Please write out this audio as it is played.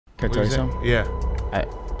Can I tell you something? Yeah.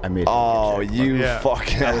 I made it. Oh, you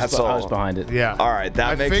fucking asshole. I was behind it. Yeah. All right,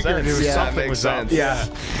 that makes sense. Something That makes was up. sense. Yeah.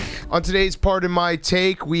 On today's Part of My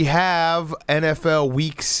Take, we have NFL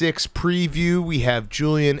Week 6 preview. We have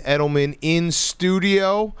Julian Edelman in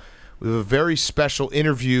studio. We have a very special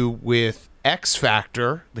interview with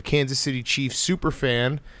XFactor, the Kansas City Chiefs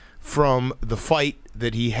superfan, from the fight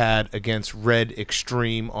that he had against Red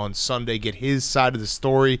Extreme on Sunday. Get his side of the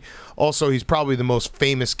story. Also, he's probably the most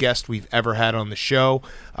famous guest we've ever had on the show.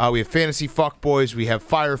 We have Fantasy Fuccbois. We have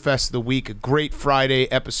Fyre Fest of the week, a great Friday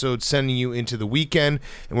episode sending you into the weekend.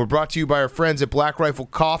 And we're brought to you by our friends at Black Rifle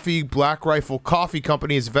Coffee. Black Rifle Coffee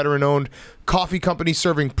Company is a veteran-owned coffee company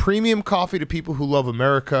serving premium coffee to people who love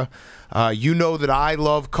America. You know that I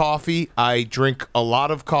love coffee. I drink a lot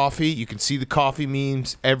of coffee. You can see the coffee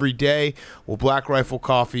memes every day. Well, Black Rifle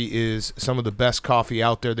Coffee is some of the best coffee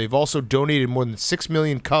out there. They've also donated more than 6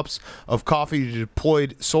 million cups of coffee to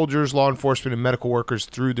deployed soldiers, law enforcement, and medical workers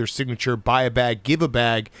through their signature Buy a Bag, Give a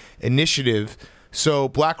Bag initiative. So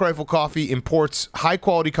Black Rifle Coffee imports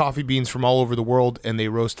high-quality coffee beans from all over the world, and they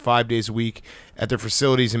roast 5 days a week at their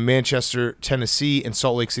facilities in Manchester, Tennessee, and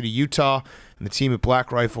Salt Lake City, Utah. And the team at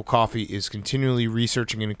Black Rifle Coffee is continually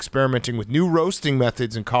researching and experimenting with new roasting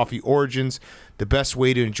methods and coffee origins. The best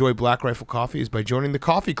way to enjoy Black Rifle Coffee is by joining the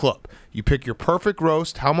coffee club. You pick your perfect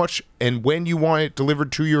roast, how much and when you want it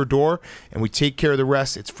delivered to your door, and we take care of the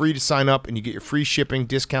rest. It's free to sign up, and you get your free shipping,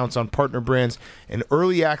 discounts on partner brands, and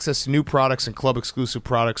early access to new products and club-exclusive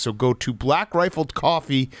products. So go to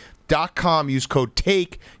blackrifledcoffee.com. Use code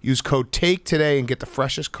TAKE today and get the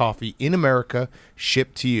freshest coffee in America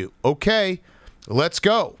shipped to you. Okay, let's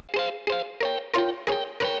go.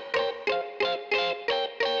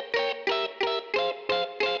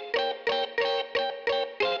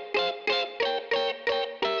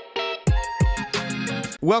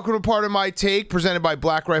 Welcome to Part of My Take, presented by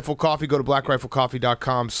Black Rifle Coffee. Go to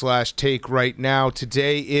blackriflecoffee.com/take right now.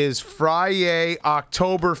 Today is Friday,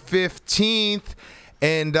 October 15th,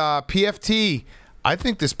 and PFT, I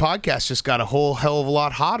think this podcast just got a whole hell of a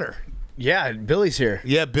lot hotter. Yeah, Billy's here.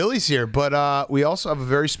 Yeah, Billy's here, but we also have a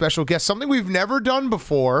very special guest, something we've never done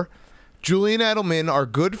before. Julian Edelman, our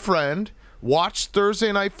good friend, watched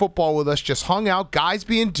Thursday Night Football with us, just hung out, guys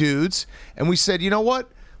being dudes, and we said, you know what?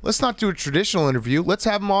 Let's not do a traditional interview. Let's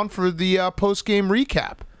have him on for the post-game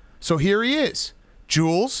recap. So here he is.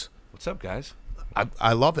 Jules. What's up, guys?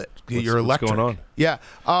 I love it. You're electric. What's going on? Yeah.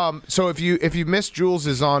 So if you missed, Jules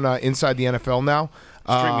is on Inside the NFL now.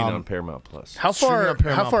 Streaming on Paramount Plus. How far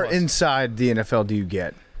inside the NFL do you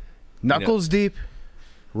get? Knuckles deep?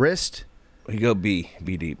 Wrist? You go B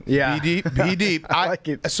deep. Yeah. Be deep. I like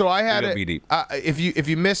it. So I had You go it. be deep. If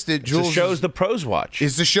you missed it, Jules The show's the pros watch.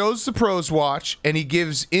 is the show's the pros watch, and he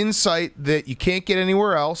gives insight that you can't get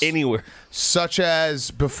anywhere else. Anywhere. Such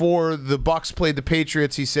as before the Bucs played the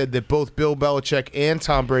Patriots, he said that both Bill Belichick and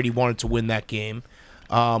Tom Brady wanted to win that game,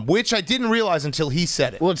 which I didn't realize until he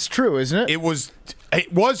said it. Well, it's true, isn't it? It was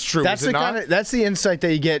true. That's was it not? that's the insight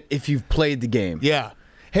that you get if you've played the game. Yeah.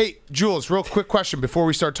 Hey, Jules, real quick question before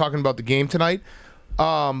we start talking about the game tonight.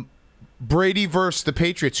 Brady versus the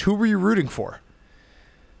Patriots. Who were you rooting for?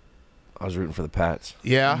 I was rooting for the Pats.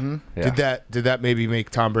 Yeah? Yeah. Did that maybe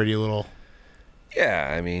make Tom Brady a little?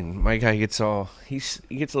 Yeah, I mean, my guy gets he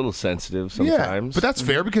gets a little sensitive sometimes. Yeah, but that's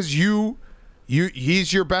fair because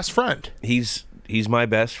he's your best friend. He's my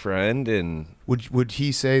best friend, and would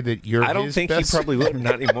he say that you're? I don't his think best he probably would.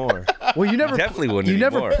 Not anymore. Well, you never definitely wouldn't. You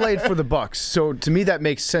anymore. never played for the Bucs, so to me that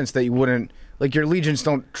makes sense that you wouldn't. Like your allegiance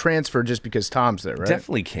don't transfer just because Tom's there, right?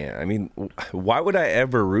 Definitely can't. I mean, why would I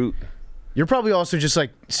ever root? You're probably also just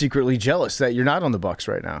like secretly jealous that you're not on the Bucs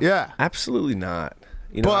right now. Yeah, Absolutely not.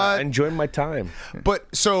 You know, I enjoyed my time.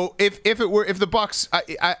 But so if the Bucs,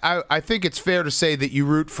 I think it's fair to say that you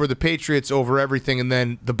root for the Patriots over everything, and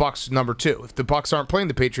then the Bucs number two. If the Bucs aren't playing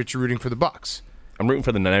the Patriots, you're rooting for the Bucs. I'm rooting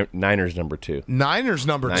for the Niners number 2. Niners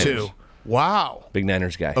number 2. Wow. Big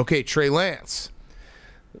Niners guy. Okay, Trey Lance.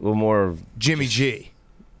 A little more of Jimmy G.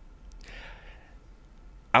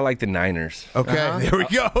 I like the Niners. Okay, there we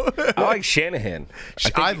go. I like Shanahan.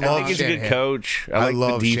 I think he's a good coach. I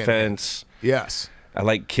like the defense. Shanahan. Yes. I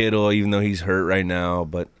like Kittle, even though he's hurt right now.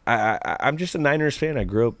 But I'm just a Niners fan. I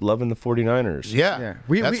grew up loving the 49ers. Yeah,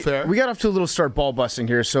 that's fair. We got off to a little start ball busting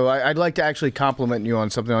here, so I'd like to actually compliment you on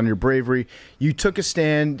something, on your bravery. You took a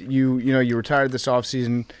stand. You retired this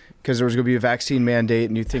offseason because there was going to be a vaccine mandate,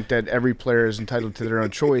 and you think that every player is entitled to their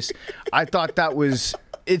own choice. I thought that was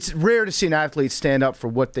 – it's rare to see an athlete stand up for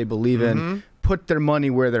what they believe in, put their money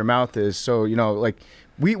where their mouth is. So, like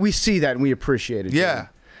we see that and we appreciate it. Yeah.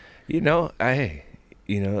 You know,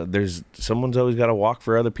 there's someone's always got to walk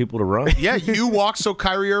for other people to run. Yeah, you walk so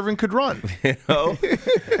Kyrie Irving could run.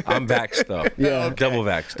 I'm vaxxed though. Yeah, okay. Double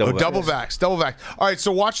vaxxed. Double vaxxed. All right,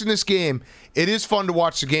 so watching this game, it is fun to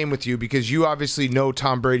watch the game with you because you obviously know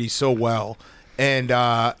Tom Brady so well. And,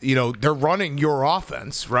 they're running your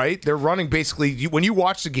offense, right? They're running basically, when you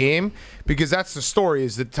watch the game, because that's the story,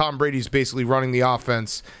 is that Tom Brady's basically running the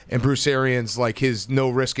offense, and Bruce Arians, like his no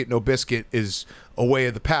risk it, no biscuit is a way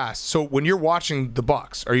of the past. So when you're watching the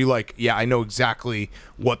Bucs, are you like, yeah, I know exactly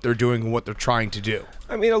what they're doing and what they're trying to do?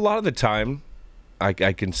 I mean, a lot of the time, I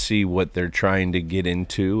can see what they're trying to get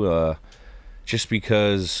into, just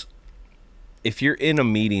because if you're in a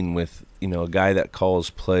meeting with a guy that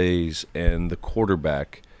calls plays and the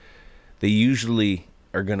quarterback, they usually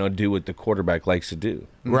are going to do what the quarterback likes to do.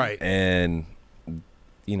 Right. And,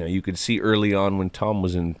 you could see early on when Tom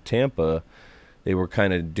was in Tampa, they were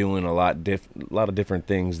kind of doing a lot of different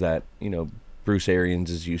things that, Bruce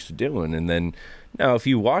Arians is used to doing. And then now if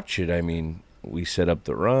you watch it, I mean, we set up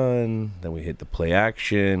the run, then we hit the play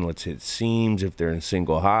action, let's hit seams if they're in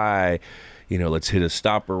single high. Let's hit a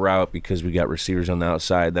stopper route because we got receivers on the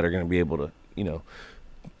outside that are going to be able to,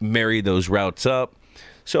 marry those routes up.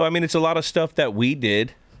 So, I mean, it's a lot of stuff that we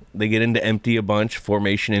did. They get into empty a bunch,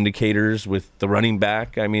 formation indicators with the running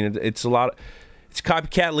back. I mean, it's a lot. It's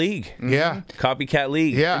copycat league. Yeah. Copycat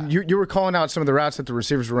league. Yeah. You were calling out some of the routes that the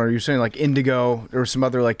receivers were running. You were saying like indigo. There were some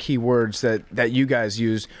other like key words that you guys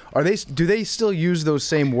use. Do they still use those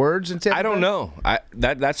same words in Tampa? I don't know.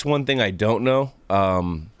 That's one thing I don't know.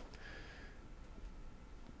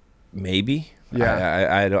 Maybe. Yeah.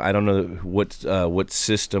 I don't know what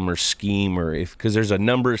system or scheme or because there's a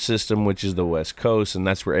number system which is the West Coast and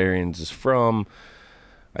that's where Arians is from,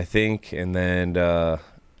 I think, and then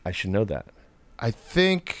I should know that. I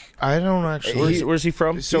don't actually. Where's he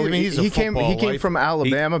from? So he came from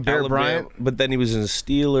Alabama, Bear Bryant, but then he was in the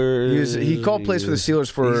Steelers. He called plays for the Steelers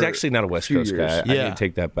for. He's actually not a West Coast guy. I need to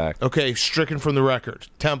take that back. Okay, stricken from the record.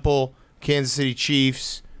 Temple, Kansas City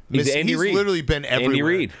Chiefs. He's literally been everywhere. Andy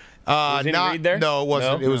Reid. Was Andy Reid there? No, it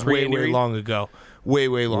wasn't. No? It was way long ago. Way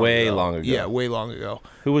long ago. Yeah, way long ago.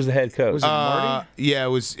 Who was the head coach? Was it Marty? Yeah, it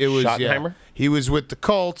was Schottenheimer? Yeah. He was with the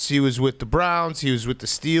Colts. He was with the Browns. He was with the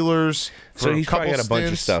Steelers. So he's probably got a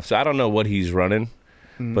bunch of stuff. So I don't know what he's running,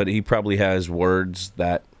 but he probably has words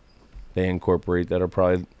that they incorporate that are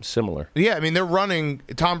probably similar. Yeah, I mean, they're running.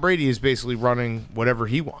 Tom Brady is basically running whatever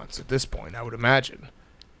he wants at this point, I would imagine.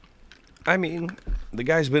 I mean, the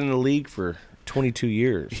guy's been in the league for 22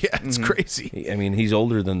 years. Yeah, it's crazy. I mean, he's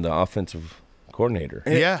older than the offensive coordinator.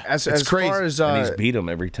 Yeah, as crazy. Far as and he's beat him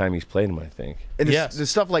every time he's played him, I think. And the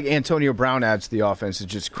stuff like Antonio Brown adds to the offense is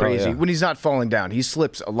just crazy. When he's not falling down, he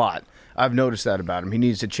slips a lot. I've noticed that about him. He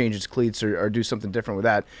needs to change his cleats or do something different with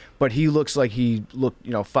that. But he looks like he looked,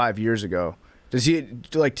 5 years ago. Does he,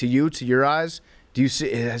 like, to your eyes? Do you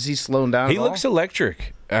see? Has he slowed down? He looks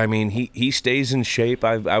electric. I mean, he stays in shape.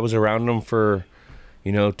 I was around him for,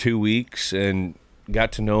 2 weeks and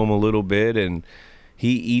got to know him a little bit, and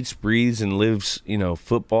he eats, breathes, and lives,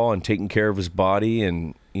 football and taking care of his body,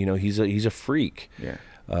 and he's a freak.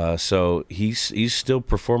 Yeah. So he's still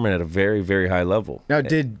performing at a very, very high level. Now,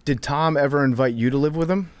 did Tom ever invite you to live with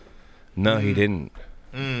him? No, he didn't.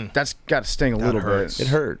 That's got to sting a little bit. It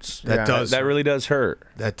hurts. That really does hurt.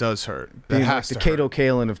 That does hurt. Being like the Cato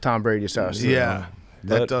Kalin of Tom Brady's house. Yeah,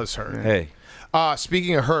 that does hurt. Hey.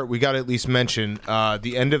 Speaking of hurt, we got to at least mention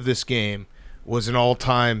the end of this game was an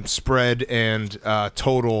all-time spread and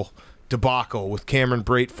total debacle with Cameron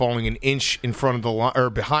Brate falling an inch in front of the line or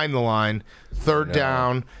behind the line, third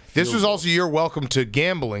down. This was also your welcome to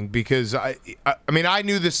gambling because I mean I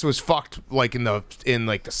knew this was fucked like in the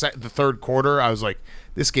third quarter. I was like,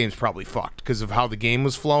 this game's probably fucked because of how the game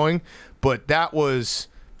was flowing. But that's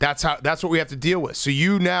what we have to deal with. So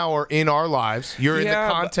you now are in our lives. You're in the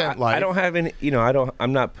content life. I don't have any.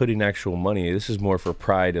 I'm not putting actual money. This is more for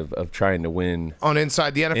pride of trying to win on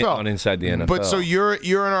Inside the NFL. On Inside the NFL. But so you're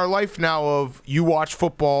in our life now. Of you watch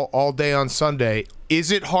football all day on Sunday. Is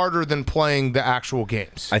it harder than playing the actual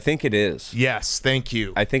games? I think it is. Yes, thank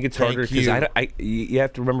you. I think it's harder because you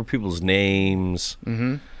have to remember people's names.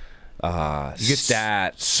 Mm-hmm. You get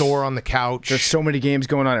stats. Sore on the couch. There's so many games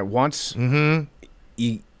going on at once. Mm-hmm.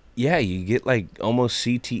 You get like almost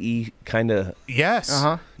CTE kind of. Yes.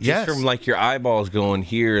 Just from like your eyeballs going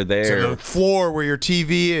here, there. To the floor where your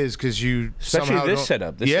TV is because you especially somehow this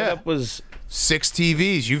setup. This setup was 6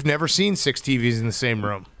 TVs. You've never seen 6 TVs in the same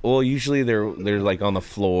room. Well, usually they're like on the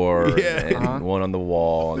floor and one on the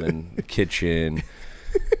wall and then the kitchen.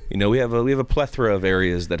 We have a plethora of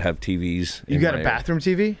areas that have TVs. You got a bathroom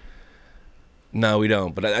TV? No, we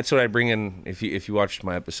don't. But that's what I bring in. If you watched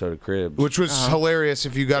my episode of Cribs, which was hilarious.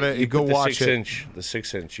 If you go watch it, the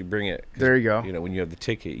 6-inch, you bring it. There you go. You know, when you have the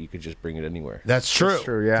ticket, you could just bring it anywhere. That's true. That's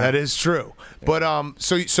true, yeah. That is true. But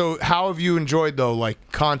so how have you enjoyed though,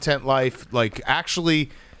 like content life? Like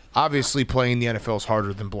actually, obviously playing the NFL is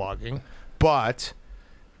harder than blogging, but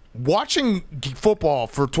watching football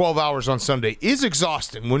for 12 hours on Sunday is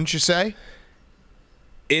exhausting, wouldn't you say?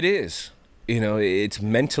 It is. You know, it's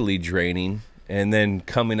mentally draining. And then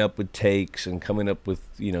coming up with takes and coming up with,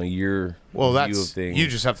 you know, your view of things. You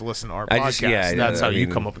just have to listen to our podcast. That's how you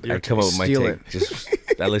come up with your I come up with my take.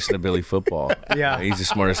 I listen to Billy Football. Yeah. He's the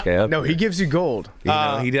smartest guy up. No, he gives you gold. You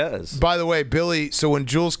know, he does. By the way, Billy, so when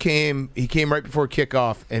Jules came, he came right before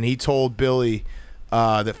kickoff, and he told Billy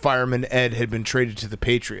that Fireman Ed had been traded to the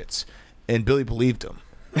Patriots, and Billy believed him.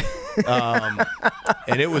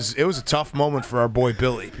 And it was a tough moment for our boy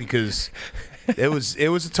Billy, because it was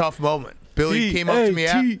a tough moment. Billy came up to me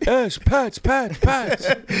Pats.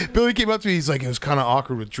 Billy came up to me. He's like, it was kind of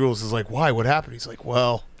awkward with Jules. I was like, why? What happened? He's like,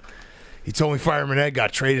 well, he told me Fireman Ed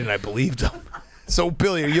got traded, and I believed him. So,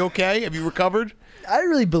 Billy, are you okay? Have you recovered? I didn't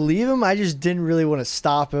really believe him. I just didn't really want to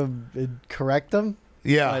stop him and correct him.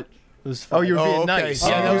 Yeah. But it was fun. Oh, you were being nice.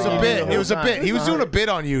 Yeah, that was a bit. It was a time. bit. He was doing a bit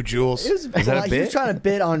on you, Jules. It was, that a He bit? was trying to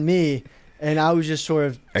bit on me, and I was just sort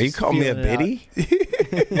of. Are you calling me a biddy?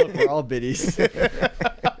 Look, we're all biddies.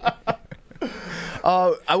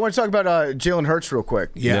 I want to talk about Jalen Hurts real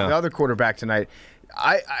quick. Yeah. The other quarterback tonight.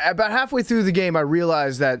 I about halfway through the game, I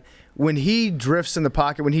realized that when he drifts in the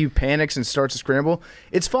pocket, when he panics and starts to scramble,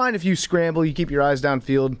 it's fine if you scramble, you keep your eyes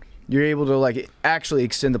downfield, you're able to like actually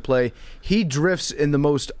extend the play. He drifts in the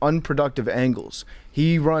most unproductive angles.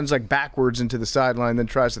 He runs like backwards into the sideline, then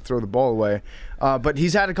tries to throw the ball away. But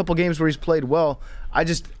he's had a couple games where he's played well.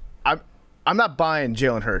 I'm not buying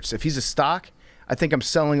Jalen Hurts. If he's a stock, I think I'm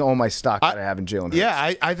selling all my stock that I have in Jalen Hurts.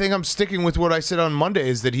 Yeah, I think I'm sticking with what I said on Monday,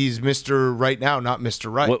 is that he's Mr. Right Now, not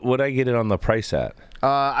Mr. Right. What would I get it on the price at?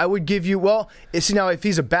 I would give you, see now if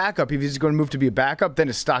he's a backup, if he's going to move to be a backup, then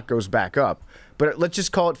his stock goes back up. But let's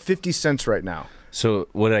just call it 50 cents right now. So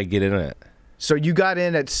what did I get in at? So you got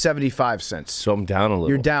in at 75 cents. So I'm down a little.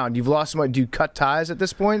 You're down. You've lost some money. Do you cut ties at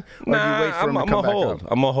this point? Or do you wait for him to come back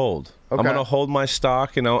up? I'm a hold. Okay. I'm going to hold my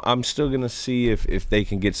stock, and I'm still going to see if they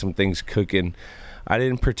can get some things cooking. I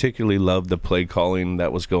didn't particularly love the play calling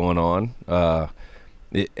that was going on.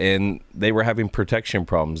 And they were having protection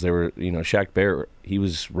problems. They were, Shaq Barrett, he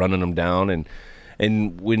was running them down.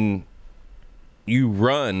 And when you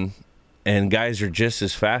run and guys are just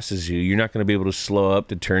as fast as you, you're not going to be able to slow up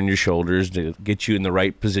to turn your shoulders to get you in the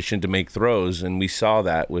right position to make throws. And we saw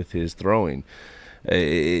that with his throwing.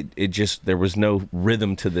 It just, there was no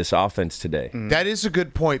rhythm to this offense today. That is a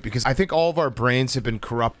good point, because I think all of our brains have been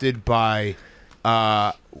corrupted by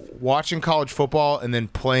watching college football and then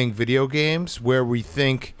playing video games, where we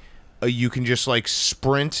think you can just like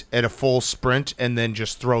sprint at a full sprint and then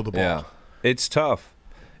just throw the ball. Yeah, it's tough.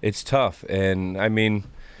 It's tough. And I mean,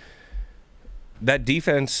 that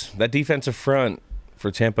defensive front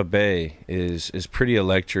for Tampa Bay is pretty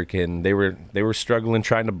electric, and they were struggling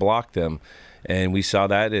trying to block them. And we saw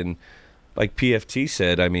that, and like PFT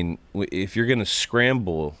said, I mean, if you're going to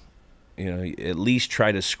scramble, at least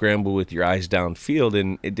try to scramble with your eyes downfield.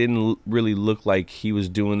 And it didn't really look like he was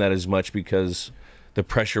doing that as much because the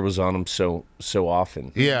pressure was on him so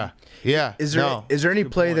often. Yeah. Is there any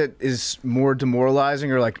play that is more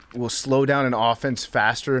demoralizing or like will slow down an offense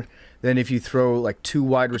faster than if you throw like two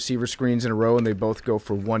wide receiver screens in a row and they both go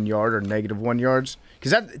for 1 yard or -1 yards?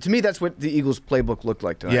 Because to me, that's what the Eagles' playbook looked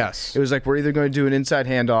like tonight. Yes. It was like we're either going to do an inside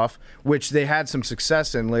handoff, which they had some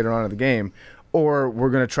success in later on in the game, or we're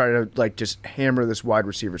going to try to like just hammer this wide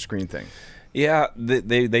receiver screen thing. Yeah,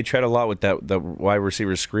 they tried a lot with the wide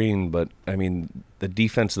receiver screen, but I mean the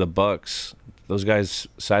defense of the Bucks, those guys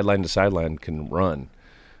sideline to sideline can run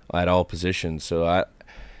at all positions. So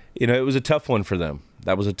it was a tough one for them.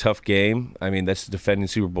 That was a tough game. I mean, that's the defending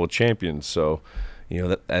Super Bowl champions. So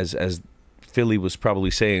that, as Philly was probably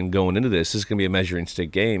saying going into this is going to be a measuring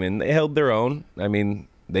stick game, and they held their own. I mean,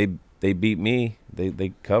 they beat me.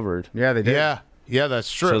 They covered. Yeah, they did. Yeah,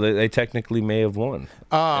 that's true. So they technically may have won.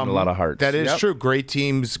 In a lot of hearts. That is true. Great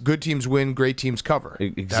teams, good teams win. Great teams cover.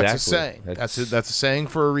 Exactly. That's a saying. That's a saying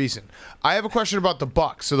for a reason. I have a question about the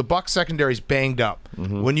Bucs. So the Bucs secondary is banged up.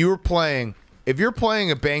 Mm-hmm. When you were playing, if you're playing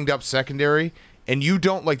a banged up secondary and you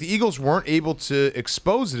don't, like the Eagles weren't able to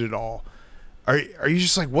expose it at all, are you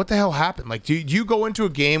just like, what the hell happened? Like, do you go into a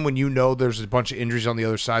game when you know there's a bunch of injuries on the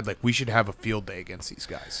other side, like we should have a field day against these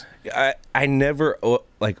guys? I never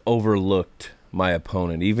overlooked my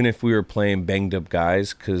opponent, even if we were playing banged up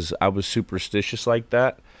guys, because I was superstitious like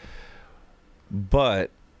that.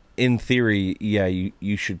 But in theory, yeah,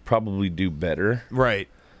 you should probably do better. Right.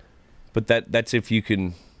 But that's if you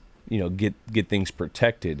can, get things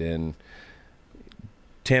protected. And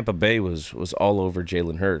Tampa Bay was all over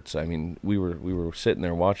Jalen Hurts. I mean, we were sitting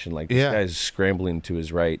there watching like this guy's scrambling to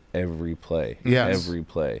his right every play. Yes. Every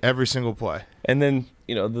play. Every single play. And then,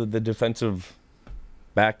 the defensive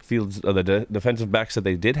backfields, or the defensive backs that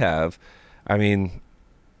they did have, I mean,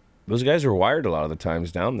 those guys were wired a lot of the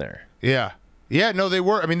times down there. Yeah. Yeah, no, they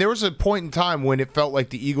were. I mean, there was a point in time when it felt like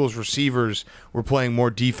the Eagles receivers were playing more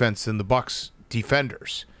defense than the Bucs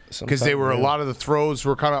defenders. Because they were a lot of the throws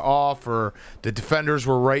were kind of off, or the defenders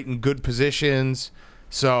were right in good positions.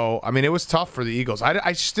 So, I mean, it was tough for the Eagles.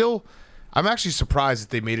 I'm actually surprised that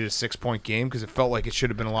they made it a 6-point game, because it felt like it should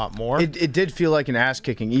have been a lot more. It did feel like an ass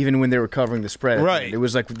kicking, even when they were covering the spread. Right. It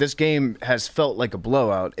was like, this game has felt like a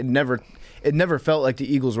blowout. It never felt like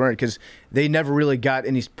the Eagles weren't, because they never really got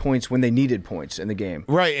any points when they needed points in the game.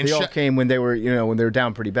 Right. And they all came when they were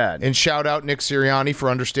down pretty bad. And shout out Nick Sirianni for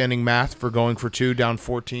understanding math, for going for 2 down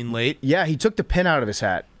 14 late. Yeah, he took the pen out of his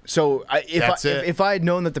hat. So if I had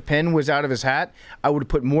known that the pen was out of his hat, I would have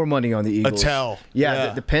put more money on the Eagles. A tell.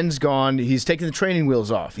 Yeah. The pen's gone. He's taking the training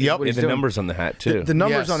wheels off. Yep. And the numbers on the hat, too. The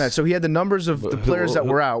numbers on that. So he had the numbers of the players that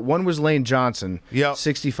were out. One was Lane Johnson,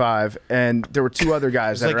 65, and there were 2 other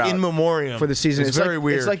guys that are out in memoriam for the season. It's very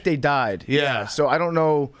weird. It's like they died. Yeah. So I don't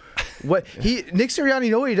know what Nick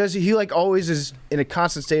Sirianni, what he does? He like always is in a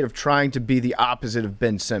constant state of trying to be the opposite of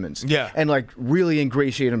Ben Simmons. Yeah. And like really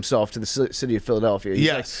ingratiate himself to the city of Philadelphia. He's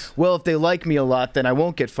Yes. like, well, if they like me a lot, then I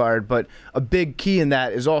won't get fired. But a big key in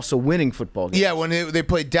that is also winning football games. Yeah, when they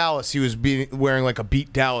played Dallas, he was wearing like a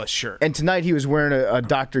Beat Dallas shirt. And tonight he was wearing a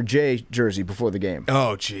Dr. J jersey before the game.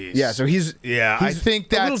 Oh, jeez. Yeah, so he's I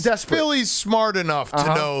think a little that's desperate. Philly's smart enough to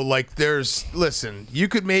know, like, listen, you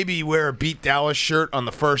could maybe wear a Beat Dallas shirt on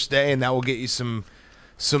the first day, and that will get you some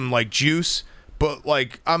like juice. But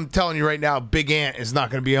like, I'm telling you right now, Big Ant is not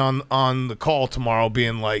going to be on the call tomorrow,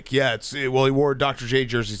 being like, he wore a Dr. J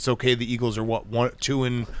jersey. It's okay. The Eagles are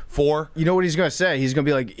 2-4. You know what he's going to say? He's going to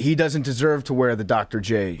be like, he doesn't deserve to wear the Dr.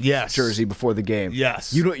 J jersey before the game.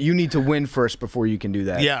 Yes. You need to win first before you can do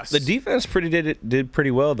that. Yes. The defense did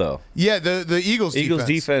pretty well, though. Yeah, the Eagles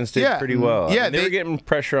defense did pretty well. Yeah, I mean, they were getting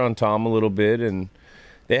pressure on Tom a little bit, and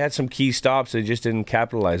they had some key stops. They just didn't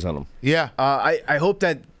capitalize on them. Yeah. I hope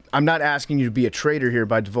that I'm not asking you to be a traitor here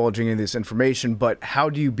by divulging any of this information, but how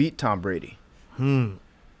do you beat Tom Brady?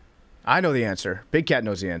 I know the answer. Big Cat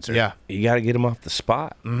knows the answer. Yeah. You got to get him off the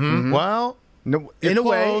spot. Mm-hmm. Well, no, in a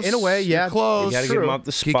way, yeah. You're close. You got to get him off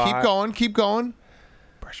the spot. Keep going.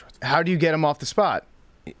 How do you get him off the spot?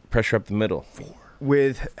 Pressure up the middle.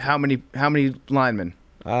 With how many linemen?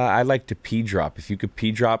 I like to P drop. If you could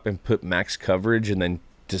P drop and put max coverage and then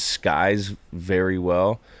disguise very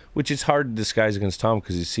well, which is hard to disguise against Tom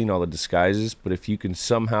because he's seen all the disguises. But if you can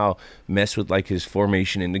somehow mess with like his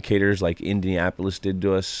formation indicators, like Indianapolis did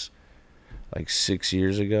to us like 6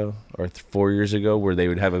 years ago or 4 years ago, where they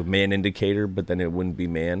would have a man indicator, but then it wouldn't be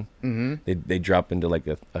man. Mm-hmm. They drop into like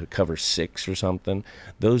a cover 6 or something.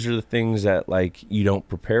 Those are the things that like you don't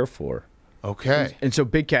prepare for. Okay. And so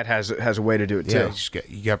Big Cat has a way to do it too.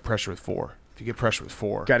 You got pressure with 4. If you get pressure with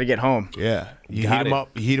 4, got to get home. Yeah. You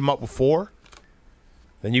heat him up with 4.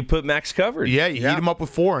 Then you put max coverage. Yeah, you heat him up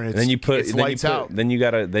with 4, and it's lights out. Then you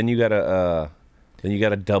gotta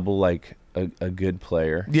double like a good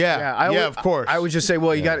player. Yeah, of course. I would just say,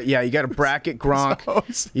 well, you got to bracket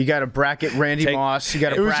Gronk, you got to bracket Randy Moss, you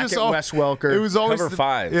got to bracket Wes Welker. It was always cover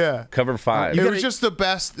 5. Yeah, cover 5. It was just the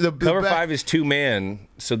best. Cover 5 is 2-man,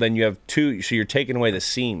 so then you have 2. So you're taking away the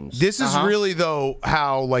seams. This is really though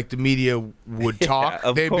how like the media would talk.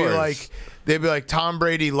 Of course. They'd be like, Tom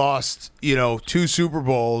Brady lost, 2 Super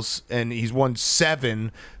Bowls and he's won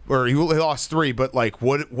 7, or he lost 3. But like,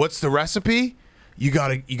 what's the recipe? You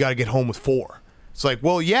gotta get home with 4. It's like,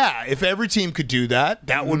 well, yeah, if every team could do that,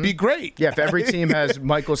 that would be great. Yeah, if every team has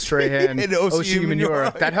Michael Strahan and O.C. Manure,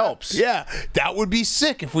 that helps. Yeah, that would be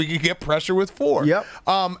sick if we could get pressure with 4. Yep.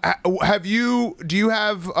 Do you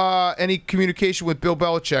have any communication with Bill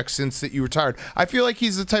Belichick since that you retired? I feel like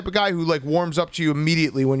he's the type of guy who like warms up to you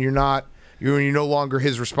immediately when you're no longer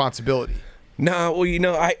his responsibility. No,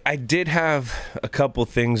 well, I did have a couple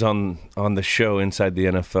things on the show Inside the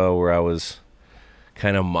NFL where I was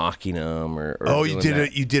kind of mocking him, or you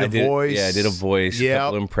did a voice. Yeah, I did a voice, a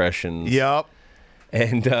couple impressions. Yep.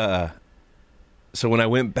 And so when I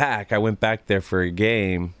went back there for a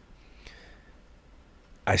game.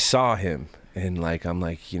 I saw him, And like I'm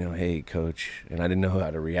like, hey coach, and I didn't know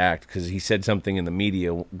how to react because he said something in the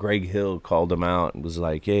media. Greg Hill called him out and was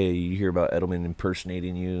like, hey, you hear about Edelman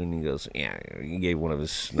impersonating you? And he goes, yeah. He gave one of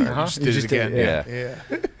his snarks. Did it again. Yeah.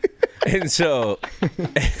 And so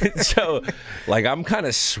like I'm kind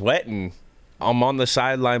of sweating. I'm on the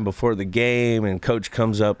sideline before the game, and coach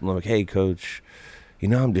comes up and I'm like, hey coach,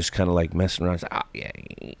 I'm just kind of like messing around. Oh, yeah,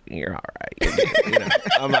 you're all right.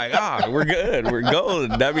 I'm like, we're good. We're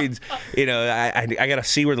golden. That means, I got to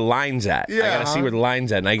see where the line's at. Yeah, I got to see where the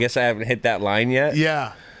line's at. And I guess I haven't hit that line yet.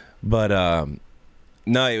 Yeah. But,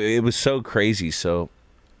 no, it was so crazy. So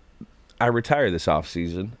I retired this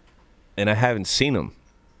offseason, and I haven't seen him.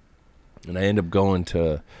 And I end up going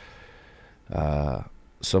to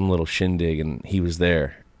some little shindig, and he was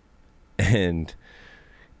there. And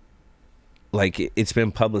like it's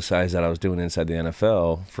been publicized that I was doing Inside the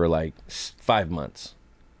NFL for like 5 months.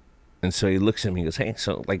 And so he looks at me and goes, hey,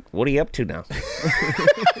 so like, what are you up to now?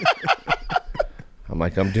 I'm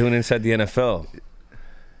like, I'm doing Inside the NFL.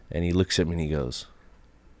 And he looks at me and he goes,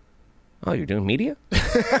 oh, you're doing media?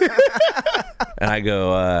 And I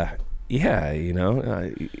go, yeah,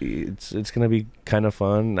 it's going to be kind of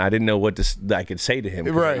fun. I didn't know what I could say to him.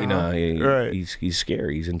 Right. He's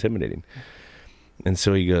scary. He's intimidating. And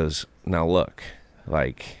so he goes, now look,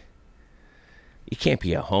 like, you can't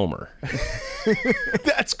be a homer.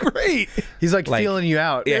 That's great. He's like feeling you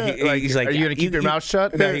out. Yeah, he's like, are you gonna keep your mouth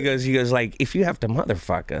shut? No, he goes like, if you have to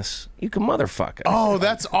motherfuck us, you can motherfuck us. Oh,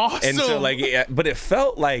 that's awesome. And so like, but it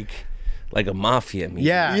felt like a mafia meeting.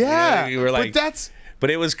 Yeah. You were like, but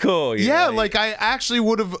it was cool. Like I actually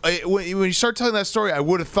would have, when you start telling that story, I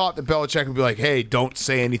would have thought that Belichick would be like, hey, don't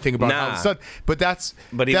say anything about how it's done. But that's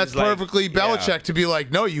perfectly like, Belichick to be like,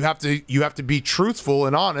 no, you have to be truthful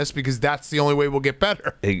and honest because that's the only way we'll get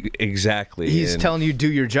better. Exactly. He's telling you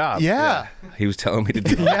do your job. Yeah. He was telling me to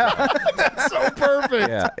do That's so perfect.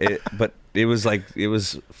 Yeah. But it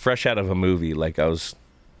was fresh out of a movie. Like I was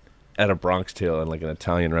at a Bronx Tale in like an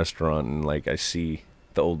Italian restaurant, and like I see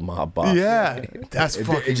the old mob boss. Yeah, that's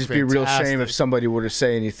fucking It'd just be a real shame if somebody were to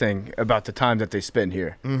say anything about the time that they spent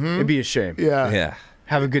here. It'd be a shame. Yeah.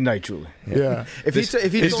 Have a good night, Julie. Yeah. If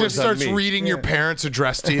he just starts reading your parents'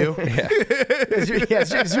 address to you. Is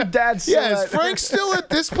your dad still is Frank still at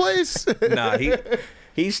this place? Nah,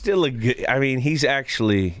 he's still a good. I mean, he's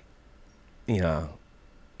actually,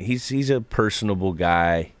 he's a personable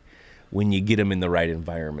guy when you get him in the right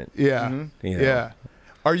environment. Yeah. Yeah.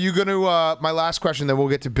 Are you going to, my last question, then we'll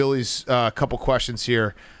get to Billy's couple questions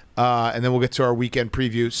here, and then we'll get to our weekend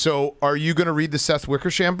preview. So are you going to read the Seth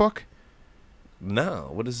Wickersham book?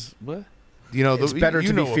 No. What? It's better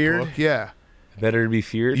to be feared? Book. Yeah. Better to be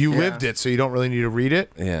feared? You lived it, so you don't really need to read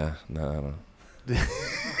it? Yeah. No, I don't.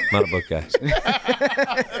 Not a book guy.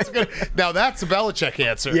 That's good. Now that's a Belichick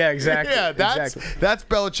answer. Yeah, exactly. Yeah, that's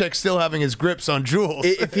Belichick still having his grips on Jules.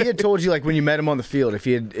 If he had told you, like, when you met him on the field, if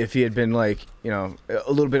he had been like, a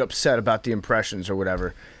little bit upset about the impressions or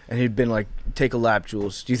whatever, and he'd been like, take a lap,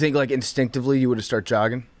 Jules, do you think like instinctively you would have started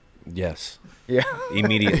jogging? Yes. Yeah.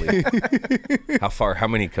 Immediately. How far? How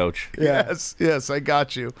many, coach? Yes, I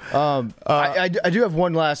got you. I do have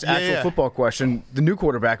one last actual football question. The new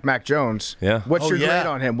quarterback, Mac Jones. Yeah. What's your grade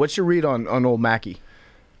on him? What's your read on old Mackie?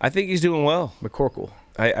 I think he's doing well. McCorkle.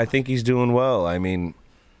 I think he's doing well. I mean,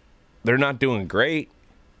 they're not doing great.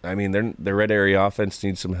 I mean, their red area offense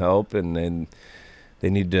needs some help, and then they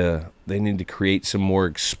need to create some more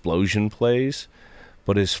explosion plays.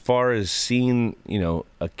 But as far as seeing,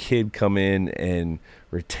 a kid come in and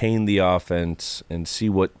retain the offense and see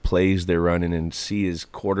what plays they're running and see his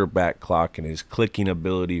quarterback clock and his clicking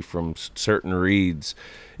ability from certain reads,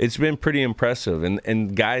 it's been pretty impressive.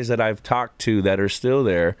 And guys that I've talked to that are still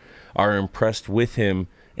there are impressed with him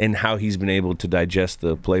and how he's been able to digest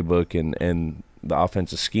the playbook and the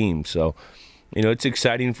offensive scheme. So, it's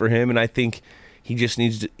exciting for him. And I think he just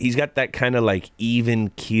he's got that kind of like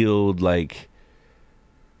even-keeled, like,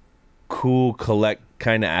 cool, collect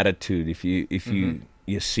kind of attitude if you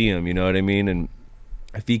see him, you know what I mean? And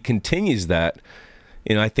if he continues that,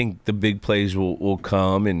 I think the big plays will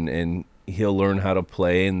come and he'll learn how to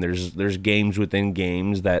play, and there's games within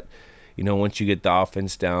games that, once you get the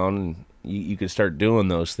offense down, and you can start doing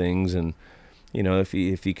those things, and if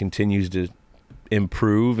he continues to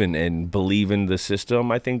improve and believe in the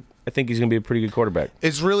system, I think he's going to be a pretty good quarterback.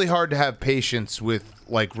 It's really hard to have patience with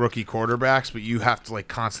like rookie quarterbacks, but you have to like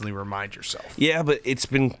constantly remind yourself. Yeah, but it's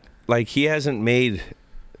been like he hasn't made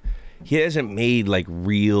he hasn't made like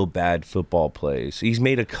real bad football plays. He's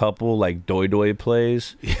made a couple like doy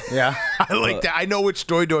plays. Yeah, I like that. I know which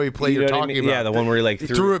doy play you're talking about. Yeah, the one where he like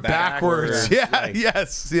threw it backwards. Yeah, like,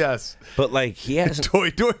 yes. But like he hasn't.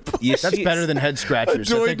 doy play. that's better than head scratchers.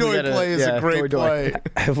 Doy play is a great play.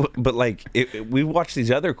 But like we watch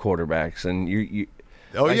these other quarterbacks, and you.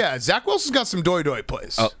 Oh like, yeah, Zach Wilson's got some doy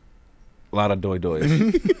plays. A lot of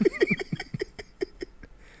doys.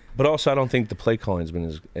 But also, I don't think the play calling's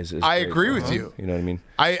been as I agree with you. You know what I mean?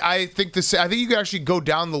 I think I think you could actually go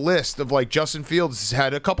down the list of like Justin Fields has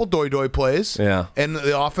had a couple doy plays. Yeah. And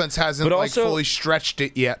the offense hasn't like fully stretched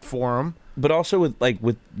it yet for him. But also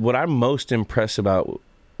with what I'm most impressed about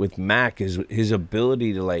with Mac is his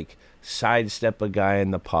ability to like sidestep a guy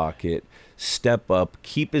in the pocket, step up,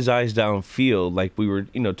 keep his eyes downfield, like we were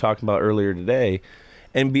talking about earlier today.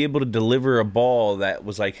 And be able to deliver a ball that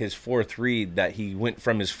was like his fourth read, that he went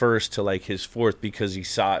from his first to like his fourth because he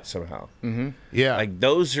saw it somehow. Mm-hmm. Yeah. Like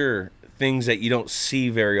those are things that you don't see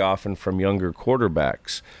very often from younger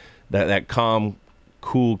quarterbacks. That calm,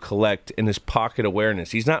 cool, collect, and his pocket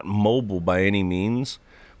awareness. He's not mobile by any means,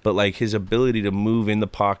 but like his ability to move in the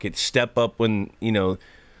pocket, step up when,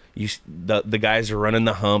 the guys are running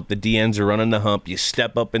the hump, the DNs are running the hump, you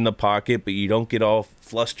step up in the pocket, but you don't get all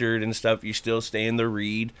flustered and stuff. You still stay in the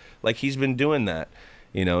read. Like he's been doing that.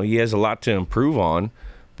 He has a lot to improve on,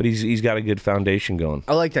 but he's got a good foundation going.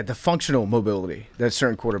 I like that, the functional mobility that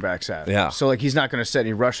certain quarterbacks have. Yeah. So like he's not going to set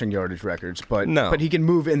any rushing yardage records, but he can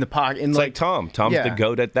move in the pocket. It's like Tom. Tom's the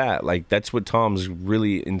GOAT at that. Like that's what Tom's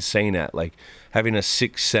really insane at. Like having a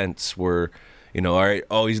sixth sense where all right,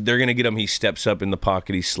 they're going to get him. He steps up in the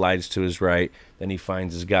pocket. He slides to his right. Then he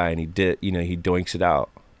finds his guy, and he doinks it out.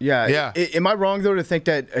 Yeah. Am I wrong, though, to think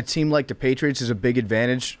that a team like the Patriots is a big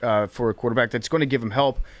advantage for a quarterback that's going to give him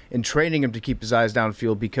help in training him to keep his eyes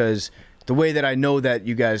downfield? Because the way that I know that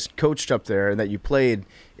you guys coached up there and that you played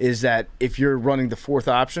is that if you're running the fourth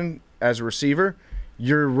option as a receiver,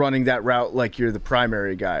 you're running that route like you're the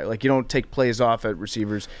primary guy. Like you don't take plays off at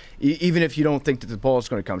receivers, even if you don't think that the ball is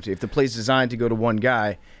going to come to you. If the play's designed to go to one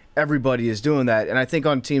guy, everybody is doing that. And I think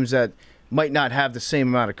on teams that might not have the same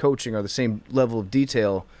amount of coaching or the same level of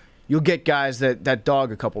detail, you'll get guys that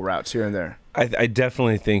dog a couple routes here and there. I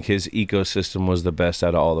definitely think his ecosystem was the best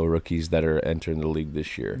out of all the rookies that are entering the league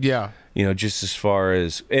this year. Yeah. Just as far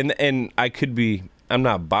as and I'm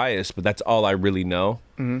not biased, but that's all I really know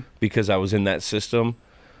because I was in that system.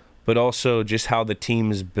 But also just how the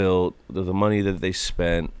team is built, the money that they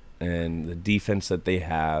spent, and the defense that they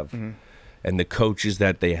have, and the coaches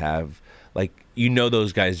that they have. Like,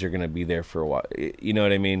 those guys are going to be there for a while. You know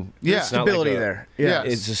what I mean? Yeah. Stability there. Yeah.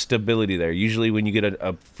 It's a stability there. Usually when you get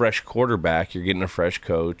a fresh quarterback, you're getting a fresh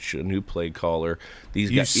coach, a new play caller.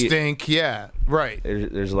 These guys stink. Yeah. Right.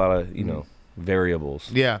 There's a lot of,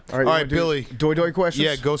 variables. Yeah. All right, Billy. Doy questions?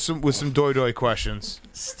 Yeah, go with some doy questions.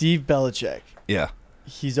 Steve Belichick. Yeah.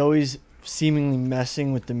 He's always seemingly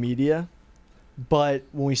messing with the media, but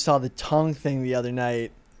when we saw the tongue thing the other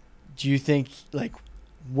night, do you think, like,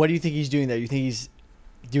 what do you think he's doing there? Do you think he's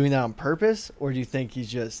doing that on purpose, or do you think he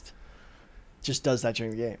just does that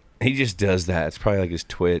during the game? He just does that. It's probably like his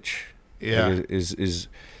twitch. Yeah. Like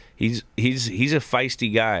he's a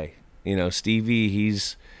feisty guy. Stevie,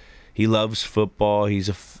 he loves football. He's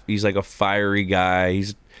like a fiery guy.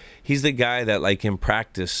 He's the guy that, like, in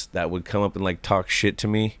practice that would come up and, like, talk shit to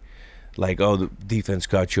me. Like, oh, the defense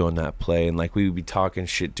got you on that play. And, like, we would be talking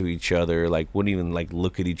shit to each other. Like, wouldn't even, like,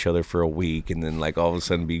 look at each other for a week. And then, like, all of a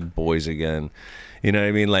sudden be boys again. You know what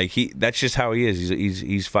I mean? Like, that's just how he is.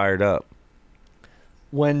 He's fired up.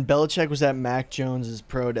 When Belichick was at Mac Jones's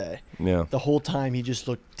pro day, the whole time he just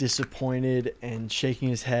looked disappointed and shaking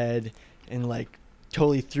his head and, like,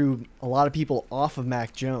 totally threw a lot of people off of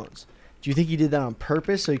Mac Jones. Do you think he did that on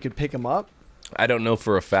purpose so he could pick him up? I don't know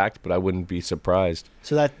for a fact, but I wouldn't be surprised.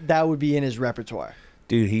 So that would be in his repertoire.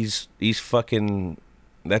 Dude, he's fucking.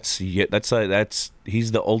 He's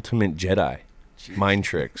the ultimate Jedi. Mind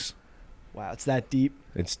tricks. Wow, it's that deep.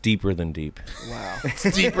 It's deeper than deep. Wow, it's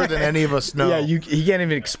deeper than any of us know. Yeah, he can't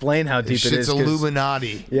even explain how deep it is. It's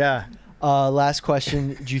Illuminati. Yeah. Last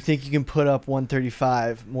question: do you think you can put up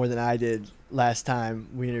 135 more than I did last time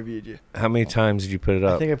we interviewed you? How many times did you put it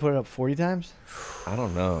up? I think I put it up 40 times. I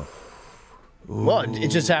don't know. Well, it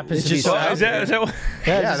just happens to be so. Is that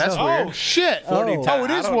yeah, that's weird. Oh shit! Oh,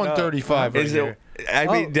 it is 135. Is it? I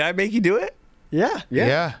mean, did I make you do it?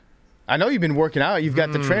 Yeah. I know you've been working out. You've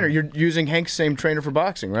got the trainer. You're using Hank's same trainer for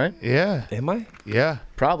boxing, right? Yeah. Am I? Yeah.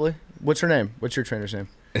 Probably. What's her name? What's your trainer's name?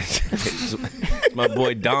 It's my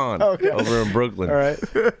boy Don over in Brooklyn. All right.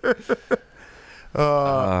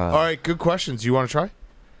 All right. Good questions. You want to try?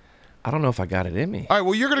 I don't know if I got it in me. All right,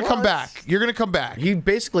 well, you're going to come back. You're going to come back. He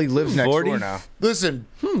basically lives next 40? door now. Listen.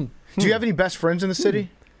 Do you have any best friends in the city?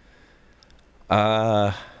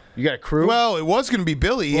 You got a crew? Well, it was going to be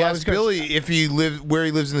Billy. He Well, I asked was gonna Billy if he lived where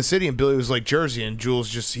he lives in the city, and Billy was like Jersey, and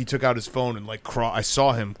Jules he took out his phone and like I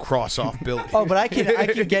saw him cross off Billy. Oh, but I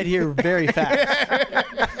can get here very fast.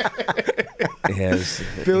 Yes.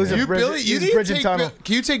 Billy's You, a bridge, Billy, you he's need to bridge take and tunnel.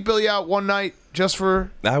 Can you take Billy out one night just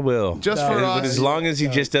for I will. just for But us? as long as he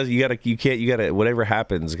just does, you gotta, whatever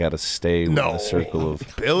happens, gotta stay within No. the circle of.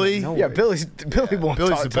 Billy. Yeah, Billy won't Billy's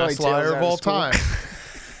talk the till he best tails liar out of all school. time.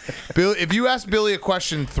 Bill, if you ask Billy a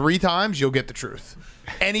question 3 times, you'll get the truth.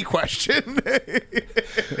 Any question.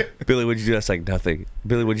 Billy, what'd you do? That's like nothing.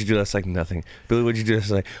 Billy, what'd you do? That's like nothing. Billy, what'd you do? That's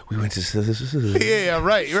like we went to. yeah,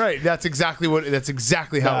 right. That's exactly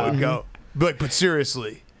how it would go. But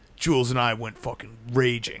seriously, Jules and I went fucking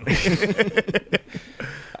raging.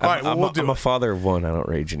 All right, well, I'm a father of one. I don't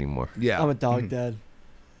rage anymore. Yeah, I'm a dog dad.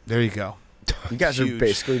 there you go. You guys are Huge.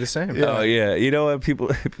 basically the same. Oh yeah, you know what? People,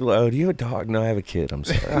 oh, do you have a dog? No, I have a kid. I'm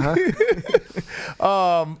sorry.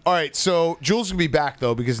 All right, so Jules will be back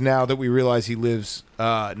though because now that we realize he lives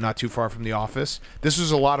not too far from the office, this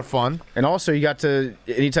was a lot of fun. And also, you got to,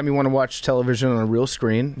 anytime you want to watch television on a real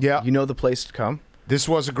screen, Yeah. you know the place to come. This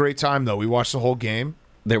was a great time though. We watched the whole game.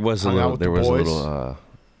 There was a Hung out little. with There the was boys.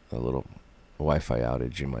 a little Wi-Fi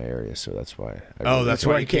outage in my area, so that's why. That's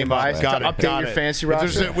why he came by. to Got it. update Got your it. fancy If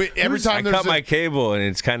there's roster. every time I there's cut my cable, and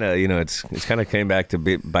it's kind of it's kind of came back to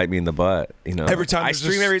bite me in the butt. You know, Every time I there's a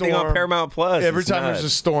stream everything storm- on Paramount Plus. every It's time there's a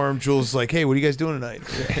nuts. storm, Jules is like, "Hey, what are you guys doing tonight?"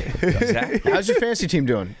 Exactly. How's your fantasy team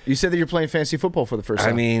doing? You said that you're playing fantasy football for the first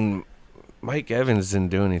time. I mean, Mike Evans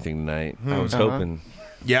didn't do anything tonight. I was hoping.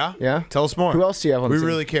 Yeah. yeah? Tell us more. Who else do you have on the We team?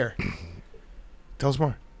 really care. Tell us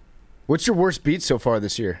more. What's your worst beat so far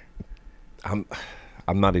this year? I'm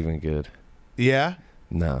not even good. Yeah,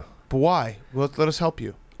 No. but why? Well, let us help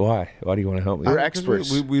you. Why? Why do you want to help me? We're Because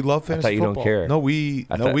experts. We love fantasy thought you don't football. care. No, we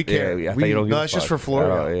care. Yeah, I thought you don't give no, a it's just fuck. for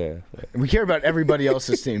Florida. Oh, yeah. We care about everybody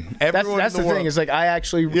else's team. Everyone that's in the the thing. world. Is like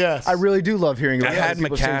Yes. I really do love hearing I about had other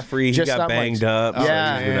people's teams, McCaffrey. He just got not banged Mike's. up. so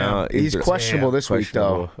Yeah. he's been out. He's been questionable this week,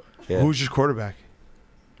 though. questionable. Yeah. Who's your quarterback?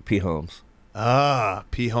 P. Holmes.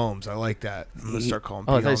 P. Holmes. I like that. I'm gonna start calling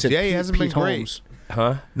Oh, I P. thought you Holmes. said Yeah, he hasn't been Pete great. Holmes.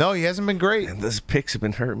 Huh? No, he hasn't been great. And those picks have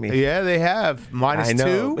been hurting me. Yeah, they have. I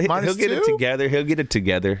know. -2. He'll get it -2? together. He'll get it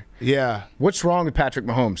together. Yeah. What's wrong with Patrick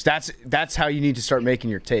Mahomes? That's how you need to start making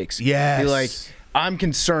your takes. Yes. Be like, I'm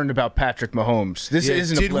concerned about Patrick Mahomes. This Yeah.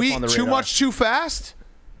 isn't a Did blip we on the too radar. much too fast?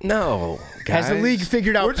 No. Has the guys. league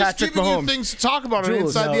figured out We're just Patrick giving Mahomes? you things to talk about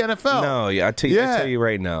Jules, inside the NFL. No, yeah, I tell you Yeah.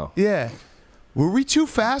 right now. Yeah. Were we too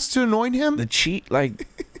fast to anoint him?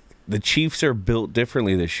 The Chiefs are built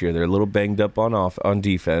differently this year. They're a little banged up on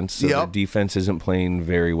defense. So their Yep. defense isn't playing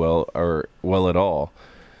very well or well at all.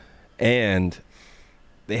 And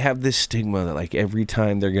they have this stigma that like every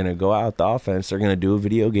time they're going to go out the offense, they're going to do a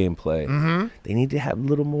video game play. Mm-hmm. They need to have a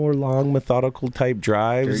little more long, methodical type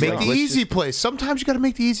drives. Make Like, the let's easy just- plays. Sometimes you got to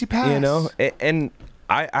make the easy pass. You know, and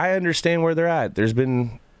I understand where they're at. There's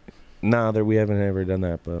been we haven't ever done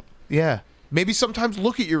that, but Yeah. Maybe sometimes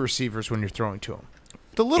look at your receivers when you're throwing to them.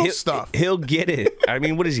 The little stuff. He'll get it. I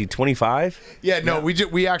mean, what is he? 25? Yeah, no,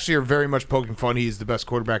 we actually are very much poking fun. He's the best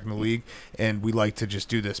quarterback in the league, and we like to just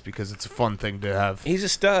do this because it's a fun thing to have. He's a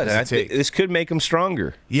stud. As a I think take. this could make him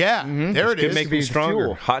stronger. Yeah, there it Could is. make be him stronger.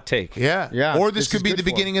 fuel. Hot take. Yeah, Yeah, Or this this could is be good the for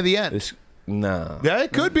him. beginning of the end. No. Yeah,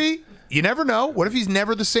 it could be. You never know. What if he's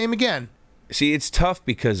never the same again? See, it's tough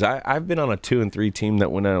because I've been on a 2-3 team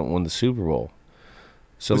that went out and won the Super Bowl.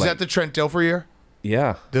 So Was like, that the Trent Dilfer year?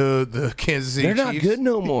 yeah. The Kansas City They're not Chiefs? good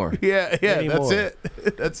no more. Yeah, that's anymore. it.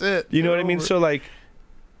 That's it. You know what I mean? Over. So like,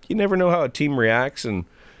 you never know how a team reacts, and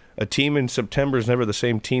a team in September is never the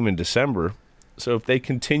same team in December. So if they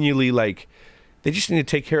continually they just need to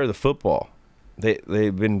take care of the football.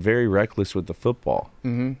 They've been very reckless with the football.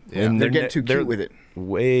 Mm-hmm. Yeah. They're getting too they're cute with it.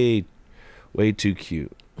 Way too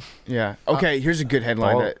cute. Yeah. Okay, here's a good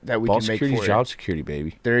headline that we ball can make security, for you. job security,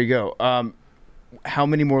 baby. There you go. How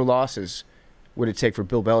many more losses would it take for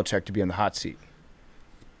Bill Belichick to be on the hot seat?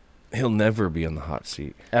 He'll never be on the hot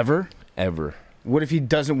seat Ever? ever. What if he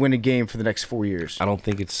doesn't win a game for the next 4 years? I don't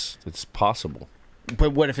think it's possible.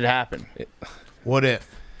 But what if it happened? What if?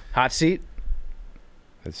 Hot seat?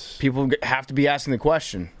 It's People have to be asking the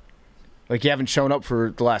question. Like, you haven't shown up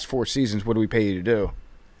for the last 4 seasons. What do we pay you to do?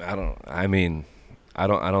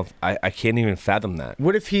 I can't even fathom that.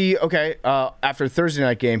 What if he, after a Thursday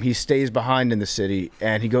night game, he stays behind in the city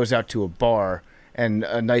and he goes out to a bar and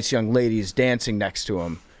a nice young lady is dancing next to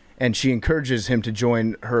him and she encourages him to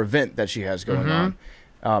join her event that she has going on.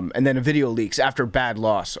 And then a video leaks after a bad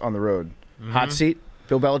loss on the road. Hot seat?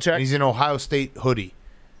 Bill Belichick? And he's in Ohio State hoodie.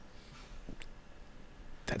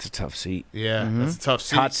 That's a tough seat. Yeah, that's a tough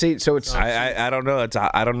seat. Hot seat. So it's I don't know.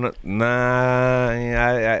 I don't know.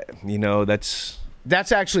 Nah, you know, that's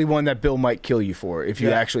actually one that Bill might kill you for if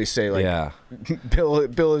you actually say like, yeah.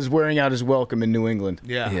 Bill is wearing out his welcome in New England.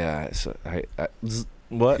 Yeah. Yeah. So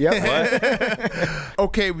what? Yep. What?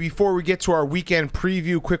 Okay, before we get to our weekend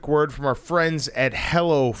preview, quick word from our friends at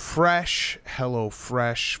HelloFresh.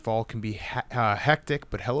 HelloFresh, fall can be hectic,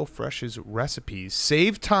 but HelloFresh's recipes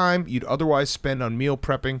save time you'd otherwise spend on meal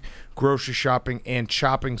prepping, grocery shopping, and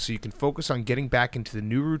shopping, so you can focus on getting back into the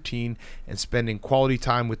new routine and spending quality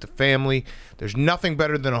time with the family. There's nothing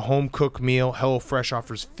better than a home-cooked meal. HelloFresh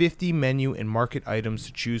offers 50 menu and market items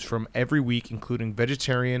to choose from every week, including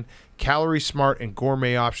vegetarian, calorie-smart, and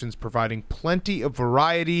gourmet options, providing plenty of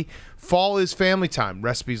variety. Fall is family time.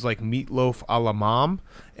 Recipes like meatloaf a la mom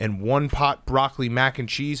and one-pot broccoli mac and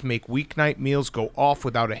cheese make weeknight meals go off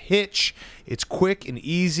without a hitch. It's quick and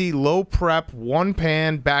easy, low prep, one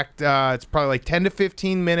pan, backed. It's probably like 10 to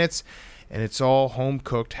 15 minutes, and it's all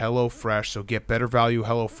home-cooked HelloFresh, so get better value.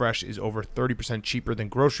 HelloFresh is over 30% cheaper than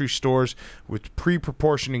grocery stores with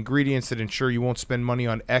pre-proportioned ingredients that ensure you won't spend money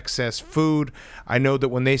on excess food. I know that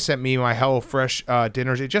when they sent me my HelloFresh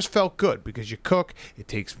dinners, it just felt good because you cook, it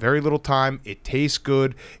takes very little time, it tastes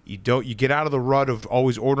good, you get out of the rut of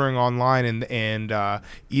always ordering online and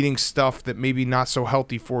eating stuff that maybe not so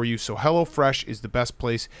healthy for you. So HelloFresh is the best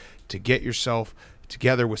place to get yourself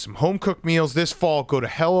together with some home-cooked meals this fall. Go to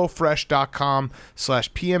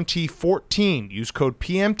HelloFresh.com/PMT14. Use code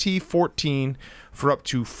PMT14 for up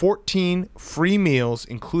to 14 free meals,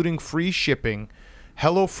 including free shipping.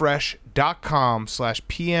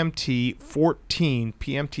 HelloFresh.com/PMT14.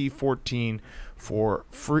 PMT14 for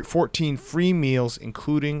 14 free meals,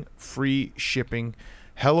 including free shipping.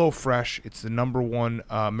 HelloFresh, it's the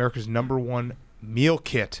America's #1 meal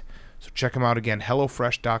kit. So check them out again,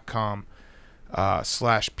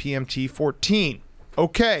 HelloFresh.com/PMT14.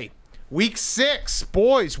 Okay, week 6,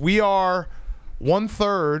 boys. We are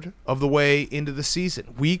 1/3 of the way into the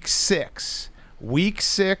season. Week 6.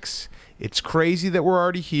 It's crazy that we're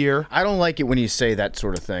already here. I don't like it when you say that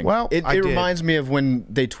sort of thing. Well, it reminds me of when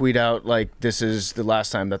they tweet out like this is the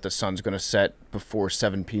last time that the sun's going to set before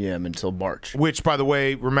 7 p.m. until March. Which, by the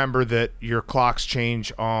way, remember that your clocks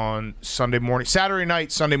change on Sunday morning, Saturday night,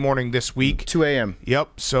 Sunday morning this week. 2 a.m.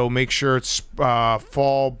 Yep. So make sure it's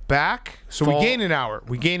fall back. So we gain an hour.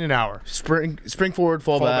 Spring forward,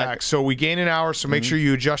 fall back. So we gain an hour. So make sure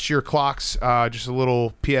you adjust your clocks. Just a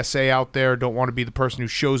little PSA out there. Don't want to be the person who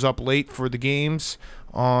shows up late for the games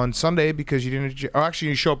on Sunday because you didn't. Or actually,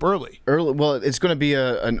 you show up early. Well, it's going to be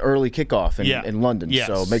an early kickoff in London. Yes.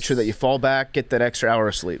 So make sure that you fall back, get that extra hour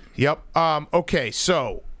of sleep. Yep. Okay.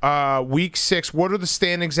 So week 6. What are the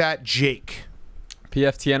standings at, Jake?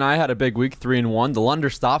 PFT and I had a big week, 3-1. The Lunder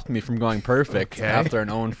stopped me from going perfect after an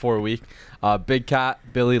 0-4 week. Big Cat,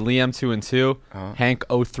 Billy, Liam 2-2, Hank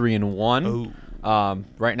 0-3-1.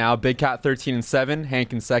 Right now, Big Cat 13-7,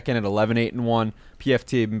 Hank in second at 11-8-1.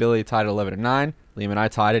 PFT and Billy tied at 11-9. Liam and I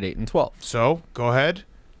tied at 8-12. So go ahead,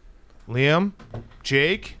 Liam,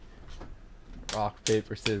 Jake. Rock,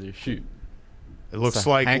 paper, scissors, shoot. It looks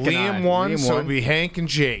like Hank Liam won, so it'll be Hank and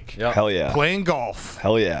Jake. Yep. Hell yeah. Playing golf.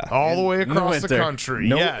 Hell yeah. All the way across the winter. country.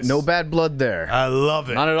 No, yes. no bad blood there. I love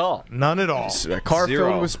it. None at all. None at all. It's a car Zero.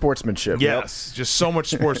 filled with sportsmanship. Yes. Just so much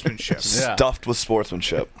sportsmanship. Yeah. Stuffed with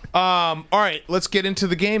sportsmanship. All right, let's get into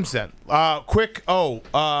the games then. My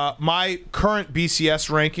current BCS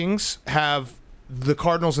rankings have the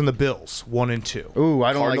Cardinals and the Bills 1 and 2. Ooh,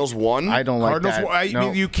 I don't Cardinals like. won? I don't Cardinals. like that.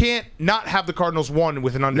 No. You can't not have the Cardinals 1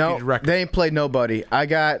 with an undefeated record. They ain't played nobody. I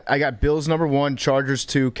got Bills #1, Chargers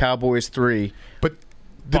 2, Cowboys 3. But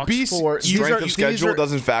the Bucks 4. Strength of schedule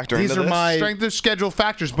doesn't factor these into are this? my- strength of schedule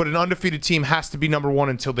factors, but an undefeated team has to be #1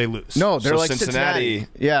 until they lose. No, they're So like Cincinnati.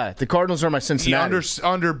 Yeah, the Cardinals are my Cincinnati.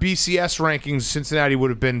 Under BCS rankings, Cincinnati would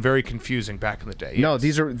have been very confusing back in the day. No,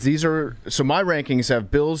 yes. these are. So my rankings have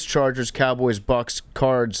Bills, Chargers, Cowboys, Bucks,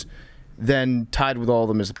 Cards. Then tied with all of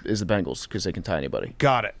them is the Bengals because they can tie anybody.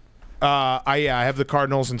 Got it. I have the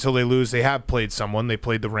Cardinals until they lose. They have played someone. They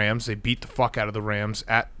played the Rams. They beat the fuck out of the Rams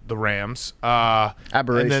at the Rams.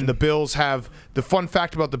 Aberration. And then the Bills have the fun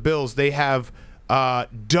fact about the Bills. They have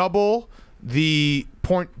double the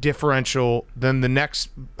point differential than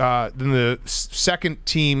the second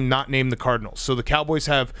team not named the Cardinals. So the Cowboys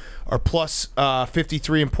are plus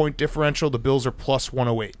 53 in point differential. The Bills are plus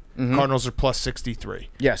 108. Cardinals are plus 63.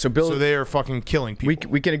 Yeah, so Bills. So they are fucking killing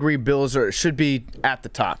people. We can agree Bills should be at the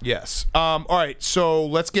top. Yes. All right. So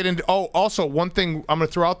let's get into. Oh, also one thing I'm going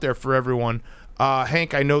to throw out there for everyone,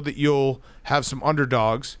 Hank. I know that you'll have some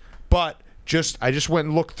underdogs, but I just went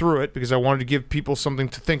and looked through it because I wanted to give people something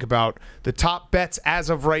to think about. The top bets as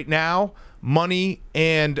of right now, money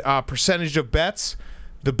and percentage of bets,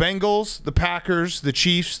 the Bengals, the Packers, the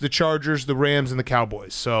Chiefs, the Chargers, the Rams, and the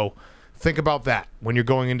Cowboys. So think about that when you're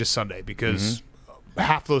going into Sunday because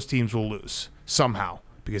half those teams will lose somehow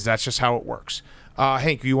because that's just how it works.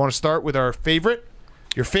 Hank, you want to start with our favorite?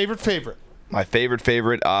 Your favorite? My favorite.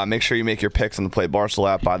 Make sure you make your picks on the Play Barstool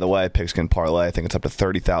app, by the way. Picks can parlay. I think it's up to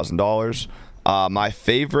 $30,000. My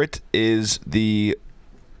favorite is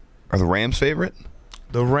Are the Rams favorite?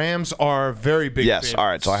 The Rams are very big favorites. All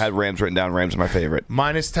right. So I had Rams written down. Rams are my favorite.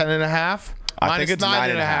 Minus 10.5. I think it's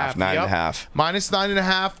 9.5. 9.5. Minus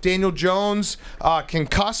 9.5. Daniel Jones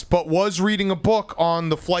concussed, but was reading a book on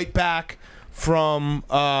the flight back from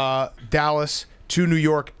Dallas to New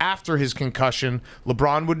York after his concussion.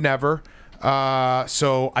 LeBron would never.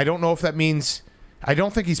 So I don't know if that means. I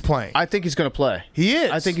don't think he's playing. I think he's going to play. He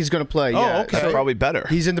is? I think he's going to play, Oh, yeah. okay. That's probably better.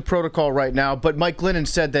 He's in the protocol right now, but Mike Glennon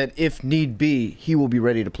said that if need be, he will be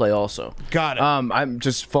ready to play also. Got it. I'm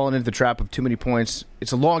just falling into the trap of too many points.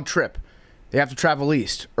 It's a long trip. They have to travel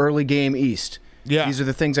east, early game east. Yeah. These are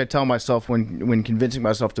the things I tell myself when convincing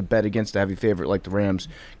myself to bet against a heavy favorite like the Rams,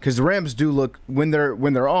 because the Rams do look when they're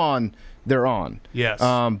on, they're on. Yes.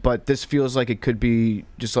 But this feels like it could be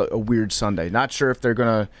just a weird Sunday. Not sure if they're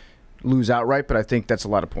gonna lose outright, but I think that's a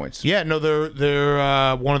lot of points. Yeah, no,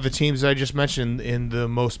 they're one of the teams I just mentioned in the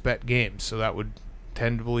most bet games, so that would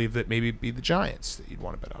tend to believe that maybe it'd be the Giants that you'd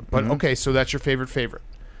want to bet on. But okay, so that's your favorite. Favorite.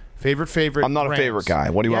 I'm not Rams. a favorite guy.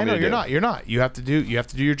 What do you want me to do? You're not. You have to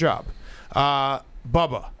do your job.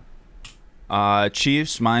 Bubba.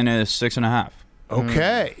 Chiefs minus 6.5.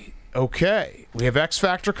 Okay. We have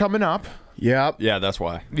XFactor coming up. Yep. Yeah, that's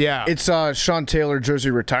why. Yeah. It's Sean Taylor jersey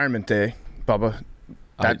retirement day, Bubba.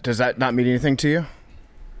 Does that not mean anything to you?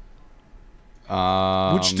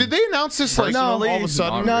 Which did they announce this like all of a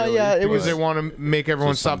sudden? No, yeah, it because was. they want to make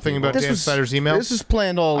everyone stop thinking about Dan Snyder's email. This is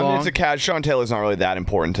planned all I along. mean, it's a catch. Sean Taylor's not really that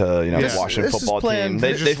important to the Washington This is football planned. team.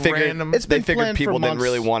 They Just figured random. It's been they figured planned people for didn't months.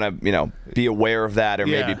 really want to be aware of that or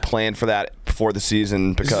maybe plan for that before the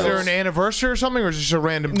season because Is there an anniversary or something, or is it just a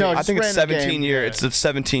random? No, date? I think it's random 17 game. years. It's the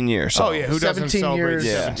 17 years. So. Oh yeah, who doesn't 17 celebrate years.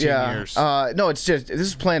 17 years? No, it's just this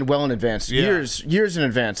is planned well in advance. Yeah. Years in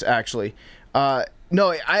advance, actually.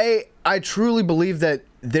 No, I truly believe that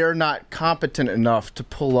they're not competent enough to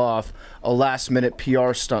pull off a last-minute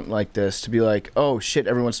PR stunt like this to be like, oh shit,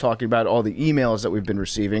 everyone's talking about all the emails that we've been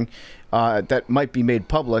receiving that might be made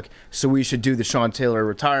public, so we should do the Sean Taylor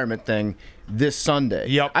retirement thing this Sunday.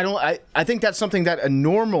 Yep. I think that's something that a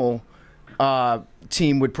normal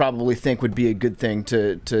team would probably think would be a good thing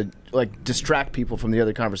to like distract people from the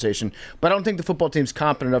other conversation. But I don't think the football team's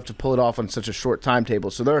competent enough to pull it off on such a short timetable.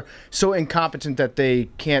 So they're so incompetent that they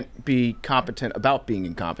can't be competent about being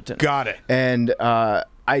incompetent. Got it. And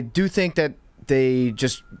I do think that they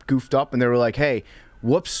just goofed up and they were like, hey,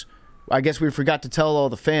 whoops, I guess we forgot to tell all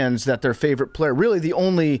the fans that their favorite player, really the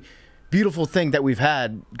only beautiful thing that we've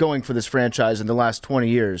had going for this franchise in the last 20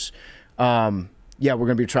 years, yeah, we're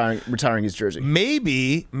going to be retiring his jersey.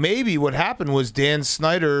 Maybe what happened was Dan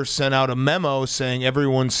Snyder sent out a memo saying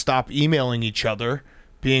everyone stop emailing each other,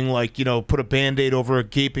 being like, put a Band-Aid over a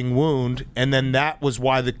gaping wound, and then that was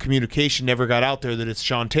why the communication never got out there that it's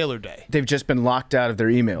Sean Taylor Day. They've just been locked out of their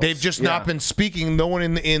emails. They've just not been speaking. No one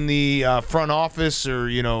in the front office or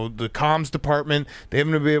the comms department, they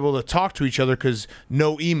haven't been able to talk to each other because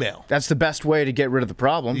no email. That's the best way to get rid of the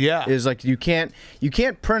problem. Yeah. Is like you can't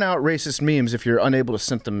print out racist memes if you're unable to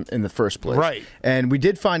send them in the first place. Right. And we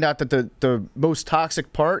did find out that the most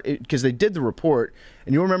toxic part, because they did the report,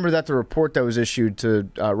 and you'll remember that the report that was issued to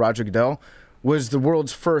Roger Goodell was the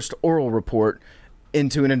world's first oral report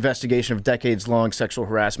into an investigation of decades-long sexual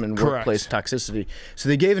harassment and Correct. workplace toxicity. So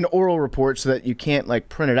they gave an oral report so that you can't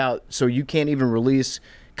print it out, so you can't even release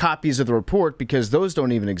copies of the report because those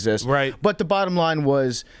don't even exist. Right. But the bottom line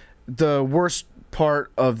was the worst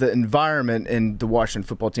part of the environment in the Washington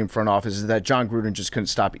football team front office is that John Gruden just couldn't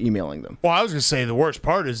stop emailing them. Well, I was going to say the worst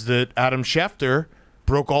part is that Adam Schefter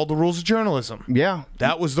broke all the rules of journalism. Yeah.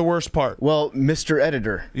 That was the worst part. Well, Mr.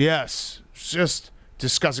 Editor. Yes. It's just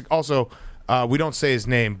disgusting. Also, we don't say his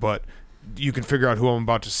name, but you can figure out who I'm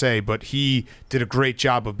about to say, but he did a great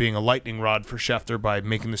job of being a lightning rod for Schefter by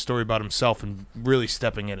making the story about himself and really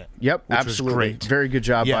stepping in it. Yep, which absolutely. was great. Very good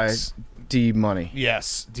job Yes. by D Money.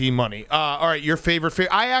 Yes, D Money. All right, your favorite.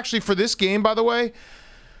 I actually, for this game, by the way,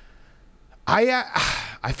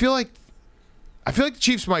 I feel like the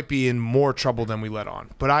Chiefs might be in more trouble than we let on,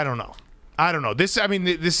 but I don't know. This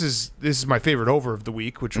is my favorite over of the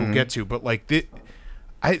week, which we'll get to. But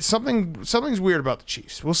Something's weird about the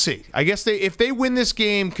Chiefs. We'll see. I guess if they win this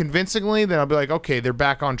game convincingly, then I'll be like, okay, they're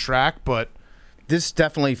back on track. But this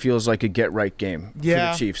definitely feels like a get-right game for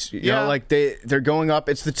the Chiefs. You know, like they're going up.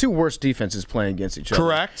 It's the two worst defenses playing against each other.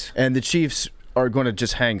 Correct. And the Chiefs are going to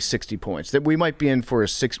just hang 60 points. That we might be in for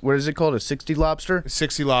what is it called? A 60 lobster?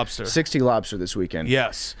 60 lobster. 60 lobster this weekend.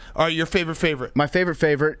 Yes. All right, your favorite? My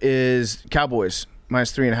favorite is Cowboys,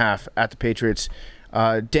 -3.5 at the Patriots.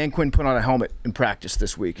 Dan Quinn put on a helmet in practice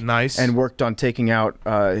this week. Nice. And worked on taking out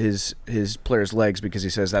his players' legs because he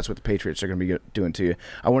says that's what the Patriots are going to be doing to you.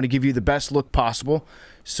 I want to give you the best look possible.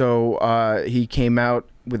 So he came out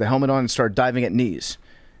with a helmet on and started diving at knees.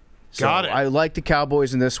 So Got it. I like the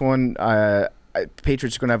Cowboys in this one.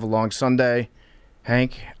 Patriots are going to have a long Sunday.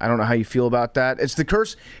 Hank, I don't know how you feel about that. It's the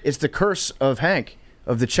curse. It's the curse of Hank,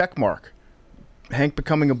 of the check mark. Hank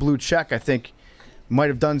becoming a blue check, I think, might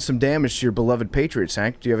have done some damage to your beloved Patriots,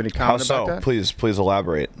 Hank. Do you have any comment about that? Please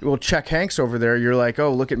elaborate. Well, check Hank's over there. You're like,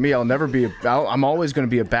 oh, look at me. I'm always going to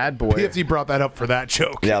be a bad boy. PFT brought that up for that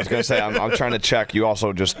joke. Yeah, I was going to say, I'm trying to check. You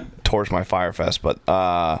also just torched my Fyre Fest, but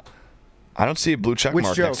I don't see a blue check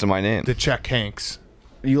mark next to my name. The Check Hanks.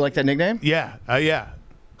 You like that nickname? Yeah. Yeah.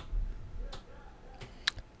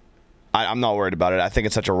 I'm not worried about it. I think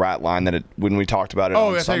it's such a rat line that when we talked about it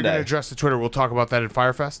on I thought Sunday. you were going to address the Twitter. We'll talk about that at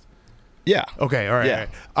Fyre Fest. Yeah. Okay, all right. Yeah.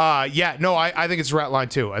 All right. No, I think it's a rat line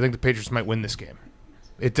too. I think the Patriots might win this game.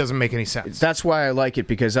 It doesn't make any sense. That's why I like it,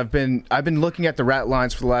 because I've been looking at the rat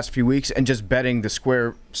lines for the last few weeks and just betting the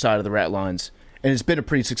square side of the rat lines, and it's been a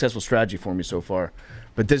pretty successful strategy for me so far.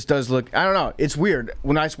 But this does look, I don't know, it's weird.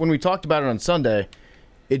 When we talked about it on Sunday,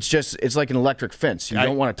 it's like an electric fence. You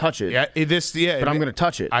don't want to touch it. But I'm going to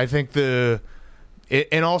touch it. I think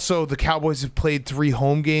and also the Cowboys have played 3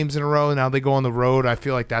 home games in a row, and now they go on the road. I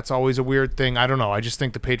feel like that's always a weird thing. I don't know. I just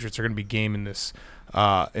think the Patriots are going to be game in this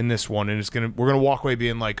one, and we're gonna walk away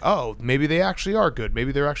being like, oh, maybe they actually are good.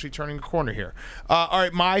 Maybe they're actually turning a corner here. All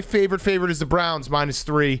right, my favorite is the Browns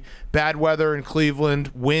 -3. Bad weather in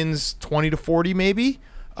Cleveland, wins 20-40 maybe.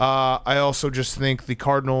 I also just think the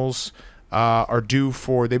Cardinals are due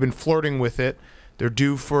for. They've been flirting with it. They're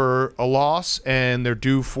due for a loss, and they're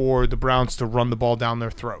due for the Browns to run the ball down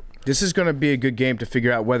their throat. This is going to be a good game to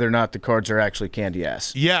figure out whether or not the Cards are actually candy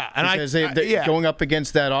ass. Yeah, and because going up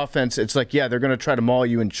against that offense, it's like, they're going to try to maul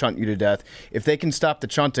you and chunt you to death. If they can stop the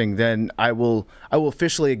chunting, then I will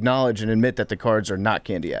officially acknowledge and admit that the Cards are not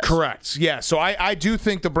candy ass. Correct. Yeah, so I do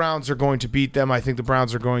think the Browns are going to beat them. I think the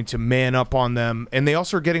Browns are going to man up on them, and they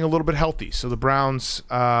also are getting a little bit healthy. So the Browns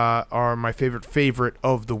are my favorite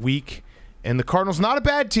of the week, and the Cardinals, not a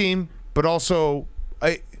bad team, but also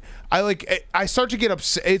I start to get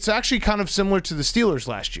upset. It's actually kind of similar to the Steelers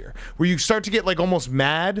last year, where you start to get like almost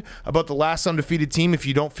mad about the last undefeated team if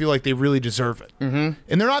you don't feel like they really deserve it. Mm-hmm.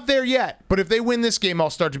 And they're not there yet, but if they win this game, I'll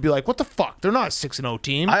start to be like, what the fuck? They're not a 6-0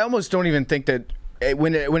 team. I almost don't even think that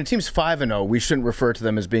when a team's 5-0, we shouldn't refer to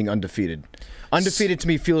them as being undefeated. Undefeated to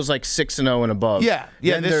me feels like 6-0 and above. Yeah.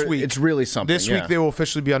 This week it's really something. This week they will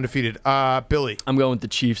officially be undefeated. Billy, I'm going with the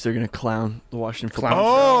Chiefs. They're going to clown the Washington Football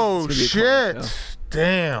Oh Show. shit!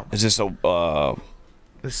 Damn. Is this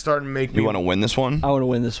It's starting to make me. You want to win this one? I want to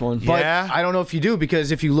win this one. But Yeah. I don't know if you do,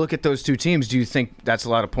 because if you look at those two teams, do you think that's a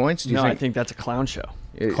lot of points? Do you I think that's a clown show.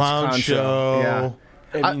 it's Clown show.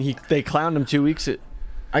 Yeah. I mean, they clowned him 2 weeks.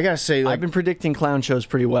 I gotta say, I've been predicting clown shows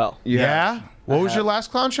pretty well. Yeah. What was your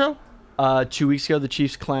last clown show? 2 weeks ago, the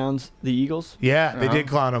Chiefs clowns the Eagles. Yeah, they did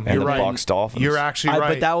clown him. And You're the right. Bucks Dolphins. You're actually right.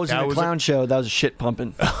 But that wasn't a clown show. That was a shit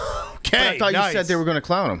pumping. Okay, I thought nice. you said they were going to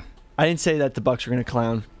clown him. I didn't say that the Bucks were going to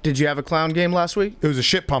clown. Did you have a clown game last week? It was a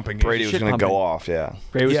shit pumping game. Brady was shit going to go pumping. off, yeah.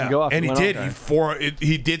 Brady was going to go off. and he went did. off.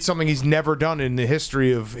 He did something he's never done in the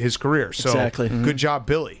history of his career. So Exactly. good job,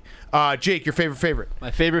 Billy. Jake, your favorite? My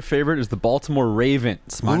favorite is the Baltimore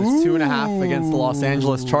Ravens, -2.5 against the Los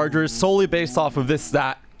Angeles Chargers, solely based off of this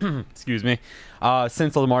stat. Excuse me.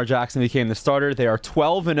 Since Lamar Jackson became the starter, they are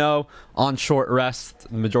 12-0 on short rest.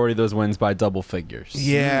 The majority of those wins by double figures.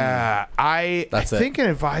 Yeah, I That's think in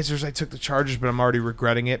advisors I took the Chargers, but I'm already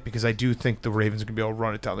regretting it because I do think the Ravens are going to be able to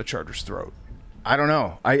run it down the Chargers' throat. I don't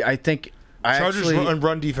know. I think Chargers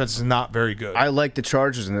run defense is not very good. I like the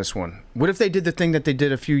Chargers in this one. What if they did the thing that they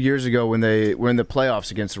did a few years ago when they were in the playoffs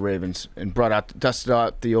against the Ravens and dusted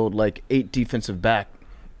out the old 8 defensive back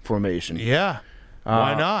formation? Yeah.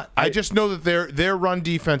 Why not? I just know that their run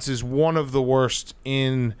defense is one of the worst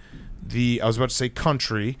in the, I was about to say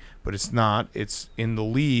country, but it's not. It's in the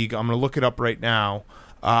league. I'm going to look it up right now.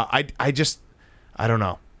 I don't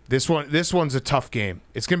know. This one's a tough game.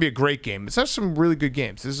 It's going to be a great game. It's actually some really good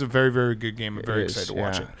games. This is a very, very good game. I'm very excited to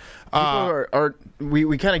watch it.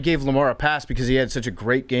 We kind of gave Lamar a pass because he had such a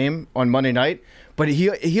great game on Monday night, but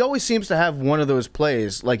he always seems to have one of those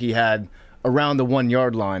plays like he had around the 1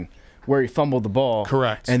 yard line where he fumbled the ball.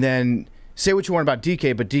 Correct. And then say what you want about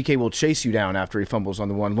DK, but DK will chase you down after he fumbles on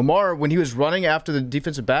the one. Lamar, when he was running after the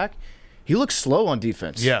defensive back, he looks slow on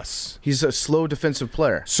defense. Yes. He's a slow defensive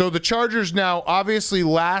player. So the Chargers now, obviously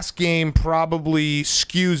last game probably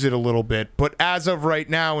skews it a little bit, but as of right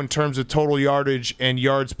now, in terms of total yardage and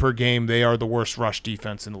yards per game, they are the worst rush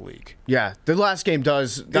defense in the league. Yeah, the last game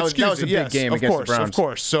does. That was a big game against the Browns. Of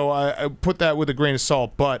course. So I put that with a grain of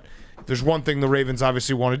salt, but if there's one thing the Ravens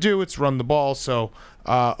obviously want to do, it's run the ball. So,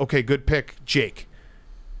 okay, good pick, Jake.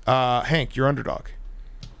 Hank, your underdog.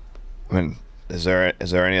 I mean, is there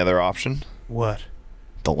any other option? What?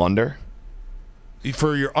 The Lunder?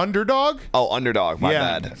 For your underdog? Oh, underdog. My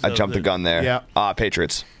bad. I jumped the gun there. Yeah.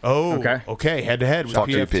 Patriots. Oh, okay. Head to head with Fuck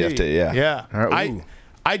you, PFT. PFT, yeah. Yeah. All right,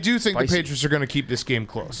 I do think Spicy. the Patriots are going to keep this game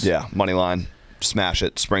close. Yeah, money line. Smash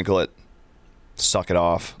it. Sprinkle it. Suck it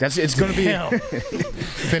off. It's going to be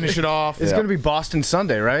Finish it off. It's going to be Boston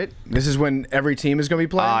Sunday, right? This is when every team is going to be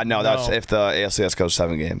playing. No, that's if the ALCS goes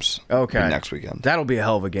 7 games. Okay. Next weekend. That'll be a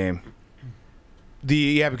hell of a game.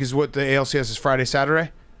 Because what the ALCS is Friday,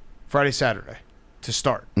 Saturday to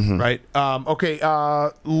start, right? Okay,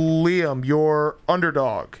 Liam, your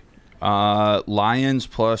underdog. Lions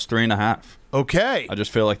plus 3.5. Okay, I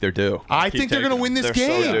just feel like they're due. I think they're going to win this They're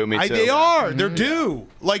game. so due, me too. They are. They're due.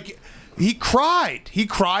 Like he cried. He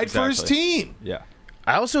cried for his Exactly. team. Yeah.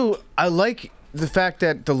 I like the fact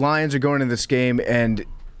that the Lions are going into this game, and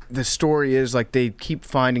the story is like they keep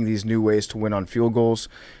finding these new ways to win on field goals.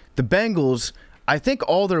 The Bengals, I think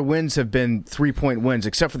all their wins have been 3-point wins,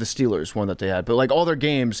 except for the Steelers one that they had. But like all their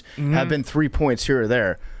games have been 3 points here or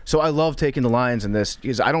there. So I love taking the Lions in this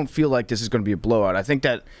because I don't feel like this is going to be a blowout. I think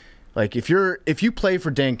that like if you play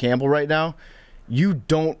for Dan Campbell right now, you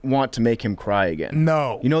don't want to make him cry again.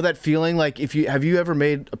 No. You know that feeling like have you ever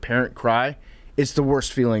made a parent cry? It's the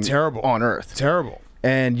worst feeling on earth. Terrible.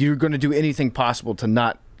 And you're going to do anything possible to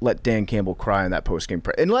not let Dan Campbell cry in that postgame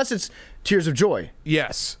unless it's tears of joy.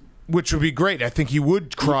 Yes. Which would be great. I think he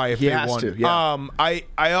would cry if He they has won. to, yeah.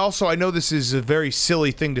 I know this is a very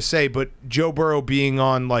silly thing to say, but Joe Burrow being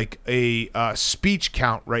on like a speech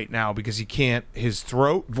count right now because he can't his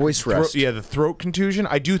voice rest. The throat contusion.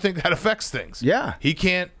 I do think that affects things. Yeah. He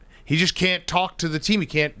just can't talk to the team. He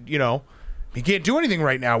can't do anything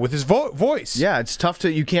right now with his voice. Yeah, it's tough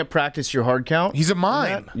you can't practice your hard count. He's a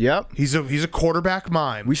mime. Yep. He's a quarterback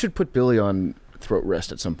mime. We should put Billy on throat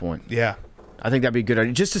rest at some point. Yeah. I think that'd be a good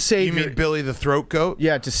idea. Just to save You mean Billy the throat goat?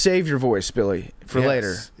 Yeah, to save your voice, Billy, for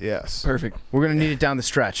later. Yes. Perfect. We're going to need it down the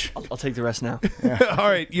stretch. I'll take the rest now. All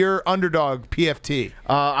right, your underdog, PFT.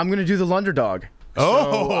 I'm going to do the Lunderdog.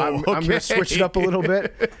 Oh, so I'm going to switch it up a little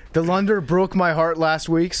bit. The Lunder broke my heart last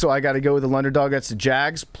week, so I got to go with the Lunderdog. That's the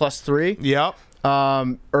Jags, +3.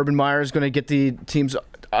 Yep. Urban Meyer is going to get the team's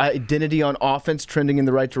identity on offense trending in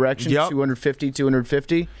the right direction. Yep.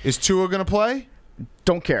 250. Is Tua going to play?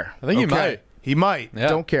 Don't care. I think he might. He might. Yeah.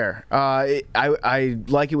 Don't care. I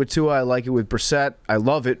like it with Tua. I like it with Brissett. I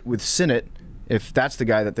love it with Sinnott, if that's the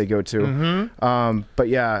guy that they go to. But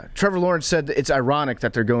yeah, Trevor Lawrence said that it's ironic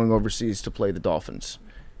that they're going overseas to play the Dolphins.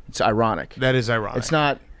 It's ironic. That is ironic. It's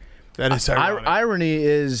not. That is ironic. Irony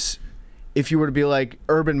is if you were to be like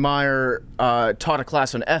Urban Meyer taught a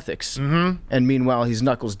class on ethics, and meanwhile he's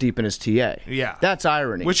knuckles deep in his TA. Yeah. That's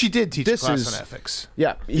irony. Which he did teach a This class is- on ethics.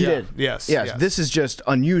 Yeah, he did. Yes, Yes. yes. This is just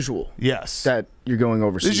unusual. Yes. That you're going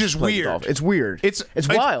overseas. This is just to play the weird. Dolphins. It's weird. It's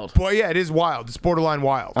wild. Boy, yeah, it is wild. It's borderline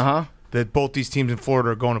wild. Uh-huh. That both these teams in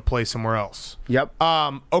Florida are going to play somewhere else. Yep.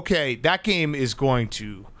 Okay, that game is going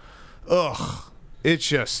to. It's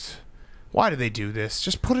just. Why do they do this?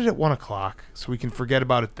 Just put it at 1:00 so we can forget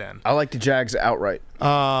about it then. I like the Jags outright.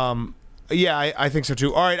 Yeah, I think so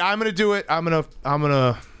too. All right, I'm gonna do it. I'm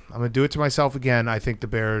gonna do it to myself again. I think the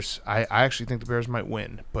Bears. I actually think the Bears might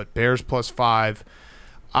win, but Bears +5.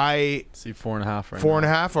 See 4.5 right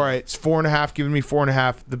 4.5. All right, it's 4.5. Giving me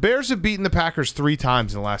 4.5. The Bears have beaten the Packers 3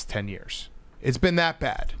 times in the last 10 years. It's been that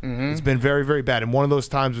bad. It's been very, very bad. And one of those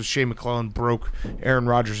times was Shea McClellan broke Aaron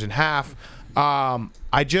Rodgers in half.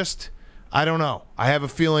 I don't know. I have a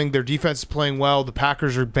feeling their defense is playing well. The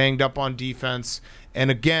Packers are banged up on defense. And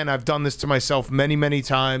again, I've done this to myself many, many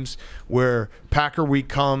times where Packer week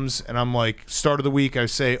comes and I'm like, start of the week, I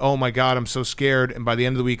say, oh my God, I'm so scared. And by the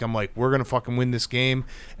end of the week, I'm like, we're going to fucking win this game.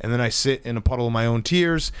 And then I sit in a puddle of my own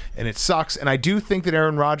tears and it sucks. And I do think that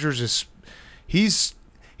Aaron Rodgers he's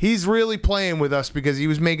he's really playing with us because he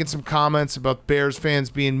was making some comments about Bears fans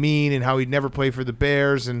being mean and how he'd never play for the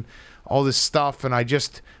Bears and all this stuff. And I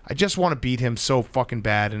just want to beat him so fucking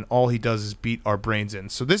bad, and all he does is beat our brains in.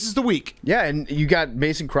 So this is the week. Yeah, and you got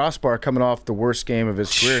Mason Crossbar coming off the worst game of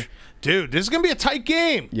his career. Dude, this is going to be a tight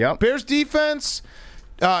game. Yep. Bears defense.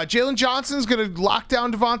 Jalen Johnson's going to lock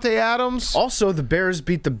down Devontae Adams. Also, the Bears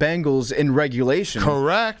beat the Bengals in regulation.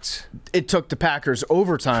 Correct. It took the Packers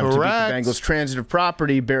overtime to beat the Bengals. Transitive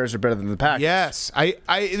property, Bears are better than the Packers. Yes.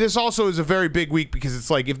 This also is a very big week because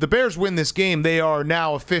it's like if the Bears win this game, they are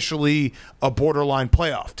now officially a borderline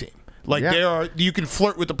playoff team. Like you can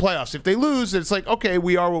flirt with the playoffs. If they lose, it's like, okay,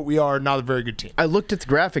 we are what we are, not a very good team. I looked at the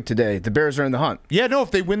graphic today. The Bears are in the hunt. Yeah, no, if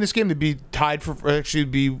they win this game, they'd be tied for actually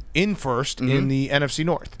be in first in the NFC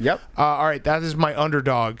North. Yep. All right, that is my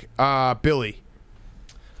underdog, Billy.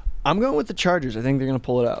 I'm going with the Chargers. I think they're going to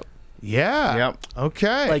pull it out. Yeah. Yep.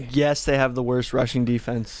 Okay. Like, yes, they have the worst rushing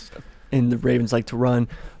defense, and the Ravens like to run,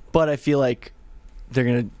 but I feel like they're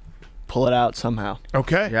going to pull it out somehow.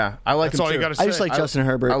 Okay. Yeah, I like That's him all too. you got to say. I just like Justin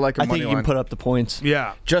Herbert. I like him I think money he can line. put up the points.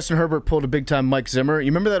 Yeah. Justin Herbert pulled a big-time Mike Zimmer. You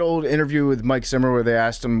remember that old interview with Mike Zimmer where they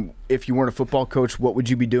asked him, if you weren't a football coach, what would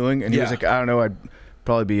you be doing? And he was like, I don't know, I'd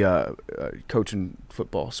probably be coaching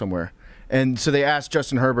football somewhere. And so they asked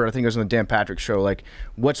Justin Herbert, I think it was on the Dan Patrick show, like,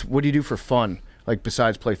 what do you do for fun, like,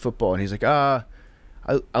 besides play football? And he's like, I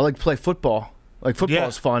like to play football. Like, football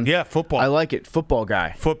is fun. Yeah, football. I like it. Football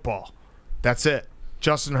guy. Football. That's it.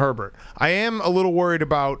 Justin Herbert. I am a little worried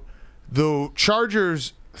about the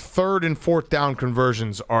Chargers' 3rd and 4th down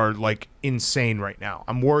conversions are like insane right now.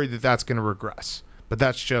 I'm worried that that's going to regress. But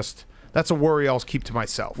that's a worry I'll keep to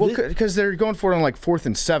myself. Well, because they're going for it on like 4th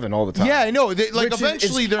and 7 all the time. Yeah, I know. Like Which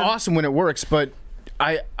eventually it's they're awesome when it works, but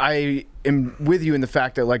I am with you in the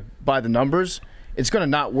fact that, like, by the numbers, it's going to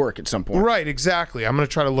not work at some point. Right, exactly. I'm going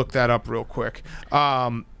to try to look that up real quick.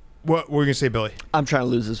 What were you going to say, Billy? I'm trying to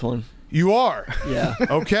lose this one. You are? Yeah.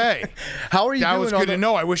 Okay. How are you That doing was on good the, to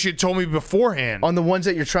know. I wish you'd told me beforehand. on the ones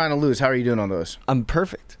that you're trying to lose? How are you doing on those? I'm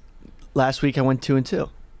perfect. Last week I went 2-2.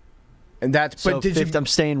 And that's So but did 50, you I'm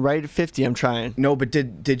staying right at 50. I'm trying. no? But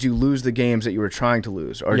did you lose the games that you were trying to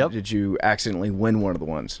lose, or Yep. did you accidentally win one of the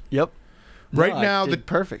ones? Yep. Right No, I now, did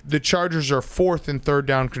perfect. The Chargers are 4th and 3rd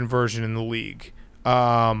down conversion in the league.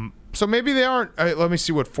 So maybe they aren't. Let me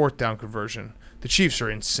see what 4th down conversion. The Chiefs are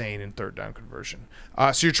insane in 3rd down conversion.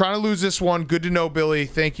 So you're trying to lose this one. Good to know, Billy.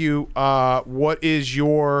 Thank you. What is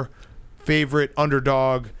your favorite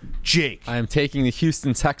underdog, Jake? I am taking the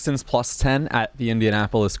Houston Texans +10 at the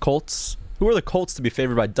Indianapolis Colts. Who are the Colts to be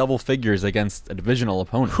favored by double figures against a divisional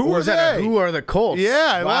opponent? Who are they? Who are the Colts?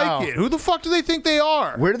 Yeah, I Wow. like it. Who the fuck do they think they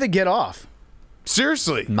are? Where do they get off?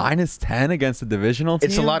 Seriously. -10 against a divisional team?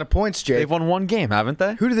 It's a lot of points, Jake. They've won one game, haven't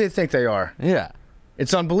they? Who do they think they are? Yeah.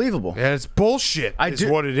 It's unbelievable. Yeah, it's bullshit. Is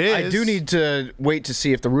what it is. I do need to wait to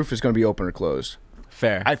see if the roof is going to be open or closed.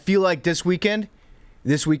 Fair. I feel like this weekend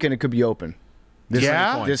it could be open.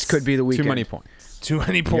 Yeah? This could be the weekend. Too many points. Too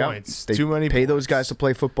many Yep. points. They Too many pay points. those guys to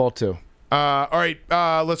play football too. All right,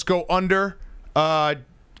 let's go under.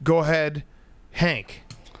 Go ahead, Hank.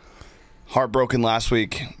 Heartbroken last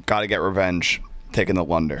week. Got to get revenge. Taking the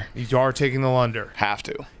Lunder. You are taking the Lunder. Have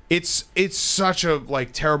to. It's such a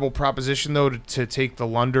terrible proposition though to take the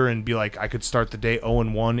Lunder and be like I could start the day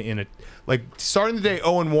 0-1 in a starting the day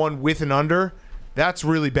 0-1 with an under. That's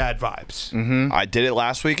really bad vibes. Mm-hmm. I did it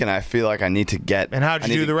last week, and I feel like I need to get. And how'd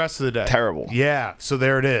you do the rest of the day? Terrible. Yeah. So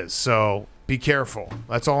there it is. So be careful.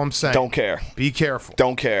 That's all I'm saying. Don't care. Be careful.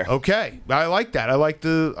 Don't care. Okay, I like that. I like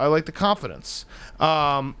the confidence.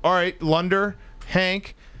 All right, Lunder,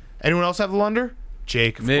 Hank. Anyone else have the Lunder?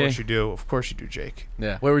 Jake, of Me. course you do. Of course you do, Jake.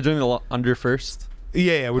 Yeah. Wait, we're doing the under first?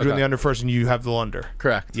 Yeah, we're doing Okay. the under first, and you have the Lunder.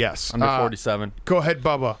 Correct. Yes. Under 47. Go ahead,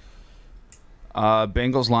 Bubba.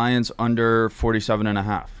 Bengals Lions under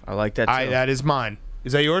 47.5. I like that too. That is mine.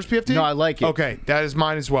 Is that yours, PFT? No, I like it. Okay, that is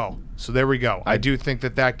mine as well. So there we go. I do think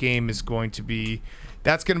that game is going to be.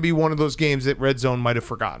 That's going to be one of those games that Red Zone might have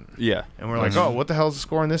forgotten. Yeah. And we're like, oh, what the hell is the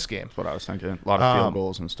score in this game? That's what I was thinking. A lot of field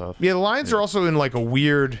goals and stuff. Yeah, the Lions are also in a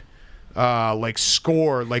weird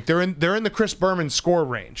score. They're in the Chris Berman score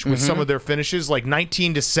range with some of their finishes,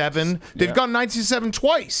 19-7. They've gone 19-7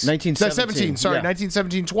 twice. 19-17, Sorry, yeah.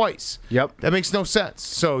 19-17 twice. Yep. That makes no sense.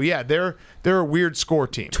 So yeah, they're a weird score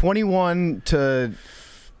team. 21 to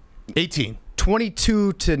 18.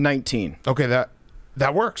 22 to 19. Okay,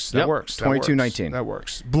 that works. That Yep. works. 22-19. That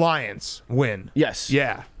works. Lions win. Yes.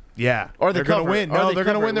 Yeah. Or they're going to win. No, they're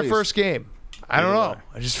going to win their first game. I don't know.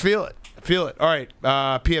 I just feel it. Feel it. All right,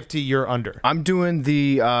 PFT, you're under. I'm doing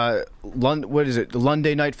the what is it? The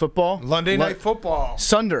Lunday Night Football. Night Football.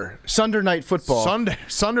 Sunder Night Football.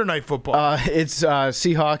 Sunday Night Football. It's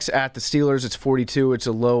Seahawks at the Steelers. It's 42. It's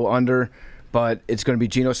a low under, but it's going to be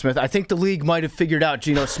Geno Smith. I think the league might have figured out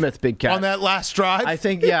Geno Smith, Big Cat. On that last drive? I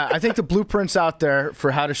think the blueprint's out there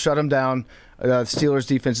for how to shut him down. The Steelers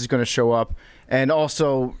defense is going to show up. And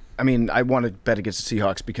also, I mean, I want to bet against the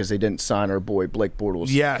Seahawks because they didn't sign our boy Blake Bortles.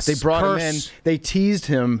 Yes. They brought him in. They teased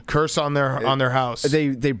him. Curse on their house.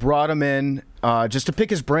 They brought him in just to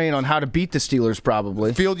pick his brain on how to beat the Steelers,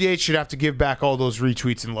 probably. Field Yates should have to give back all those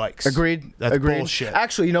retweets and likes. Agreed. That's Agreed. bullshit.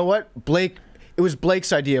 Actually, you know what? It was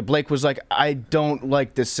Blake's idea. Blake was like, I don't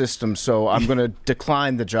like this system, so I'm going to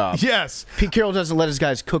decline the job. Yes. Pete Carroll doesn't let his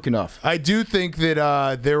guys cook enough. I do think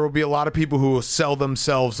that there will be a lot of people who will sell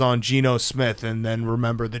themselves on Geno Smith and then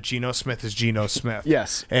remember that Geno Smith is Geno Smith.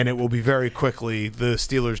 Yes. And it will be very quickly the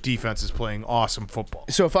Steelers' defense is playing awesome football.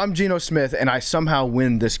 So if I'm Geno Smith and I somehow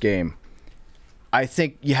win this game, I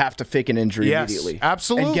think you have to fake an injury immediately.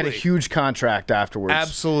 Absolutely. And get a huge contract afterwards.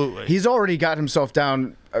 Absolutely. He's already got himself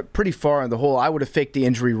down pretty far in the hole. I would have faked the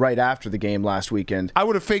injury right after the game last weekend. I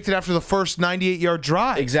would have faked it after the first 98-yard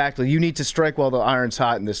drive. Exactly. You need to strike while the iron's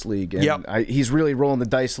hot in this league. And he's really rolling the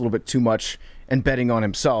dice a little bit too much and betting on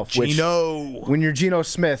himself. Geno. When you're Geno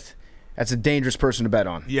Smith, that's a dangerous person to bet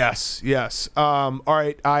on. Yes. All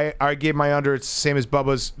right, I gave my under. It's the same as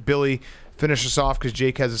Bubba's. Billy, finish us off because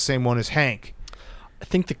Jake has the same one as Hank. I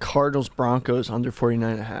think the Cardinals-Broncos under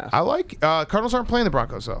 49.5. I like Cardinals aren't playing the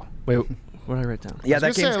Broncos though. Wait, what did I write down? Yeah,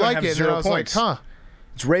 that game's going to have 0 points. Like,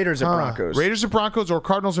 It's Raiders at Broncos. Raiders at Broncos or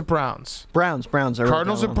Cardinals at Browns? Browns. I wrote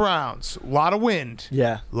Cardinals down at wrong. Browns. A lot of wind.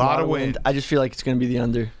 Yeah, a lot of wind. I just feel like it's going to be the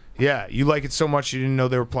under. Yeah, you like it so much you didn't know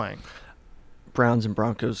they were playing. Browns and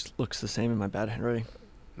Broncos looks the same in my bad handwriting.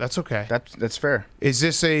 That's okay. That's fair. Is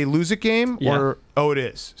this a lose it game or it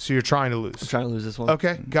is? So you're trying to lose. I'm trying to lose this one.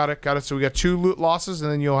 Okay, got it. So we got 2 losses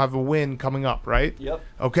and then you'll have a win coming up, right? Yep.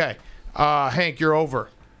 Okay. Hank, you're over.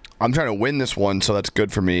 I'm trying to win this one, so that's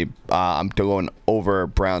good for me. I'm going over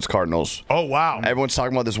Browns Cardinals. Oh, wow. Everyone's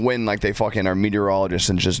talking about this win like they fucking are meteorologists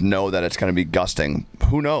and just know that it's going to be gusting.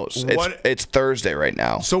 Who knows? It's Thursday right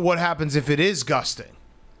now. So what happens if it is gusting?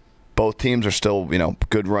 Both teams are still,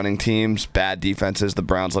 good running teams, bad defenses. The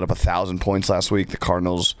Browns let up 1,000 points last week. The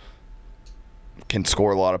Cardinals can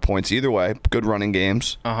score a lot of points either way. Good running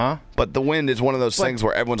games. But the wind is one of those things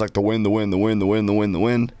where everyone's like, the wind.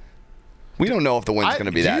 We don't know if the wind's going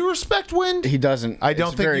to be that. Do you respect wind? He doesn't. I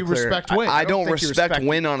don't think you respect wind. I don't respect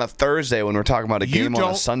wind on a Thursday when we're talking about a game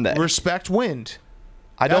on a Sunday. Respect wind.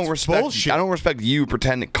 I don't That's respect. bullshit. I don't respect you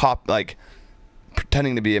pretending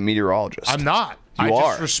to be a meteorologist. I'm not. You I are.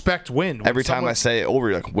 just respect wind. Every time I say it over,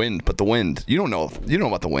 you're like wind, but the wind. You don't know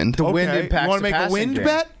about the wind. The wind impacts You want to make a wind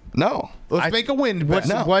bet? No. Let's make a wind bet.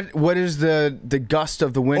 What is the gust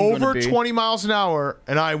of the wind Over gonna be? 20 miles an hour,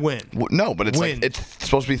 and I win. No, but it's Wind. it's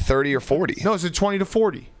supposed to be 30 or 40. No, it's at 20 to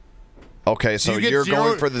 40. Okay, so You get you're zero-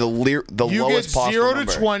 going for the You lowest get possible 0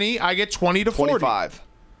 number. to 20. I get 20 to 40. 25.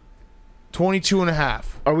 22 and a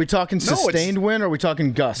half. Are we talking sustained wind or are we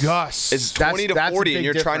talking gusts? Gusts. It's That's- 20 to that's a 40, and big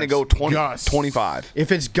you're trying to difference. go 20, Gus. 25.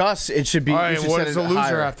 If it's gusts, it should be. All you right, should what set does it the loser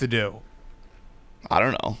higher. have to do? I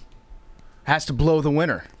don't know. Has to blow the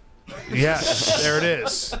winner. Yes, there it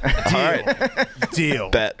is. All right. Deal.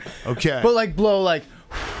 Bet. Okay. But blow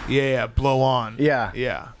Yeah, blow on. Yeah.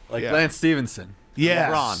 Yeah. Like yeah. Lance Stevenson. Yes.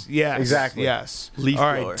 LeBron. Yes. Exactly. Yes. Leaf All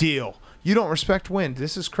right, blower. deal. You don't respect wind.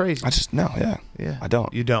 This is crazy. Yeah. I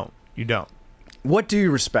don't. You don't. What do you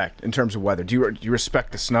respect in terms of weather? Do you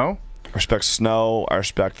respect the snow? I respect snow. I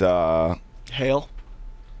respect Hail.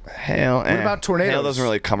 hail. What about tornadoes? Hail doesn't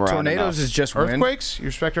really come around Tornadoes enough. is just wind. Earthquakes? You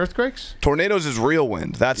respect earthquakes? Tornadoes is real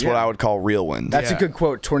wind. That's what Yeah. I would call real wind. That's Yeah. a good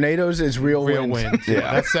quote. Tornadoes is real wind.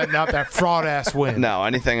 Yeah. That's not that fraud ass wind. No,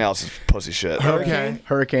 anything else is pussy shit. Okay.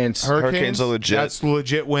 Hurricanes. Hurricanes are legit. That's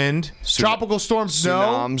legit wind. Tropical storms, no.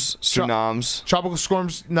 Tsunams. Tropical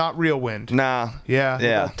storms, not real wind. Nah. Yeah.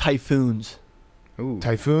 Yeah. Typhoons. Ooh.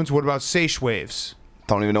 Typhoons. What about Seiche waves?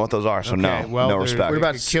 Don't even know what those are, so Okay, well, no they're- respect. What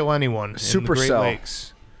about Could kill anyone in the Great supercell?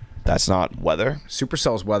 Lakes. That's not weather.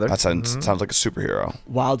 Supercell's weather. That sounds like a superhero.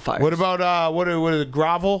 Wildfires. What about what is it,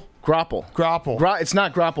 gravel? grapple. Grapple. It's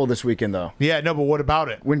not grapple this weekend though. Yeah, no, but what about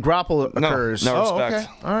it? When grapple occurs, no. Oh, Respect.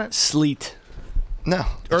 okay. All right. sleet? No.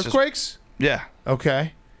 it's just- Earthquakes? yeah.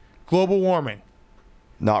 Okay. Global warming.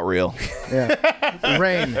 Not real. yeah.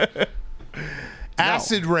 Rain,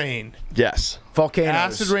 Acid rain. Yes. volcanoes.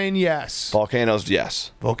 Acid rain, yes. Volcanoes,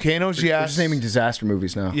 yes. Volcanoes, We're yes. just naming disaster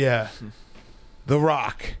movies now. Yeah. The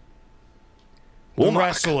Rock. The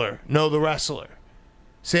Wrestler. No, The Wrestler.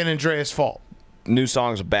 San Andreas Fault. New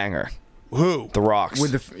song's a banger. Who? The Rocks.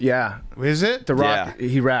 With the Is it? The Rock. Yeah.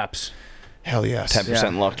 He raps. Hell yes.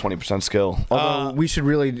 10% luck, 20% skill. Although we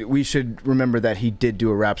should remember that he did do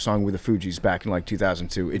a rap song with the Fugees back in like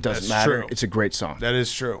 2002. It doesn't That's matter. true. It's a great song. That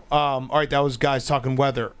is true. All right, that was guys talking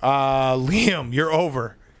weather. Liam, you're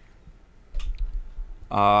over.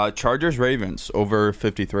 Chargers Ravens over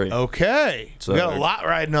 53. Okay. So- We got a lot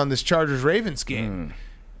riding on this Chargers Ravens game.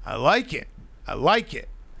 I like it.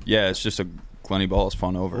 Yeah, it's just a Glenny Ball is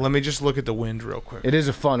fun over. Let me just look at the wind real quick. It is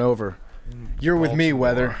a fun over. You're with me,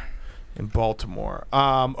 weather. In Baltimore.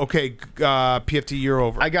 Okay, PFT, you're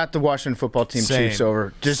over. I got the Washington football team Same. Chiefs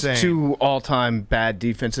over. Just Same. 2 all-time bad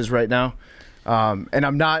defenses right now. And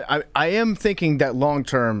I'm not. I am thinking that long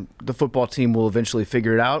term the football team will eventually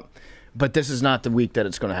figure it out. But this is not the week that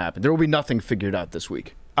it's going to happen. There will be nothing figured out this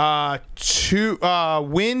week. Wind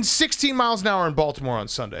 16 miles an hour in Baltimore on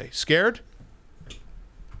Sunday. Scared?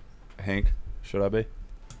 Hank, should I be?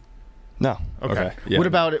 No. Okay. Yeah. What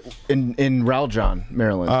about it in Raljon,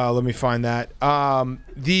 Maryland? Let me find that.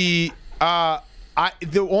 The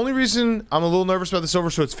only reason I'm a little nervous about this over,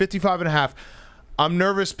 so it's 55.5. I'm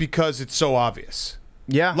nervous because it's so obvious.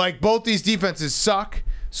 Yeah. Like, both these defenses suck.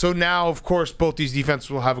 So now, of course, both these defenses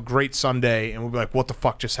will have a great Sunday, and we'll be like, what the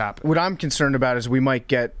fuck just happened? What I'm concerned about is we might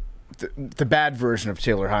get the bad version of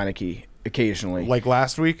Taylor Heineke occasionally. Like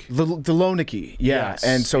last week? The Lonicky, yeah. Yes,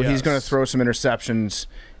 And so he's yes. going to throw some interceptions,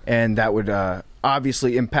 and that would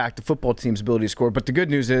obviously impact the football team's ability to score. But the good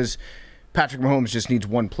news is Patrick Mahomes just needs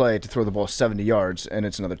one play to throw the ball 70 yards, and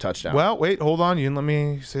it's another touchdown. Well, wait, hold on. You didn't let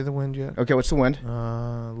me say the wind yet. Okay, what's the wind?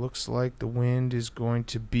 Looks like the wind is going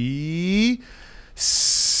to be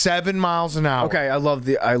 7 miles an hour. Okay, I love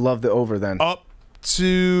the over then. Up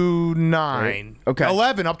to 9. Okay.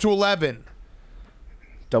 11, up to 11.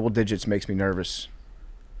 Double digits makes me nervous.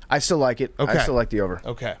 I still like it. Okay. I still like the over.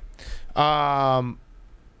 Okay.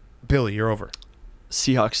 Billy, you're over.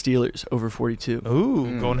 Seahawks Steelers over 42.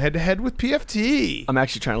 Ooh, going head to head with PFT. I'm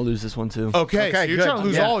actually trying to lose this one too. Okay, so you're good. trying to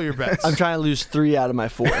lose Yeah. all your bets. I'm trying to lose 3 out of my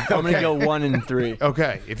 4. I'm going to go 1 and 3.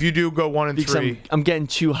 Okay, if you do go 1 and Because 3, I'm getting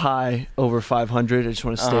too high over 500. I just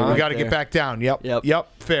want to stay we right got to there. get back down. Yep. Yep.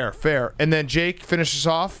 Fair. And then Jake finishes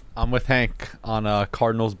off. I'm with Hank on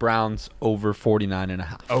Cardinals Browns over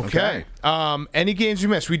 49.5. Okay. Any games you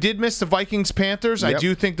missed? We did miss the Vikings Panthers. I Yep.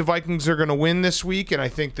 do think the Vikings are going to win this week, and I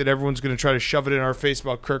think that everyone's going to try to shove it in our face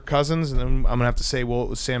about Kirk Cousins, and then I'm going to have to say, well, it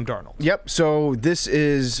was Sam Darnold. Yep. So this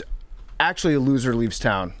is actually a loser leaves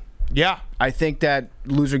town. Yeah. I think that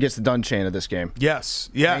loser gets the done chain of this game. Yes.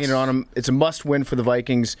 Hanging it on them. It's a must win for the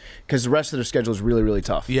Vikings because the rest of their schedule is really, really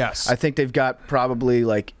tough. Yes. I think they've got probably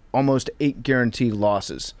like almost 8 guaranteed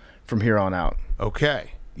losses from here on out.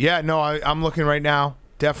 Okay. Yeah, no, I'm looking right now.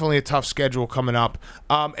 Definitely a tough schedule coming up.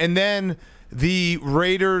 And then the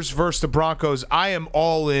Raiders versus the Broncos. I am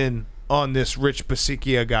all in on this Rich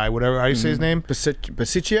Bisaccia guy, whatever. How do you say his name?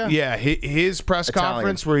 Bisaccia? Yeah, his press Italian.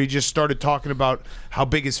 conference where he just started talking about how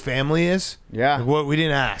big his family is. Yeah. Like, what we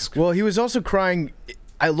didn't ask. Well, he was also crying.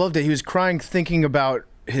 I loved it. He was crying thinking about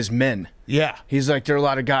his men. Yeah. He's like, there are a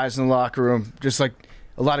lot of guys in the locker room, just like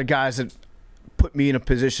a lot of guys that put me in a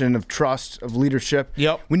position of trust, of leadership.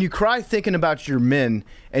 Yep. When you cry thinking about your men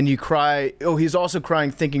and you cry, he's also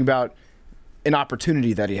crying thinking about an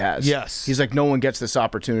opportunity that he has. Yes. He's like, no one gets this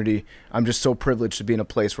opportunity. I'm just so privileged to be in a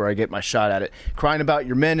place where I get my shot at it. Crying about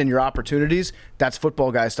your men and your opportunities, that's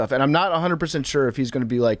football guy stuff. And I'm not 100% sure if he's going to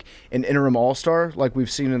be like an interim all-star like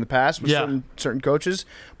we've seen in the past with certain coaches.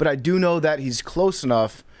 But I do know that he's close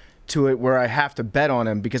enough to it where I have to bet on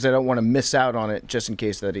him because I don't want to miss out on it just in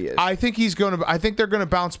case that he is. I think I think they're going to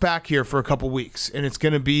bounce back here for a couple weeks, and it's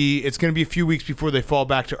going to be a few weeks before they fall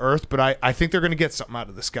back to earth. But I think they're going to get something out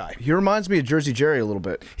of this guy. He reminds me of Jersey Jerry a little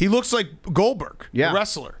bit. He looks like Goldberg, Yeah. the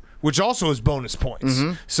wrestler, which also is bonus points.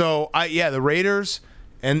 So the Raiders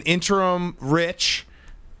and interim Rich,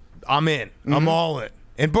 I'm in. I'm all in.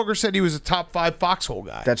 And Booger said he was a top 5 foxhole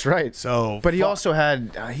guy. That's right. So, but he also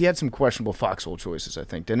had some questionable foxhole choices, I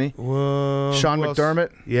think, didn't he? Sean Sean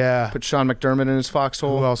McDermott. Yeah. Put Sean McDermott in his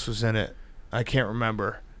foxhole. Who else was in it? I can't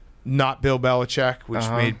remember. Not Bill Belichick, which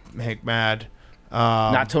made Hank mad.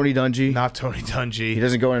 Not Tony Dungy. Not Tony Dungy. He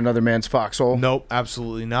doesn't go in another man's foxhole. Nope,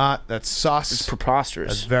 absolutely not. That's sus. It's preposterous.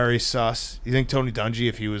 That's very sus. You think Tony Dungy,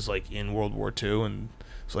 if he was like in World War II and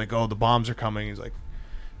it's like, oh, the bombs are coming, he's like,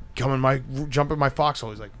 jump in my foxhole.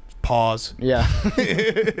 He's like, pause. Yeah.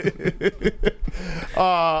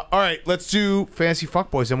 All right, let's do Fantasy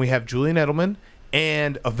Fuckboys. And we have Julian Edelman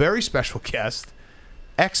and a very special guest,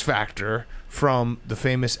 XFactor, from the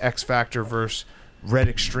famous XFactor versus Red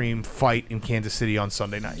Extreme fight in Kansas City on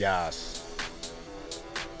Sunday night. Yes.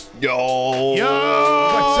 Yo. Yo!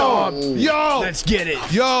 What's up? Yo! Let's get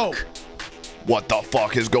it. Yo! What the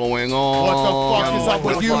fuck is going on? What the fuck is up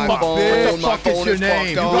with you, my fuck phone? bitch? My What the fuck is phone your is name?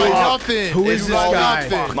 fucked You up. got nothing. Who is You this got guy?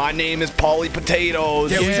 nothing. My name is Paulie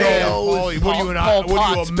Potatoes. There we Yeah. go. Paulie, what are you, Paul what are you,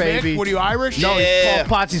 a Potts, Mick? baby. What are you, Irish? No, Yeah. he's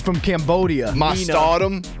Paul Potts. He's from Cambodia. My Nina.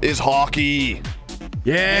 stardom is hockey.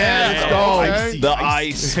 Yeah, let's Okay. go. The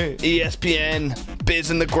ice. ESPN. Biz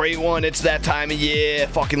and the great one. It's that time of year.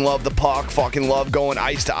 Fucking love the puck. Fucking love going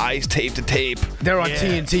ice to ice, tape to tape. They're on Yeah.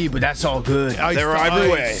 TNT, but that's all good. Ice They're to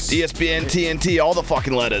everywhere. ice. ESPN, TNT, all the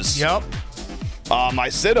fucking letters. Yep. My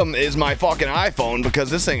Situm is my fucking iPhone because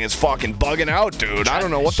this thing is fucking bugging out, dude. I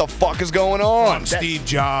don't know what the fuck is going on. Steve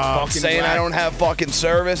Jobs. Saying I don't have fucking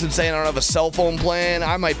service and saying I don't have a cell phone plan.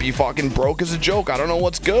 I might be fucking broke as a joke. I don't know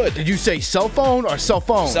what's good. Did you say cell phone or cell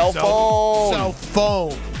phone? Cell phone. Cell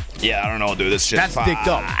phone. Yeah, I don't know, dude. This shit's That's dicked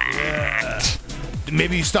up.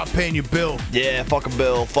 Maybe you stop paying your bill. Yeah, fuck a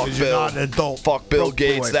Bill. Fuck 'Cause you're Bill. not an adult. Fuck Bill Broke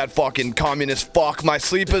Gates, boy. that fucking communist fuck. My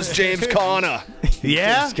sleeper's James Conner.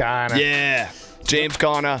 Yeah? Yeah, James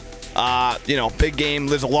Conner. Big game.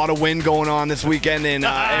 There's a lot of wind going on this weekend in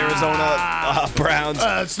Arizona Browns.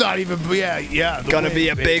 It's not even, yeah. the Gonna win, be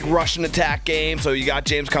a baby. big Russian attack game, so you got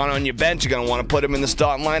James Conner on your bench. You're gonna want to put him in the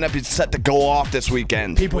starting lineup. He's set to go off this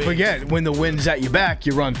weekend. People forget when the wind's at your back,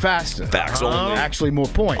 you run faster. Facts only. Actually, more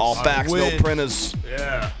points. All facts, no win. printers.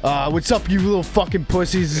 What's up, you little fucking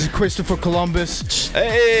pussies? This is Christopher Columbus.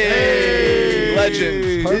 Hey,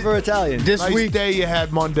 legend. Pervert Italian. This Nice week, day you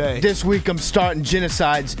had Monday. This week I'm starting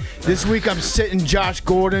genocides. This week I'm sitting Josh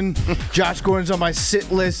Gordon. Josh Gordon's on my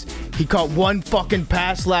sit list. He caught one fucking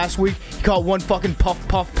pass last week. He caught one fucking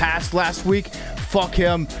puff pass last week. Fuck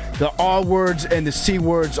him. The R words and the C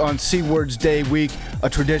words on C words day week. A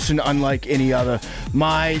tradition unlike any other.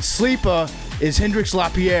 My sleeper is Hendrix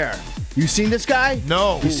Lapierre. You seen this guy?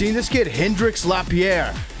 No. You seen this kid? Hendrix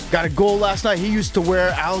Lapierre. Got a goal last night. He used to wear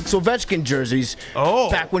Alex Ovechkin jerseys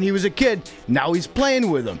back when he was a kid. Now he's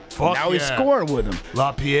playing with them. Fuck now he's yeah. scoring with them.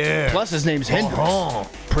 LaPierre. Plus his name's Hendrix.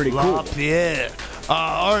 Pretty cool. LaPierre.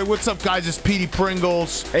 All right, what's up, guys? It's Petey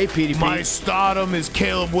Pringles. Hey, Petey. My stardom is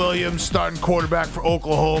Caleb Williams, starting quarterback for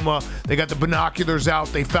Oklahoma. They got the binoculars out.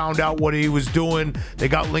 They found out what he was doing. They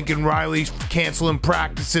got Lincoln Riley canceling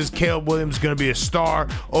practices. Caleb Williams going to be a star.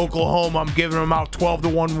 Oklahoma, I'm giving them out 12-1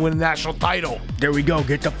 to win the national title. There we go.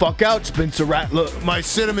 Get the fuck out, Spencer Rattler. My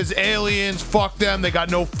sit-em is aliens. Fuck them. They got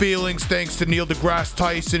no feelings thanks to Neil deGrasse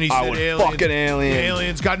Tyson. He I said would aliens. fuck an alien. The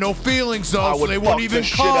aliens got no feelings, though, I so would they fuck wouldn't even the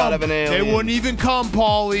shit come. out of an alien. They wouldn't even come,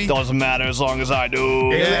 Paulie. Doesn't matter as long as I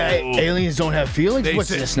do. Aliens don't have feelings? They What's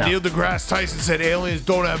said, this now? Neil deGrasse Tyson said aliens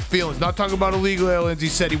don't have feelings. Not talking about illegal aliens. He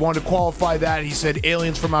said he wanted to qualify that. He said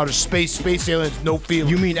aliens from outer space. Space aliens, no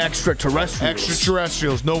feelings. You mean extraterrestrials?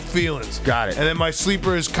 Extraterrestrials, no feelings. Got it. And then my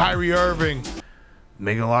sleeper is Kyrie Irving.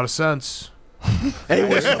 Making a lot of sense. Hey,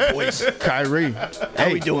 what's up, boys? Kyrie.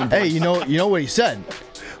 How we doing, Hey, boys? you know what he said?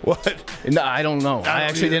 What? No, I don't know. I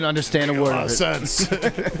actually didn't understand a word A lot of of it.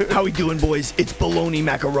 sense. How we doing, boys? It's bologna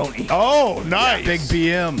macaroni. Oh, nice. Big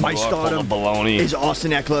BM. My stardom baloney. is Austin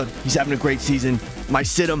Eckler. He's having a great season. My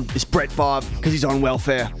sit-em is Brett Favre because he's on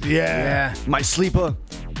welfare. Yeah. Yeah. My sleeper,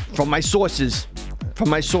 from my sources,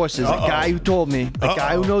 a guy who told me, a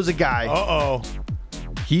guy who knows a guy, Uh-oh.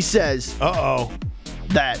 he says Uh-oh.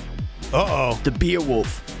 that Uh-oh. the Beer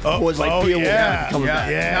Wolf was like oh, Beer Wolf yeah. now coming back.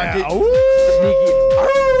 Yeah. Now,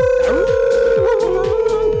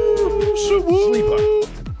 Sleeper.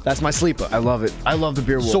 That's my sleeper. I love it. I love the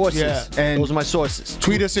beer wolf. Sources. Yeah. And Those are my sources.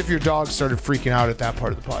 Tweet us if your dog started freaking out at that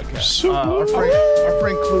part of the podcast. our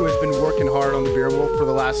friend Clue has been working hard on the beer wolf for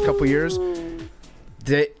the last couple years.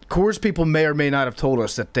 The Coors people may or may not have told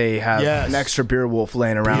us that they have Yes. an extra beer wolf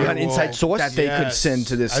laying around You got an inside source? that they could send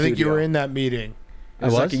to this I think you studio. were in that meeting. It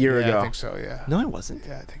was like a year Yeah, ago. I think so, yeah. No, I wasn't.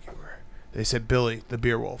 Yeah, I think you were. They said Billy, the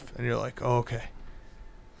beer wolf. And you're like, oh, okay.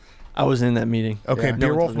 I wasn't in that meeting. Okay, Yeah. Beer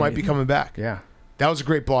No one Wolf told me might be anything. coming back. Yeah. That was a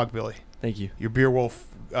great blog, Billy. Thank you. Your Beer Wolf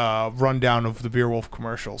rundown of the Beer Wolf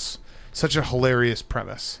commercials. Such a hilarious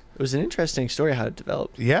premise. It was an interesting story how it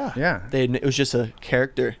developed. Yeah. Yeah. It was just a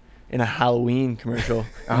character in a Halloween commercial.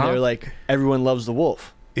 And Uh-huh. they were like, everyone loves the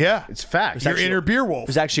wolf. Yeah. It's fact. Your inner Beer Wolf. It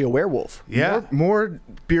was actually a werewolf. Yeah. More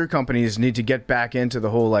beer companies need to get back into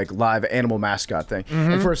the whole like live animal mascot thing.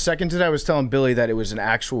 Mm-hmm. And for a second today, I was telling Billy that it was an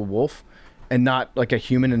actual wolf and not like a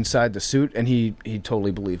human inside the suit, and he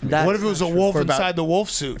totally believed me. That- What if it was a wolf For about- inside the wolf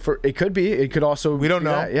suit? For it could be. It could also. We don't be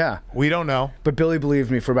know. that, yeah. We don't know. But Billy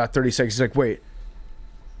believed me for about 30 seconds. He's like, "Wait,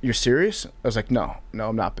 you're serious?" I was like, "No,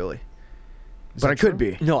 I'm not, Billy." But I could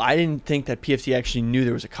be. No, I didn't think that PFT actually knew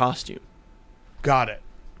there was a costume. Got it.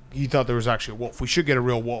 He thought there was actually a wolf. We should get a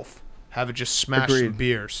real wolf. Have it just smash some Agreed.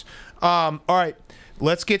 beers. All right.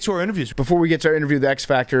 Let's get to our interviews. Before we get to our interview with the X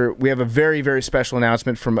Factor, we have a very, very special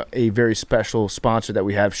announcement from a very special sponsor that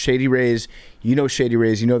we have, Shady Rays. You know Shady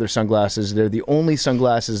Rays. You know their sunglasses. They're the only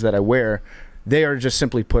sunglasses that I wear. They are just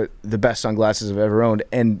simply put the best sunglasses I've ever owned.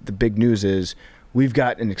 And the big news is we've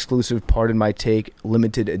got an exclusive, pardon my take,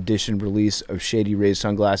 limited edition release of Shady Rays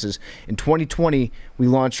sunglasses. In 2020, we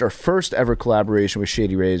launched our first ever collaboration with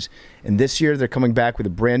Shady Rays. And this year, they're coming back with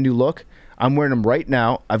a brand new look. I'm wearing them right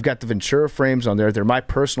now. I've got the Ventura frames on there. They're my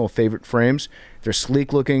personal favorite frames. They're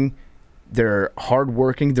sleek looking. They're hard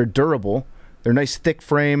working. They're durable. They're nice thick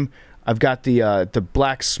frame. I've got the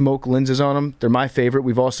black smoke lenses on them. They're my favorite.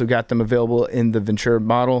 We've also got them available in the Ventura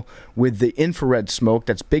model with the infrared smoke.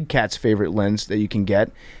 That's Big Cat's favorite lens that you can get.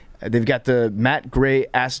 They've got the matte gray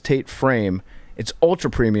acetate frame. It's ultra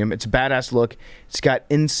premium. It's a badass look. It's got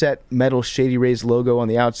inset metal Shady Rays logo on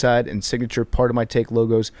the outside and signature Part of My Take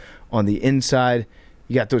logos on the inside.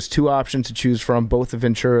 You got those two options to choose from, both the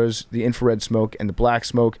Venturas, the infrared smoke and the black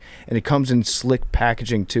smoke, and it comes in slick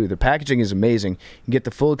packaging too. The packaging is amazing. You can get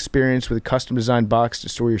the full experience with a custom designed box to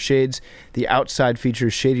store your shades. The outside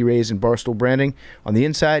features Shady Rays and Barstool branding. On the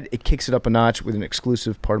inside, it kicks it up a notch with an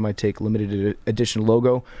exclusive Part of My Take limited edition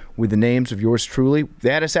logo with the names of yours truly.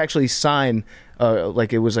 They had us actually sign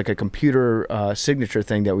like it was like a computer signature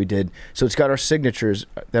thing that we did. So it's got our signatures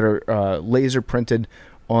that are laser printed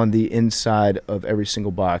on the inside of every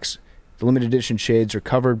single box. The limited edition shades are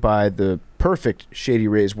covered by the perfect Shady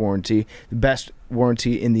Rays warranty, the best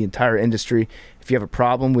warranty in the entire industry. If you have a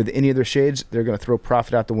problem with any of their shades, they're going to throw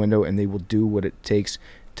profit out the window and they will do what it takes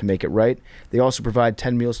to make it right. They also provide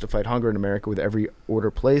 10 meals to fight hunger in America with every order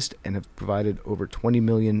placed and have provided over 20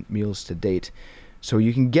 million meals to date. So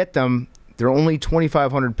you can get them. They're only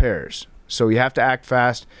 2,500 pairs. So you have to act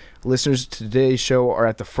fast. Listeners to today's show are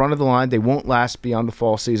at the front of the line. They won't last beyond the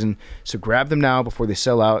fall season. So grab them now before they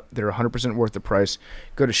sell out. They're 100% worth the price.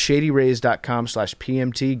 Go to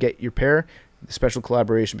shadyrays.com/PMT. Get your pair. The special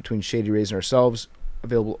collaboration between Shady Rays and ourselves,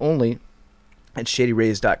 available only at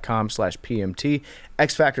shadyrays.com/PMT.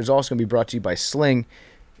 X Factor is also going to be brought to you by Sling.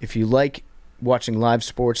 If you like watching live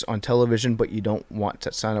sports on television, but you don't want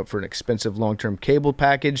to sign up for an expensive long-term cable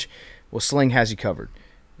package, well, Sling has you covered.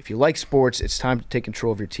 If you like sports, it's time to take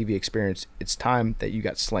control of your TV experience. It's time that you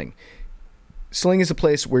got Sling. Sling is a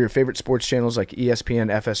place where your favorite sports channels like ESPN,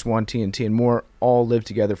 FS1, TNT, and more all live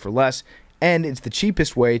together for less, and it's the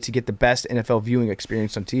cheapest way to get the best NFL viewing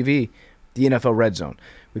experience on TV, the NFL Red Zone.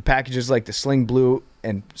 With packages like the Sling Blue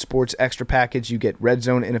and Sports Extra package, you get Red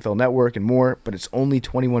Zone, NFL Network, and more, but it's only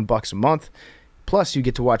 $21 a month. Plus, you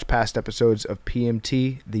get to watch past episodes of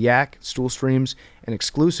PMT, The Yak, Stool Streams, and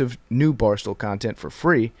exclusive new Barstool content for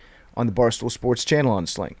free on the Barstool Sports channel on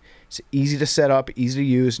Sling. It's easy to set up, easy to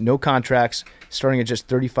use, no contracts, starting at just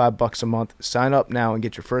 $35 a month. Sign up now and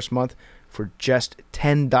get your first month for just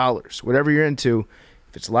 $10. Whatever you're into,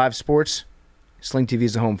 if it's live sports, Sling TV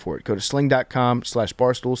is the home for it. Go to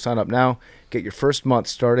sling.com/Barstool, sign up now, get your first month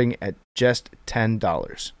starting at just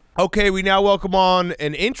 $10. Okay, we now welcome on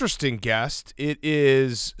an interesting guest. It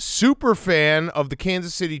is superfan of the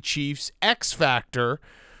Kansas City Chiefs, XFactor.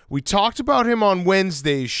 We talked about him on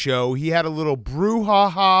Wednesday's show. He had a little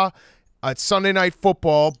brouhaha at Sunday Night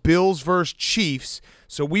Football, Bills versus Chiefs.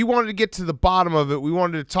 So we wanted to get to the bottom of it. We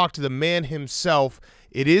wanted to talk to the man himself.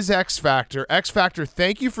 It is XFactor. XFactor,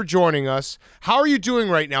 thank you for joining us. How are you doing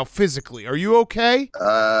right now physically? Are you okay?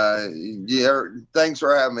 Yeah, thanks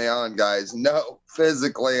for having me on, guys. No,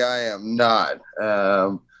 physically I am not.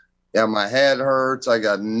 Yeah, my head hurts. I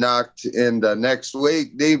got knocked into next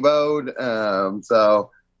week, devoed.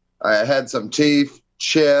 So I had some teeth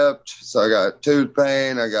chipped. So I got tooth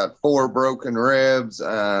pain. I got 4 broken ribs.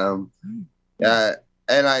 Yeah.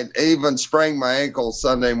 And I even sprained my ankle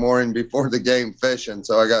Sunday morning before the game fishing,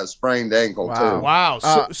 so I got a sprained ankle too. Wow.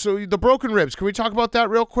 So the broken ribs, can we talk about that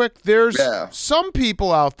real quick? There's some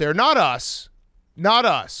people out there, not us,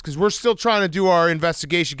 because we're still trying to do our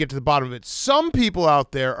investigation, get to the bottom of it. Some people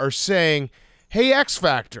out there are saying, hey,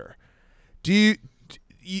 XFactor, you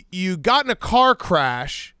got in a car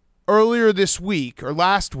crash earlier this week or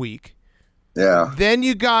last week. Yeah. Then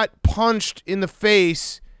you got punched in the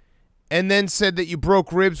face and then said that you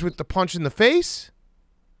broke ribs with the punch in the face?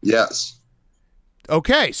 Yes.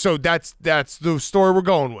 Okay, so that's the story we're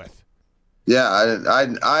going with. Yeah,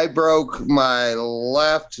 I broke my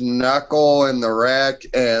left knuckle in the wreck,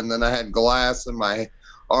 and then I had glass in my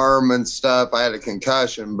arm and stuff. I had a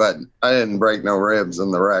concussion, but I didn't break no ribs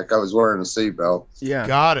in the wreck. I was wearing a seatbelt. Yeah.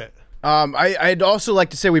 Got it. I'd also like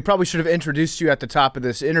to say we probably should have introduced you at the top of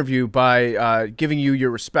this interview by giving you your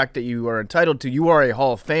respect that you are entitled to. You are a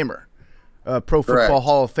Hall of Famer Pro Football Correct.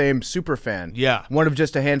 Hall of Fame superfan. Yeah. One of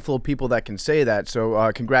just a handful of people that can say that.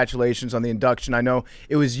 So congratulations on the induction. I know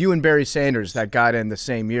it was you and Barry Sanders that got in the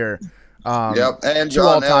same year. Yep, and two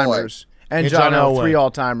John all-timers. And John Elway. 3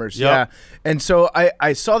 all-timers, Yep. yeah. And so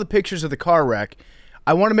I saw the pictures of the car wreck.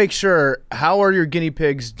 I want to make sure, how are your guinea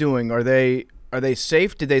pigs doing? Are they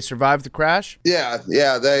safe? Did they survive the crash? Yeah,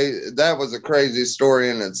 that was a crazy story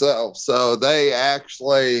in itself. So they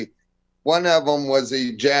actually, one of them was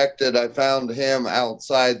ejected. I found him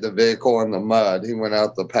outside the vehicle in the mud. He went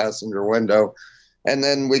out the passenger window. And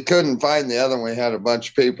then we couldn't find the other one. We had a bunch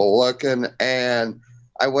of people looking. And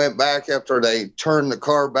I went back after they turned the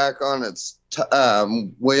car back on its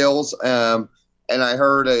wheels. And I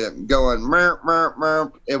heard it going, merp, merp,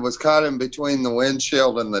 merp. It was caught in between the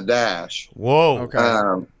windshield and the dash. Whoa.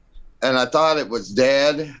 Okay. And I thought it was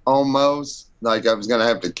dead almost, like I was going to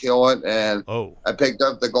have to kill it. And I picked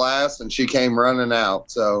up the glass and she came running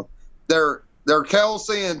out. So they're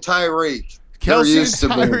Kelsey and Tyreek. Kelsey and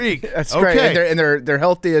Tyreek. That's great. And they're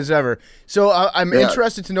healthy as ever. So I'm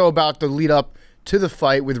interested to know about the lead up to the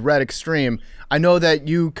fight with Red Extreme. I know that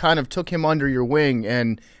you kind of took him under your wing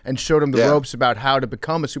and showed him the ropes about how to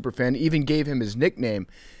become a superfan, even gave him his nickname.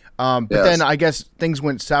 But then I guess things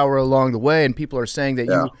went sour along the way, and people are saying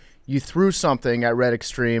that you threw something at Red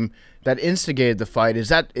Extreme that instigated the fight. Is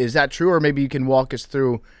that true, or maybe you can walk us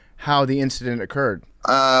through how the incident occurred?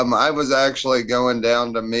 I was actually going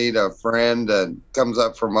down to meet a friend that comes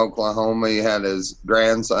up from Oklahoma. He had his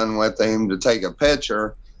grandson with him to take a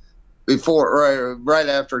picture. Right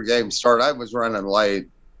after game started, I was running late,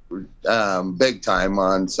 big time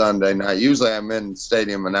on Sunday night. Usually I'm in the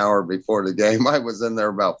stadium an hour before the game. I was in there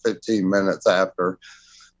about 15 minutes after.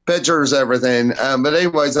 Pictures, everything. But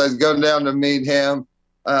anyways, I was going down to meet him.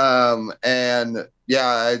 And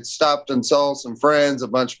I stopped and saw some friends. A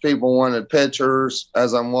bunch of people wanted pictures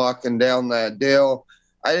as I'm walking down that deal.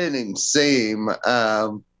 I didn't even see him.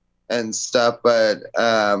 And stuff, but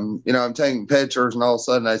I'm taking pictures, and all of a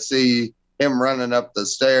sudden I see him running up the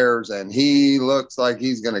stairs, and he looks like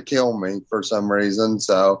he's going to kill me for some reason.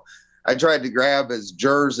 So I tried to grab his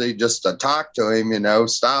jersey just to talk to him,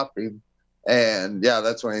 stop him, and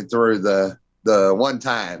that's when he threw the one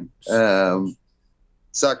time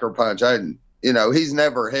sucker punch. He's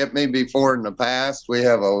never hit me before in the past. We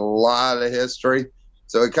have a lot of history.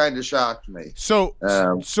 So it kind of shocked me. So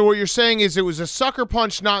what you're saying is it was a sucker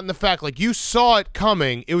punch, not in the fact, like you saw it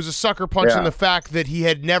coming. It was a sucker punch in the fact that he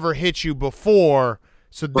had never hit you before.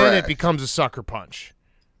 So then it becomes a sucker punch.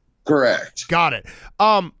 Correct. Got it.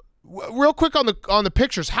 Real quick on the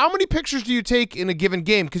pictures. How many pictures do you take in a given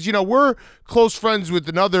game? Because we're close friends with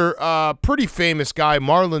another pretty famous guy,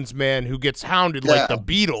 Marlins man, who gets hounded like the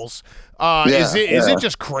Beatles. Is it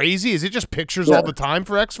just crazy? Is it just pictures all the time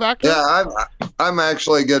for XFactor? Yeah, I'm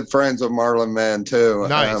actually good friends with Marlon Man too.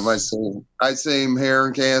 Nice. I see him here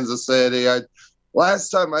in Kansas City. Last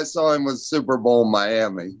time I saw him was Super Bowl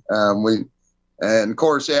Miami. And of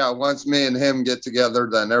course, once me and him get together,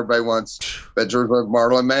 then everybody wants pictures with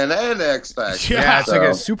Marlon Man and XFactor. Yeah, it's like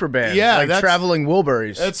a super band. Yeah, like traveling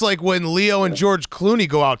Wilburys. It's like when Leo and George Clooney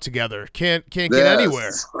go out together. Can't get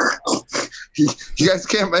anywhere. You guys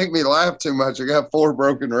can't make me laugh too much. I got 4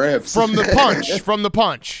 broken ribs. From the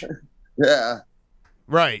punch. Yeah.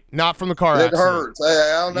 Right, not from the car accident. It hurts.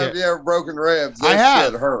 I don't know if you ever broken ribs. I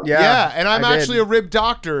have. Shit hurts. Yeah, and I'm actually a rib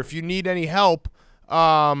doctor if you need any help.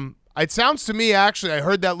 It sounds to me, actually, I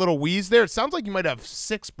heard that little wheeze there. It sounds like you might have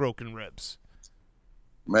 6 broken ribs.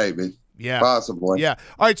 Maybe. Yeah. Possibly. Yeah.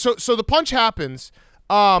 All right, so the punch happens.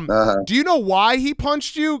 Do you know why he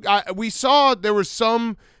punched you? We saw there was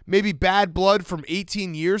some maybe bad blood from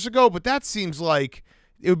 18 years ago, but that seems like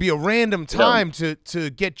it would be a random time to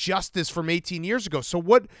get justice from 18 years ago. So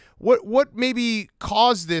what maybe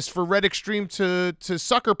caused this for Red Extreme to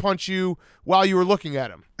sucker punch you while you were looking at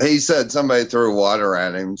him? He said somebody threw water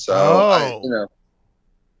at him. So,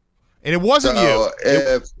 and it wasn't you.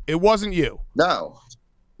 It wasn't you. No.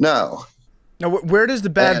 Now, where does the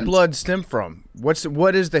bad blood stem from?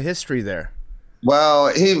 What is the history there? Well,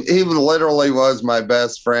 he literally was my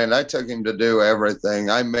best friend. I took him to do everything.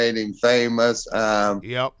 I made him famous.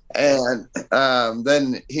 Yep. And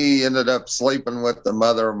then he ended up sleeping with the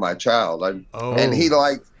mother of my child. And he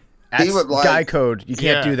would like guy code. You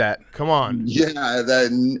can't do that. Come on. Yeah.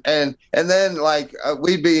 And then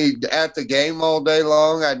we'd be at the game all day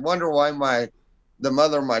long. I'd wonder why the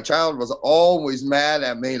mother of my child was always mad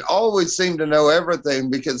at me and always seemed to know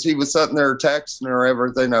everything because he was sitting there texting her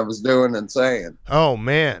everything I was doing and saying. Oh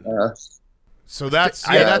man. So that's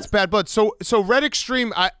bad blood. So Red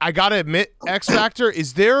Extreme, I gotta admit, XFactor,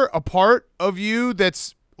 is there a part of you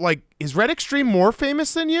that's like is Red Extreme more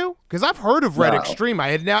famous than you? Because I've heard of Red No. Extreme. I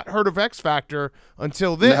had not heard of XFactor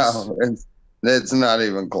until this. No, it's not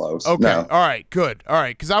even close. Okay. No. All right. Good. All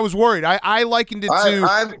right. Because I was worried. I likened it to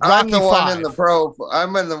I'm Rocky the one V. in the pro.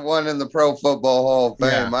 I'm in the one in the Pro Football Hall of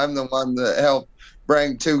Fame. Yeah. I'm the one that helped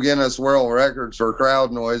bring 2 Guinness World Records for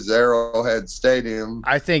crowd noise to Arrowhead Stadium.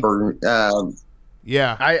 I think For,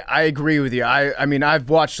 Yeah. I agree with you. I mean,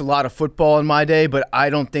 I've watched a lot of football in my day, but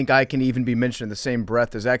I don't think I can even be mentioned in the same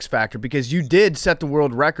breath as X Factor, because you did set the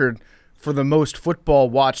world record for the most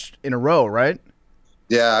football watched in a row, right?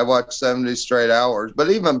 yeah, I watched 70 straight hours.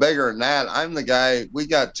 But even bigger than that, I'm the guy. We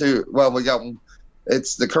got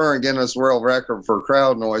it's the current Guinness World Record for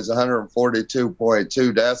crowd noise,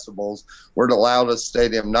 142.2 decibels. We're the loudest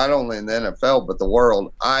stadium, not only in the NFL, but the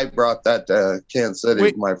world. I brought that to Kansas City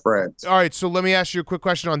with my friends. All right. So let me ask you a quick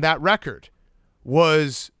question on that record.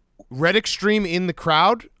 Was Red Extreme in the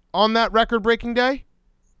crowd on that record-breaking day?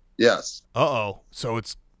 Yes. Uh-oh. So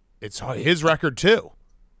it's his record too.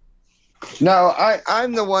 No,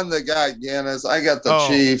 I'm the one that got Guinness. I got the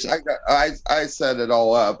Chiefs. I set it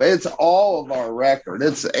all up. It's all of our record.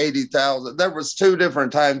 It's 80,000. There was 2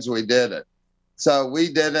 different times we did it. So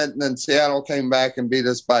we did it, and then Seattle came back and beat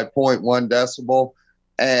us by 0.1 decibel.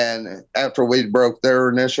 And after we broke their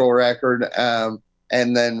initial record,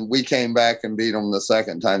 and then we came back and beat them the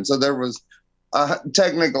second time. So there was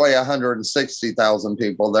technically 160,000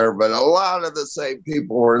 people there, but a lot of the same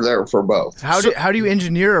people were there for both. How do you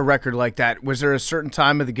engineer a record like that? Was there a certain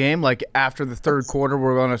time of the game, like after the third quarter,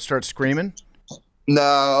 we're going to start screaming?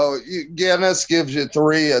 No, Guinness gives you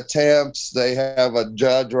 3 attempts. They have a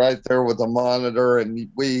judge right there with a monitor, and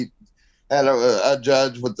we had a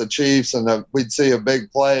judge with the Chiefs, and we'd see a big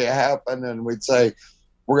play happen, and we'd say,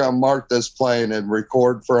 we're going to mark this play and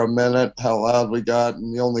record for a minute how loud we got,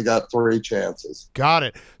 and you only got 3 chances. Got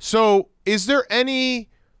it. So is there any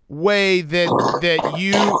way that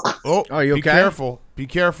you – oh, you be okay? careful. Be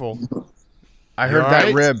careful. I heard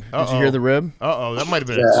that rib. Did you hear the rib? Uh-oh, that might have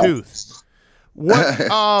been a tooth.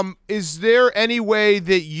 What is there any way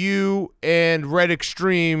that you and Red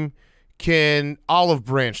Extreme can olive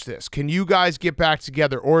branch this? Can you guys get back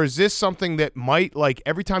together? Or is this something that might, like,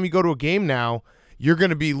 every time you go to a game now – you're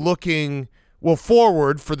going to be looking,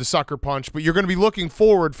 forward for the sucker punch, but you're going to be looking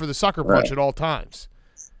forward for the sucker punch at all times?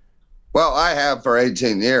 Well, I have for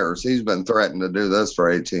 18 years. He's been threatening to do this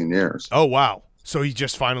for 18 years. Oh, wow. So he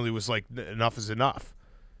just finally was like, enough is enough.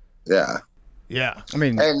 Yeah. Yeah. I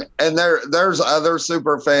mean, and there's other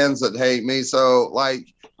super fans that hate me. So,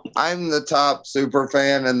 like, I'm the top super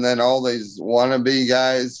fan, and then all these wannabe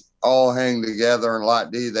guys all hang together, and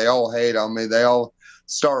Lot D, they all hate on me. They all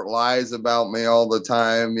start lies about me all the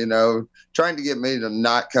time, trying to get me to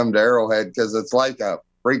not come to Arrowhead because it's like a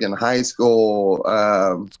freaking high school,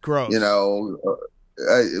 it's gross. Like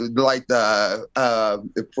the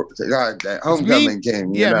homecoming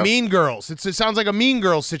game. Yeah, Mean Girls. It sounds like a Mean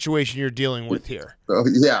Girls situation you're dealing with here. So,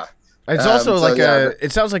 yeah. It's also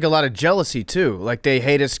it sounds like a lot of jealousy too. Like they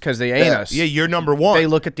hate us because they ain't us. Yeah, you're number one. They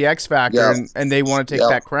look at the X Factor and they want to take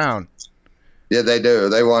that crown. Yeah, they do.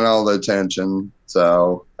 They want all the attention.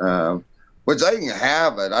 So, which they can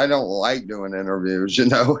have it. I don't like doing interviews,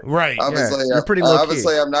 Right. Obviously, you're pretty low-key.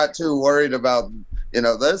 Obviously, I'm not too worried about,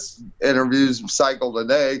 this interviews cycle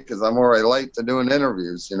today because I'm already late to doing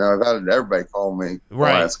interviews. I've had everybody call me the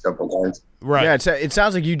last couple of days. Right. Yeah, it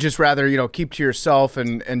sounds like you just rather, keep to yourself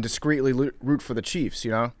and discreetly root for the Chiefs,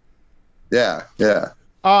 Yeah, yeah.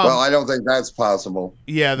 Well, I don't think that's possible.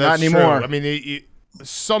 Yeah, that's not anymore. True. I mean,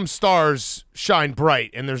 some stars shine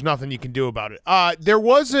bright, and there's nothing you can do about it. There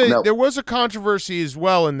was a controversy as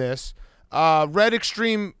well in this. Red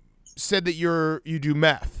Extreme said that you do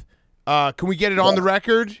meth. Can we get it on the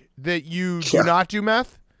record that you do not do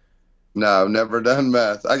meth? No, never done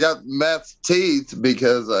meth. I got meth teeth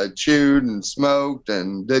because I chewed and smoked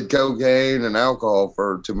and did cocaine and alcohol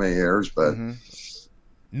for too many years, but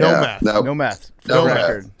no meth. No meth. No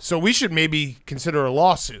record. So we should maybe consider a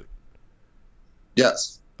lawsuit.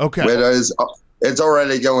 Yes. Okay. It's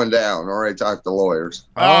already going down. Already talked to lawyers.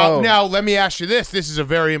 Now, let me ask you this. This is a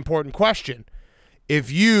very important question.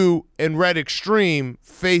 If you and Red Extreme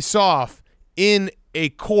face off in a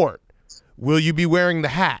court, will you be wearing the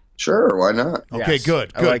hat? Sure, why not? Okay, Yes,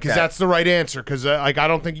 good, I like because that. that's the right answer. Because I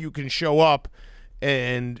don't think you can show up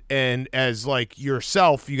and as like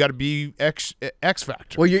yourself, you got to be X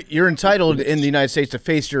Factor. Well, you're entitled in the United States to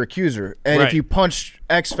face your accuser, and if you punch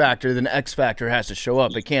X Factor, then X Factor has to show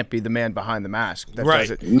up. It can't be the man behind the mask that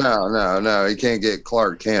does it. No, he can't get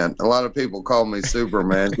Clark Kent. A lot of people call me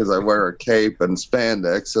Superman because I wear a cape and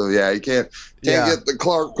spandex. So yeah, he can't get the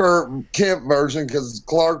Clark Kent version because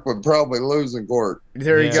Clark would probably lose in court.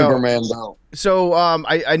 There you go. Superman don't. So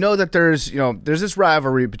I know that there's this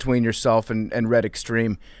rivalry between yourself and Red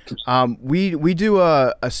Extreme. We do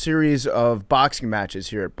a series of boxing matches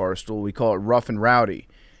here at Barstool. We call it Rough and Rowdy.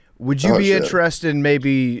 Would you be interested in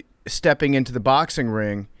maybe stepping into the boxing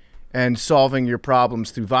ring and solving your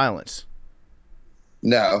problems through violence?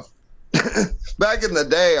 No. Back in the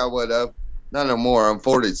day, I would have. Not no more. I'm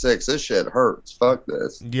 46. This shit hurts. Fuck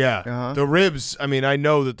this. Yeah. The ribs. I mean, I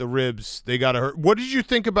know that the ribs, they got to hurt. What did you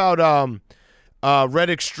think about Red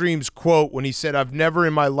Extreme's quote when he said, "I've never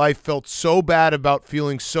in my life felt so bad about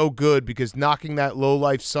feeling so good because knocking that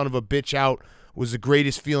low-life son of a bitch out was the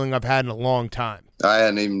greatest feeling I've had in a long time." I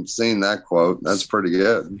hadn't even seen that quote. That's pretty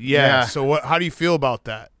good. Yeah. So how do you feel about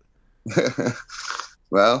that?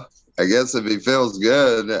 Well, I guess if he feels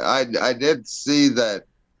good, I did see that.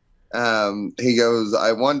 He goes,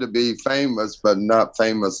 "I wanted to be famous, but not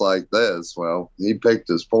famous like this." Well, he picked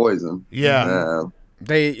his poison. Yeah.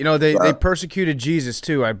 They persecuted Jesus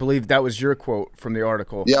too. I believe that was your quote from the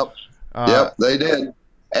article. Yep. They did.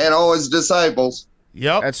 And all his disciples.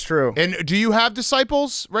 Yep. That's true. And do you have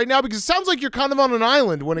disciples right now? Because it sounds like you're kind of on an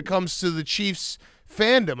island when it comes to the Chiefs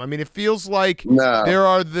fandom. I mean, it feels like there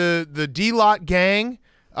are the D-Lot gang,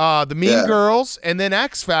 the Mean Girls, and then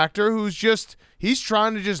X Factor, he's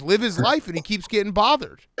trying to just live his life, and he keeps getting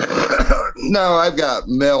bothered. No, I've got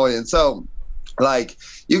millions. So, like,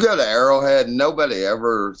 you go to Arrowhead, nobody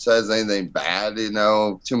ever says anything bad,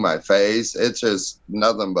 to my face. It's just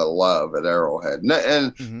nothing but love at Arrowhead.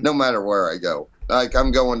 No matter where I go. Like,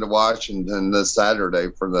 I'm going to Washington this Saturday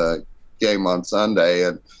for the game on Sunday,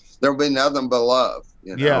 and there'll be nothing but love,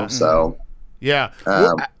 So, yeah.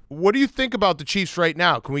 What do you think about the Chiefs right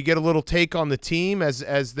now? Can we get a little take on the team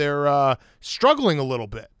as they're struggling a little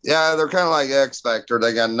bit? Yeah, they're kind of like X Factor.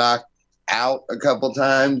 They got knocked out a couple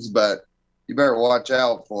times, but you better watch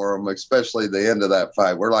out for them, especially the end of that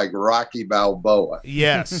fight. We're like Rocky Balboa.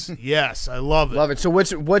 Yes, yes, I love it. Love it. So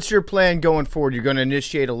what's your plan going forward? You're going to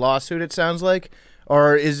initiate a lawsuit, it sounds like?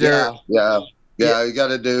 Or is there... Yeah, you got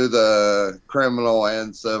to do the criminal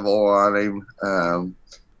and civil on him.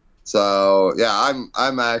 So yeah,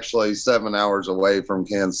 I'm actually 7 hours away from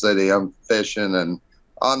Kansas City. I'm fishing and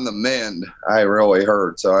on the mend. I really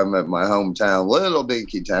hurt, so I'm at my hometown, little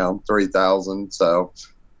dinky town, 3,000. So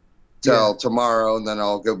till tomorrow, and then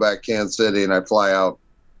I'll go back to Kansas City, and I fly out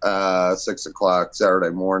 6 o'clock Saturday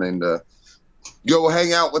morning to go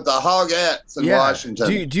hang out with the Hogettes in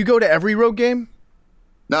Washington. Do you go to every road game?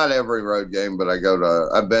 Not every road game, but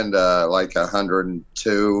I've been to like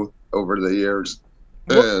 102 over the years.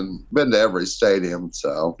 And been to every stadium,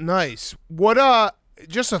 so nice. What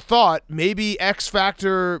just a thought, maybe X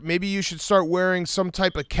Factor, maybe you should start wearing some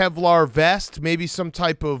type of Kevlar vest, maybe some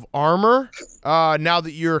type of armor, now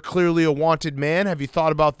that you're clearly a wanted man. Have you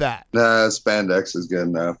thought about that? Nah, spandex is good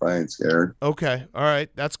enough. I ain't scared. Okay. All right.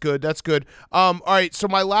 That's good. All right. So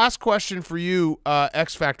my last question for you,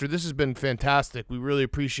 X Factor, this has been fantastic. We really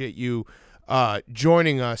appreciate you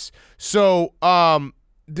joining us. So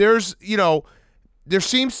there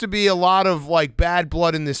seems to be a lot of like bad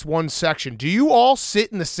blood in this one section. Do you all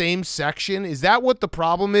sit in the same section? Is that what the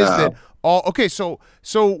problem is?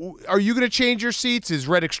 So are you going to change your seats? Is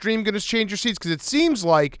Red Extreme going to change your seats? Because it seems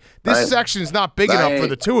like this section is not big enough for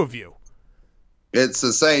the two of you. It's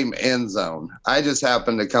the same end zone. I just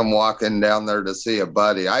happened to come walking down there to see a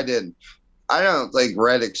buddy. I don't think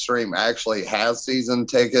Red Extreme actually has season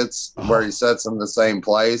tickets where he sits in the same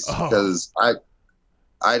place because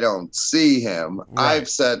I don't see him. Right. I've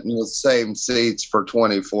sat in the same seats for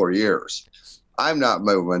 24 years. I'm not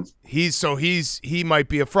moving. He might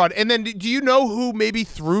be a fraud. And then do you know who maybe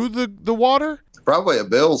threw the water? Probably a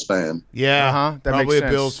Bills fan. Yeah, that probably makes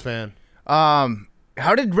sense. A Bills fan.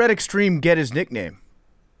 How did Red Extreme get his nickname?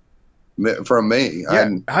 From me. Yeah.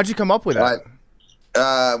 How'd you come up with that?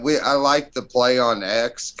 I liked the play on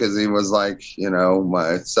X because he was like,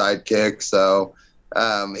 my sidekick. So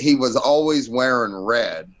he was always wearing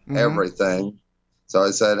red, everything. So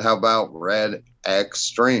I said, how about Red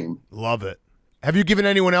Extreme? Love it. Have you given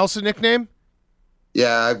anyone else a nickname?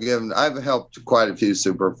 Yeah, I've helped quite a few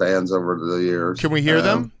super fans over the years. Can we hear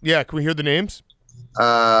them? Yeah, can we hear the names?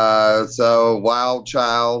 So Wild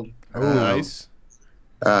Child. Oh, nice.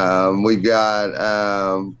 We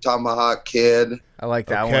got Tomahawk Kid. I like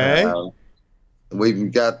that one. we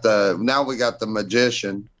got the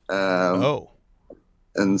magician.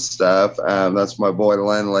 And stuff. That's my boy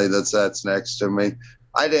Lindley that's next to me.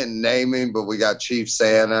 I didn't name him, but we got Chief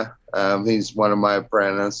Santa. He's one of my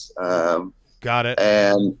apprentice. Got it.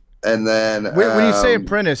 And then when you say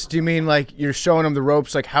apprentice, do you mean like you're showing them the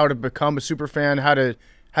ropes, like how to become a super fan, how to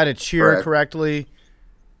cheer correctly?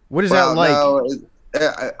 What is that like? No,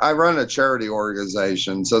 I run a charity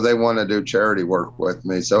organization, so they want to do charity work with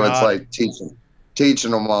me. So it's like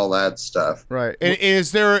teaching them all that stuff. Right. And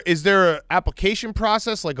is there an application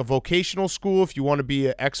process, like a vocational school, if you want to be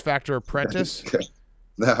an XFactor apprentice?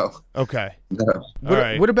 No. Okay. No. All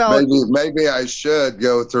right. What about maybe I should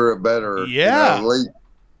go through it better? Yeah.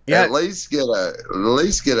 At least get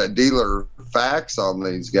a dealer fax on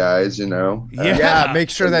these guys. Yeah. Make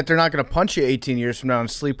sure that they're not going to punch you 18 years from now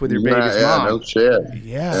and sleep with your baby's mom. No shit.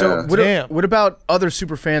 Yeah. So what about other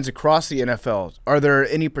super fans across the NFL? Are there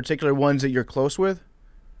any particular ones that you're close with?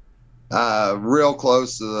 Real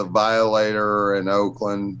close to the Violator in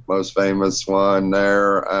Oakland, most famous one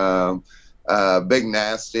there. Big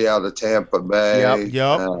Nasty out of Tampa Bay.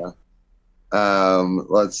 Yep.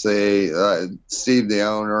 Let's see, Steve the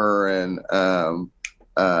owner and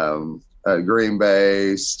Green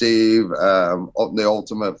Bay, Steve, the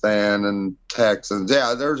Ultimate Fan and Texans.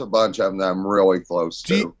 Yeah, there's a bunch of them that I'm really close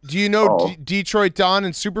to. Do you know Detroit Don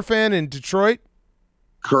and Superfan in Detroit?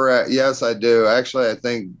 Correct. Yes, I do. Actually, I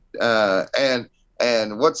think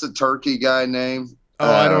and what's the turkey guy name?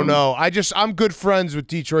 Oh, I don't know. I'm good friends with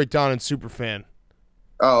Detroit Don and Superfan.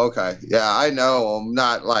 Oh, okay. Yeah, I know them.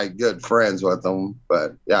 Not like good friends with them,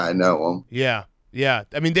 but yeah, I know them. Yeah.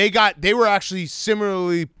 I mean, they were actually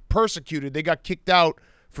similarly persecuted. They got kicked out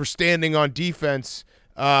for standing on defense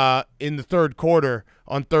in the third quarter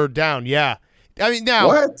on third down. Yeah. I mean, now,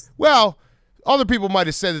 what? Well, other people might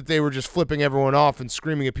have said that they were just flipping everyone off and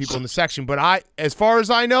screaming at people in the section, but as far as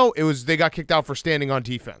I know, they got kicked out for standing on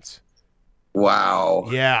defense. Wow.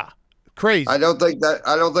 Yeah. Crazy. I don't think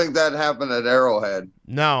that happened at Arrowhead.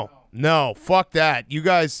 No, fuck that. You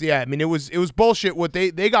guys, yeah, I mean, it was bullshit. What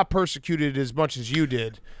they got persecuted as much as you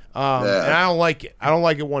did, and I don't like it. I don't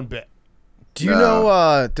like it one bit. Do you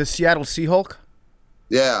know the Seattle Seahawk?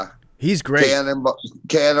 Yeah, he's great.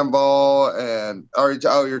 Cannonball, and you're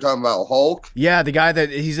talking about Hulk? Yeah, the guy that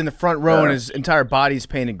he's in the front row and his entire body's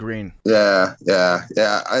painted green. Yeah.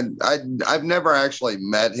 I've never actually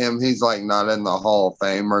met him. He's like not in the Hall of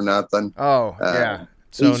Fame or nothing. Oh, yeah.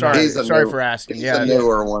 So sorry for asking. He's a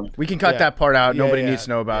newer one. We can cut that part out. Nobody needs to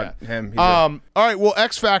know about him. All right. Well,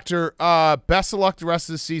 X Factor. Best of luck the rest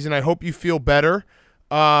of the season. I hope you feel better.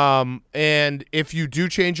 And if you do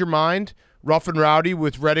change your mind, Rough and Rowdy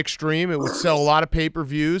with Red Extreme, it would sell a lot of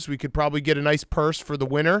pay-per-views. We could probably get a nice purse for the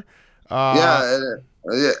winner.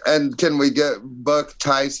 And can we book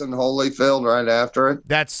Tyson Holyfield right after it?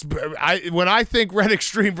 When I think Red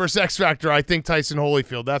Extreme versus X Factor, I think Tyson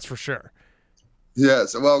Holyfield. That's for sure.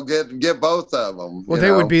 Yes, well, get both of them. Well,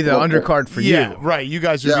 they would be the undercard for you. Yeah, right. You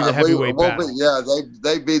guys would be the heavyweight battle.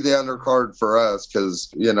 They'd be the undercard for us because,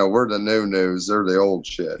 we're the new news. They're the old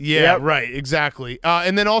shit. Yeah, right. Exactly.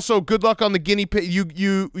 And then also, good luck on the guinea pig.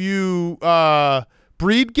 You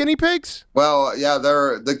breed guinea pigs? Well, yeah,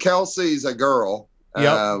 the Kelsey's a girl.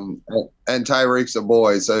 Yep. And Tyreek's a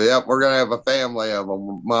boy. So, we're going to have a family of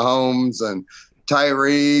them. Mahomes and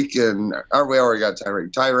Tyreek we already got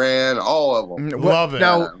Tyreek, Tyrann, all of them. Love it.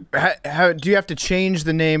 Now, how do you have to change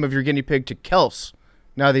the name of your guinea pig to Kels?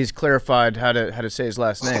 Now that he's clarified how to say his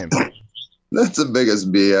last name. That's the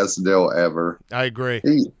biggest BS deal ever. I agree.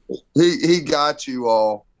 He got you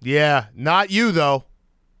all. Yeah, not you though.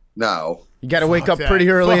 No. You got to wake up pretty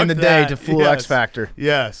early in the day to fool X Factor.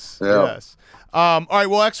 Yes. Yep. Yes. All right.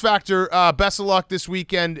 Well, X Factor. Best of luck this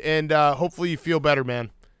weekend, and hopefully you feel better,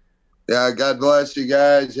 man. Yeah, God bless you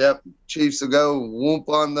guys. Yep, Chiefs will go whoop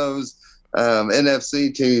on those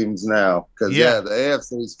NFC teams now because the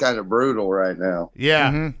AFC is kind of brutal right now.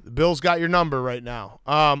 Yeah, The Bills got your number right now.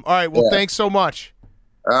 All right, well, thanks so much.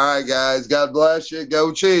 All right, guys. God bless you.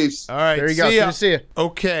 Go Chiefs. All right, there you go. Good to see you.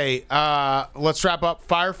 Okay, let's wrap up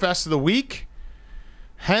Fyre Fest of the week.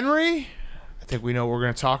 Henry, I think we know what we're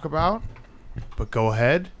going to talk about, but go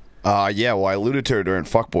ahead. Well, I alluded to it during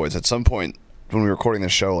Fuccbois. At some point, when we were recording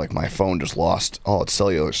this show, my phone just lost all its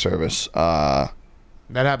cellular service. That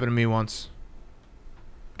happened to me once.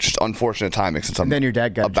 Just unfortunate timing since I'm then your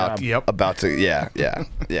dad got about to yeah.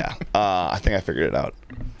 I think I figured it out.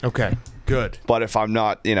 Okay, good. But if I'm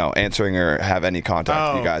not, answering or have any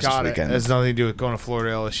contact with you guys this weekend, it has nothing to do with going to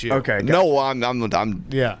Florida LSU. Okay. No, I'm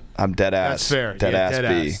dead ass. That's fair. Dead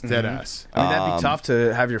ass B. Dead ass. I mean, that'd be tough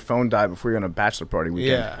to have your phone die before you're on a bachelor party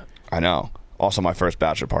weekend. Yeah. I know. Also, my first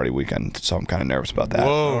bachelor party weekend, so I'm kind of nervous about that.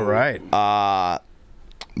 Whoa. All right.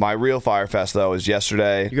 My real Fyre Fest, though, is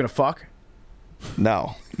yesterday. You gonna fuck?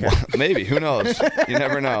 No. Maybe. Who knows? You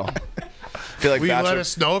never know. I feel like Will you bachelor... let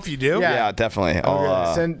us know if you do? Yeah, definitely.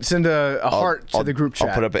 I'll, send a heart to the group chat.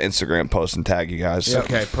 I'll put up an Instagram post and tag you guys.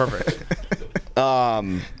 Okay, perfect.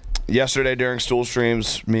 Yesterday during stool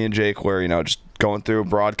streams, me and Jake were, just going through a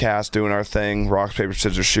broadcast, doing our thing, rock, paper,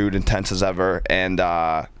 scissors, shoot, intense as ever, and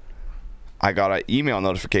I got an email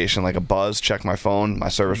notification, like a buzz, checked my phone. My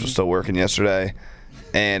service was still working yesterday,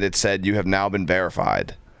 and it said, "You have now been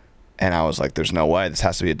verified." And I was like, there's no way. This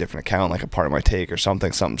has to be a different account, like a part of my take or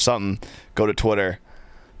something. Go to Twitter.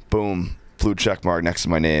 Boom. Blue check mark next to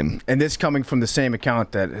my name. And this coming from the same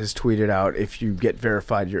account that has tweeted out, "If you get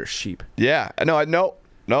verified, you're a sheep." Yeah. No.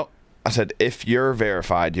 I said, if you're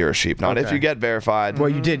verified, you're a sheep. Not if you get verified. Well,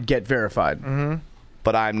 you did get verified.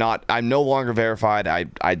 But I'm no longer verified.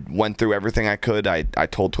 I went through everything I could. I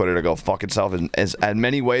told Twitter to go fuck itself in as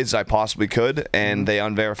many ways as I possibly could, and they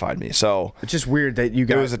unverified me. So it's just weird that you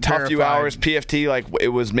got it was a tough few hours. PFT, like, it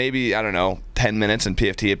was maybe, I don't know, 10 minutes, and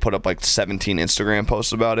PFT had put up like 17 Instagram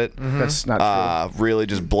posts about it. That's not true. Really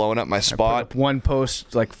just blowing up my spot. I put up one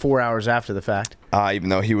post like 4 hours after the fact. Even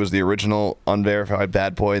though he was the original unverified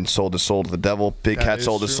bad boy and sold his soul to the devil. Big Cat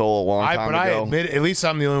sold his soul a long time ago. But I admit, at least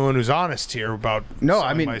I'm the only one who's honest here about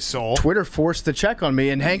my soul. Twitter forced the check on me,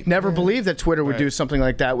 and Hank never believed that Twitter would do something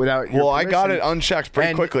like that without your I got permission. it unchecked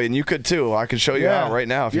pretty quickly, and you could too. I could show you out right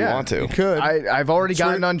now if you want to. You could. I've already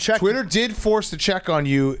gotten unchecked. Twitter did force the check on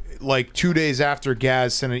you like 2 days after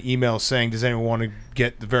Gaz sent an email saying, "Does anyone want to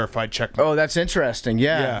get the verified check?" Oh, that's interesting.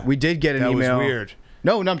 Yeah. We did get an email. That was weird.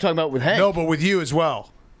 No, I'm talking about with Hank. No, but with you as well.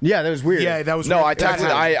 Yeah, that was weird. Yeah, that was no. weird. I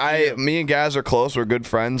texted. Me and Gaz are close. We're good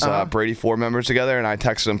friends. Brady 4 members together, and I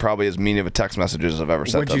texted him probably as mean of a text messages I've ever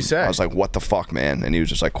sent. What'd you say? I was like, "What the fuck, man?" And he was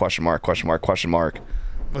just like, question mark, question mark, question mark.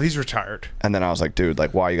 Well, he's retired. And then I was like, "Dude,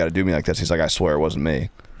 like, why you got to do me like this?" He's like, "I swear it wasn't me."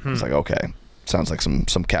 He's like, "Okay." Sounds like some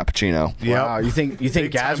cappuccino. Yeah. Wow, you think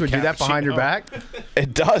Gaz would do that behind your back?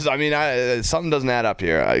 It does. I mean, something doesn't add up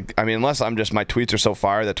here. I mean, unless I'm just, my tweets are so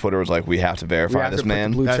fire that Twitter was like, we have to verify this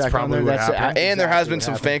man. That's probably what happened. And there has been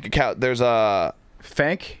some fake account. There's a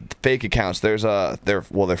fake accounts. There's they're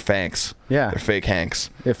fanks. Yeah, they're fake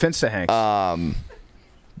Hanks. Yeah, Finsta Hanks.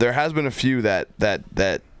 There has been a few that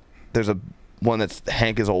there's a one that's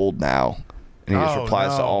Hank is old now. And he just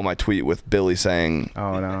replies to all my tweet with Billy saying,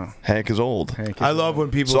 "Oh no, Hank is old." I love when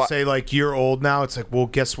people say like, "You're old now." It's like, well,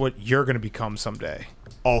 guess what? You're going to become someday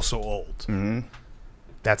also old.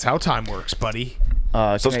 That's how time works, buddy.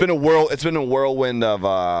 So it's been a whirlwind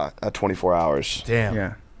of 24 hours. Damn.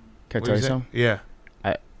 Yeah. Can I tell you something? Yeah.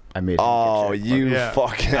 I made it. Oh, you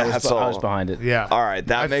fucking asshole! I was behind it. Yeah. All right,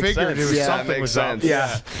 that makes sense. It was something that makes sense.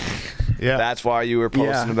 Yeah. Yeah. That's why you were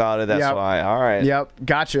posting about it. That's why. All right. Yep.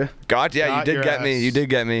 Gotcha. Yeah, you did get me. You did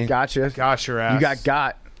get me. Gotcha. Gosh, your ass. You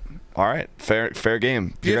got. All right. Fair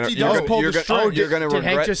game. You're Did gonna regret.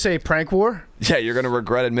 Hank just say prank war? Yeah, you're gonna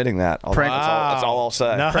regret admitting that. That's all I'll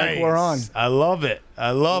say. Nice. Prank war on. I love it. What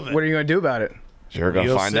are you gonna do about it? You're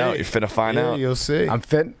gonna find out. You're finna find out. You'll see. I'm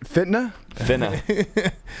finna.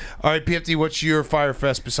 All right, PFT, what's your Fyre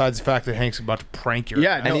Fest besides the fact that Hank's about to prank your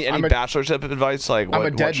ass? Any bachelorship advice? Like,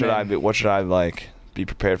 what should I like be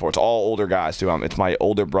prepared for? It's all older guys too. It's my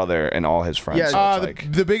older brother and all his friends. Yeah. So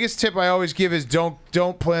the biggest tip I always give is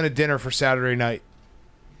don't plan a dinner for Saturday night.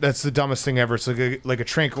 That's the dumbest thing ever. It's like a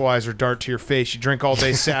tranquilizer dart to your face. You drink all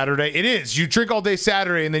day Saturday. It is. You drink all day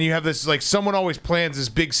Saturday, and then you have this, like, someone always plans this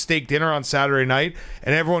big steak dinner on Saturday night,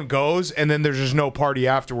 and everyone goes, and then there's just no party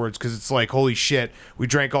afterwards because it's like, holy shit, we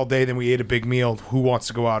drank all day, then we ate a big meal. Who wants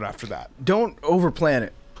to go out after that? Don't overplan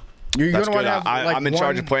it. You're That's gonna want good. to have. I'm in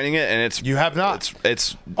charge of planning it, and it's you have not.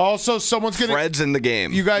 It's also someone's gonna. Fred's in the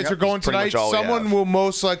game. You guys are going tonight. Someone have. will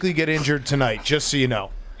most likely get injured tonight. Just so you know.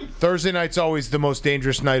 Thursday night's always the most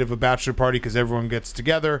dangerous night of a bachelor party because everyone gets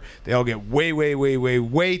together. They all get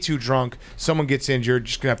way too drunk. Someone gets injured.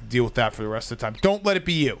 Just gonna have to deal with that for the rest of the time. Don't let it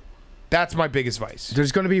be you. That's my biggest advice.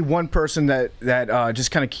 There's going to be one person that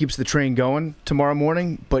just kind of keeps the train going tomorrow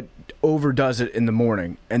morning, but overdoes it in the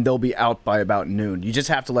morning, and they'll be out by about noon. You just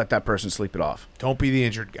have to let that person sleep it off. Don't be the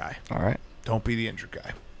injured guy. All right. Don't be the injured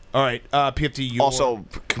guy. All right, PFT. Also,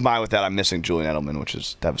 combined with that, I'm missing Julian Edelman, which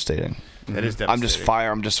is devastating. That is devastating. I'm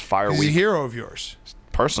just fire. He's a hero of yours.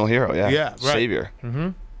 Personal hero, yeah. Yeah, right. Savior.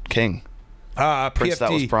 King. PFT,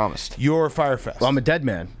 that was promised. Your Fyre Fest. Well, I'm a dead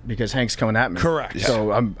man because Hank's coming at me. Correct. Yeah.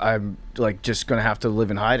 So I'm like just gonna have to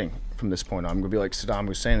live in hiding from this point on. I'm gonna be like Saddam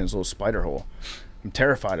Hussein in his little spider hole. I'm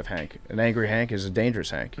terrified of Hank. An angry Hank is a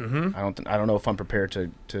dangerous Hank. Mm-hmm. I don't know if I'm prepared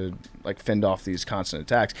to like fend off these constant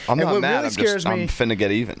attacks. I'm And not what mad. really I'm finna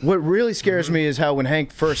get even. What really scares me is how when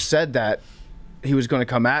Hank first said that he was going to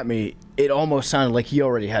come at me, it almost sounded like he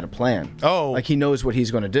already had a plan. Oh. Like he knows what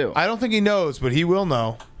he's going to do. I don't think he knows, but he will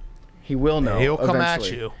know. He will know. He'll come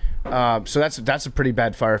eventually. at you. So that's a pretty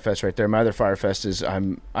bad Fyre Fest right there. My other Fyre Fest is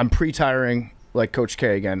I'm pre-tiring like Coach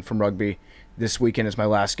K again from rugby. This weekend is my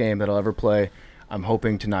last game that I'll ever play. I'm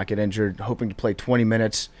hoping to not get injured, hoping to play 20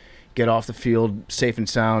 minutes, get off the field safe and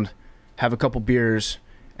sound, have a couple beers,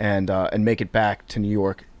 and make it back to New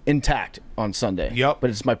York intact on Sunday. Yep. But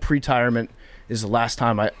it's my pre-tirement. This is the last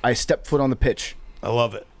time I step foot on the pitch. I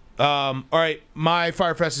love it. All right, my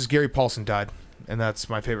Fyre Fest is Gary Paulson died, and that's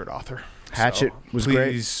my favorite author. Hatchet was please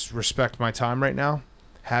great. Please respect my time right now.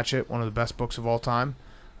 Hatchet, one of the best books of all time.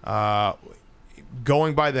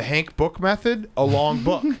 Going by the Hank book method, a long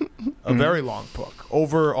book, a very long book,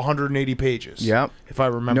 over 180 pages. Yep. If I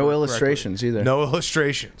remember No correctly. illustrations either. No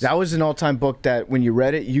illustrations. That was an all-time book that when you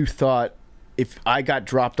read it, you thought if I got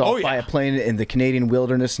dropped off by a plane in the Canadian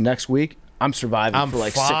wilderness next week, I'm surviving for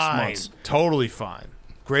like 6 months. Totally fine.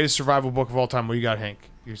 Greatest survival book of all time. What you got, Hank?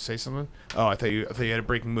 You say something? Oh, I thought you had a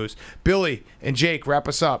breaking news. Billy and Jake, wrap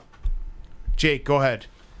us up. Jake, go ahead.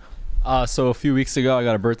 So a few weeks ago, I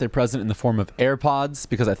got a birthday present in the form of AirPods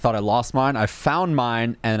because I thought I lost mine. I found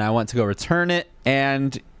mine, and I went to go return it,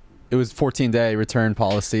 and it was 14-day return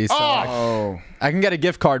policy. So I can get a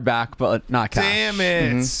gift card back, but not cash. Damn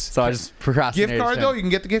it. So I just procrastinated. Gift card, though? You can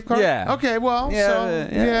get the gift card? Yeah. Okay, well,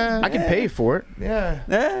 I can pay for it.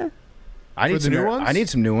 Yeah. I need the some new ones? I need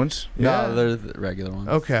some new ones. No, they're the regular ones.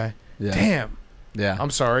 Okay. Yeah. Damn. Yeah. I'm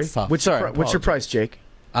sorry. It's tough. What's your price, Jake?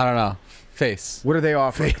 I don't know. Face. What are they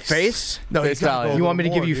offering? Face? No, Face you gotta value. go a You want me to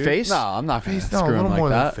little give you more, face? No, I'm not gonna Face? No, a screw little him more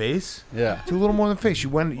like than that. face. Yeah. Do a little more than face. You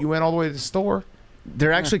went all the way to the store.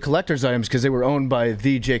 They're actually collector's items because they were owned by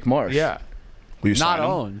the Jake Marsh. Yeah. Will you Not sign 'em?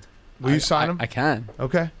 owned. Will you sign them? I can.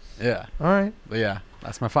 Okay. Yeah. All right. But yeah,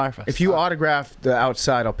 that's my Fyre Fest. If you autograph the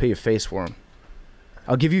outside, I'll pay you face for them.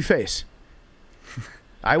 I'll give you face.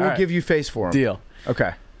 I will All right. give you face for them. Deal.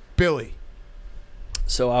 Okay. Billy.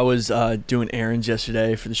 So I was doing errands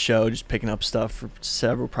yesterday for the show, just picking up stuff for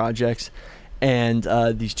several projects, and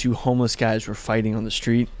these two homeless guys were fighting on the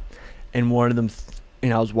street, and one of them,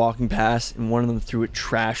 I was walking past, and one of them threw a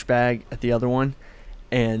trash bag at the other one,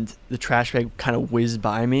 and the trash bag kind of whizzed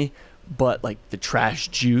by me, but like the trash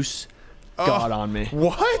juice got on me.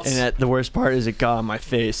 What? And the worst part is it got on my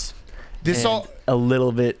face. This and all. a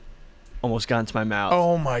little bit almost got into my mouth.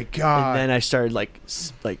 Oh my God. And then I started like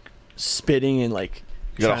spitting and like.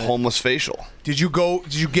 You got a homeless facial. Did you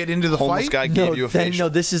get into the Homeless fight? guy gave you a facial. No,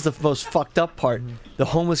 this is the most fucked up part. The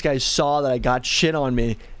homeless guys saw that I got shit on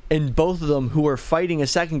me, and both of them, who were fighting a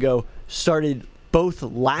second ago, started both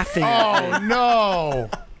laughing at me. Oh no!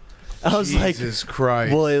 I was Jesus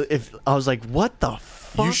Christ. well, if I was like, what the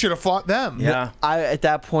fuck? You should have fought them. Yeah. At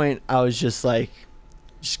that point, I was just like,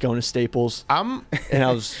 just going to Staples, I'm and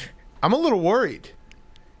I was. a little worried.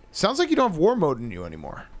 Sounds like you don't have war mode in you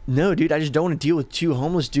anymore. No, dude, I just don't want to deal with two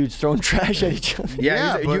homeless dudes throwing trash at each other.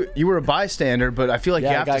 Yeah, you were a bystander, but I feel like you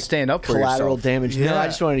I have to got stand up for collateral yourself. damage. No, Yeah. I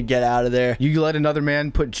just wanted to get out of there. You let another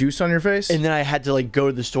man put juice on your face? And then I had to like go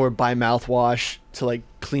to the store, buy mouthwash to like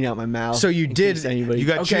clean out my mouth. So you in did. case anybody. You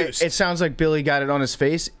got Okay, juiced. it sounds like Billy got it on his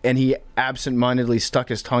face, and he absentmindedly stuck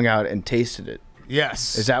his tongue out and tasted it.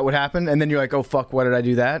 Yes. Is that what happened? And then you're like, oh, fuck, why did I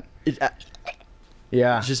do that? It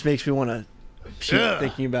Yeah. just makes me want to puke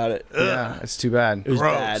thinking about it. Yeah, it's too bad. It was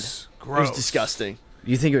Gross. bad. Gross. It was disgusting.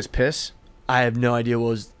 You think it was piss? I have no idea what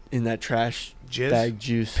was in that trash Jizz? bag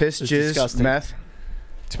juice. Piss, It was jizz, disgusting. meth?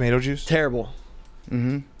 Tomato juice. Terrible.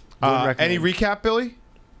 Mm-hmm. Any recap, Billy?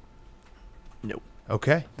 Nope.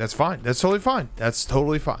 Okay, that's fine. That's totally fine. That's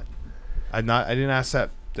totally fine. I didn't ask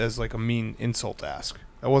that as like a mean insult to ask.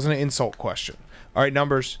 That wasn't an insult question. All right,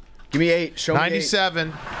 numbers. Give me 8. Show me 8.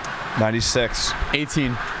 97. 96.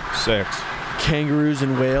 18. 6. Kangaroos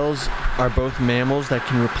and whales are both mammals that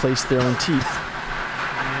can replace their own teeth.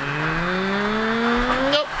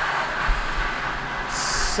 Nope.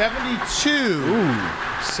 72. Ooh.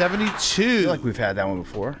 72. I feel like we've had that one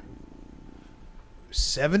before.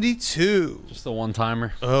 72. Just a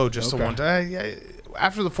one-timer. Oh, just Okay. the one time. Yeah.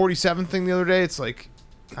 After the 47 thing the other day, it's like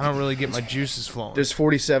I don't really get my juices flowing. There's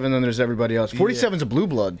 47, and there's everybody else. 47's a blue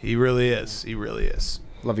blood. He really is. He really is.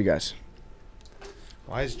 Love you guys.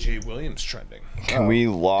 Why is Jay Williams trending? Can we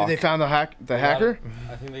Did lock? they found the hacker?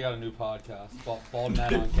 I think they got a new podcast. Bald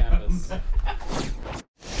Man on Campus.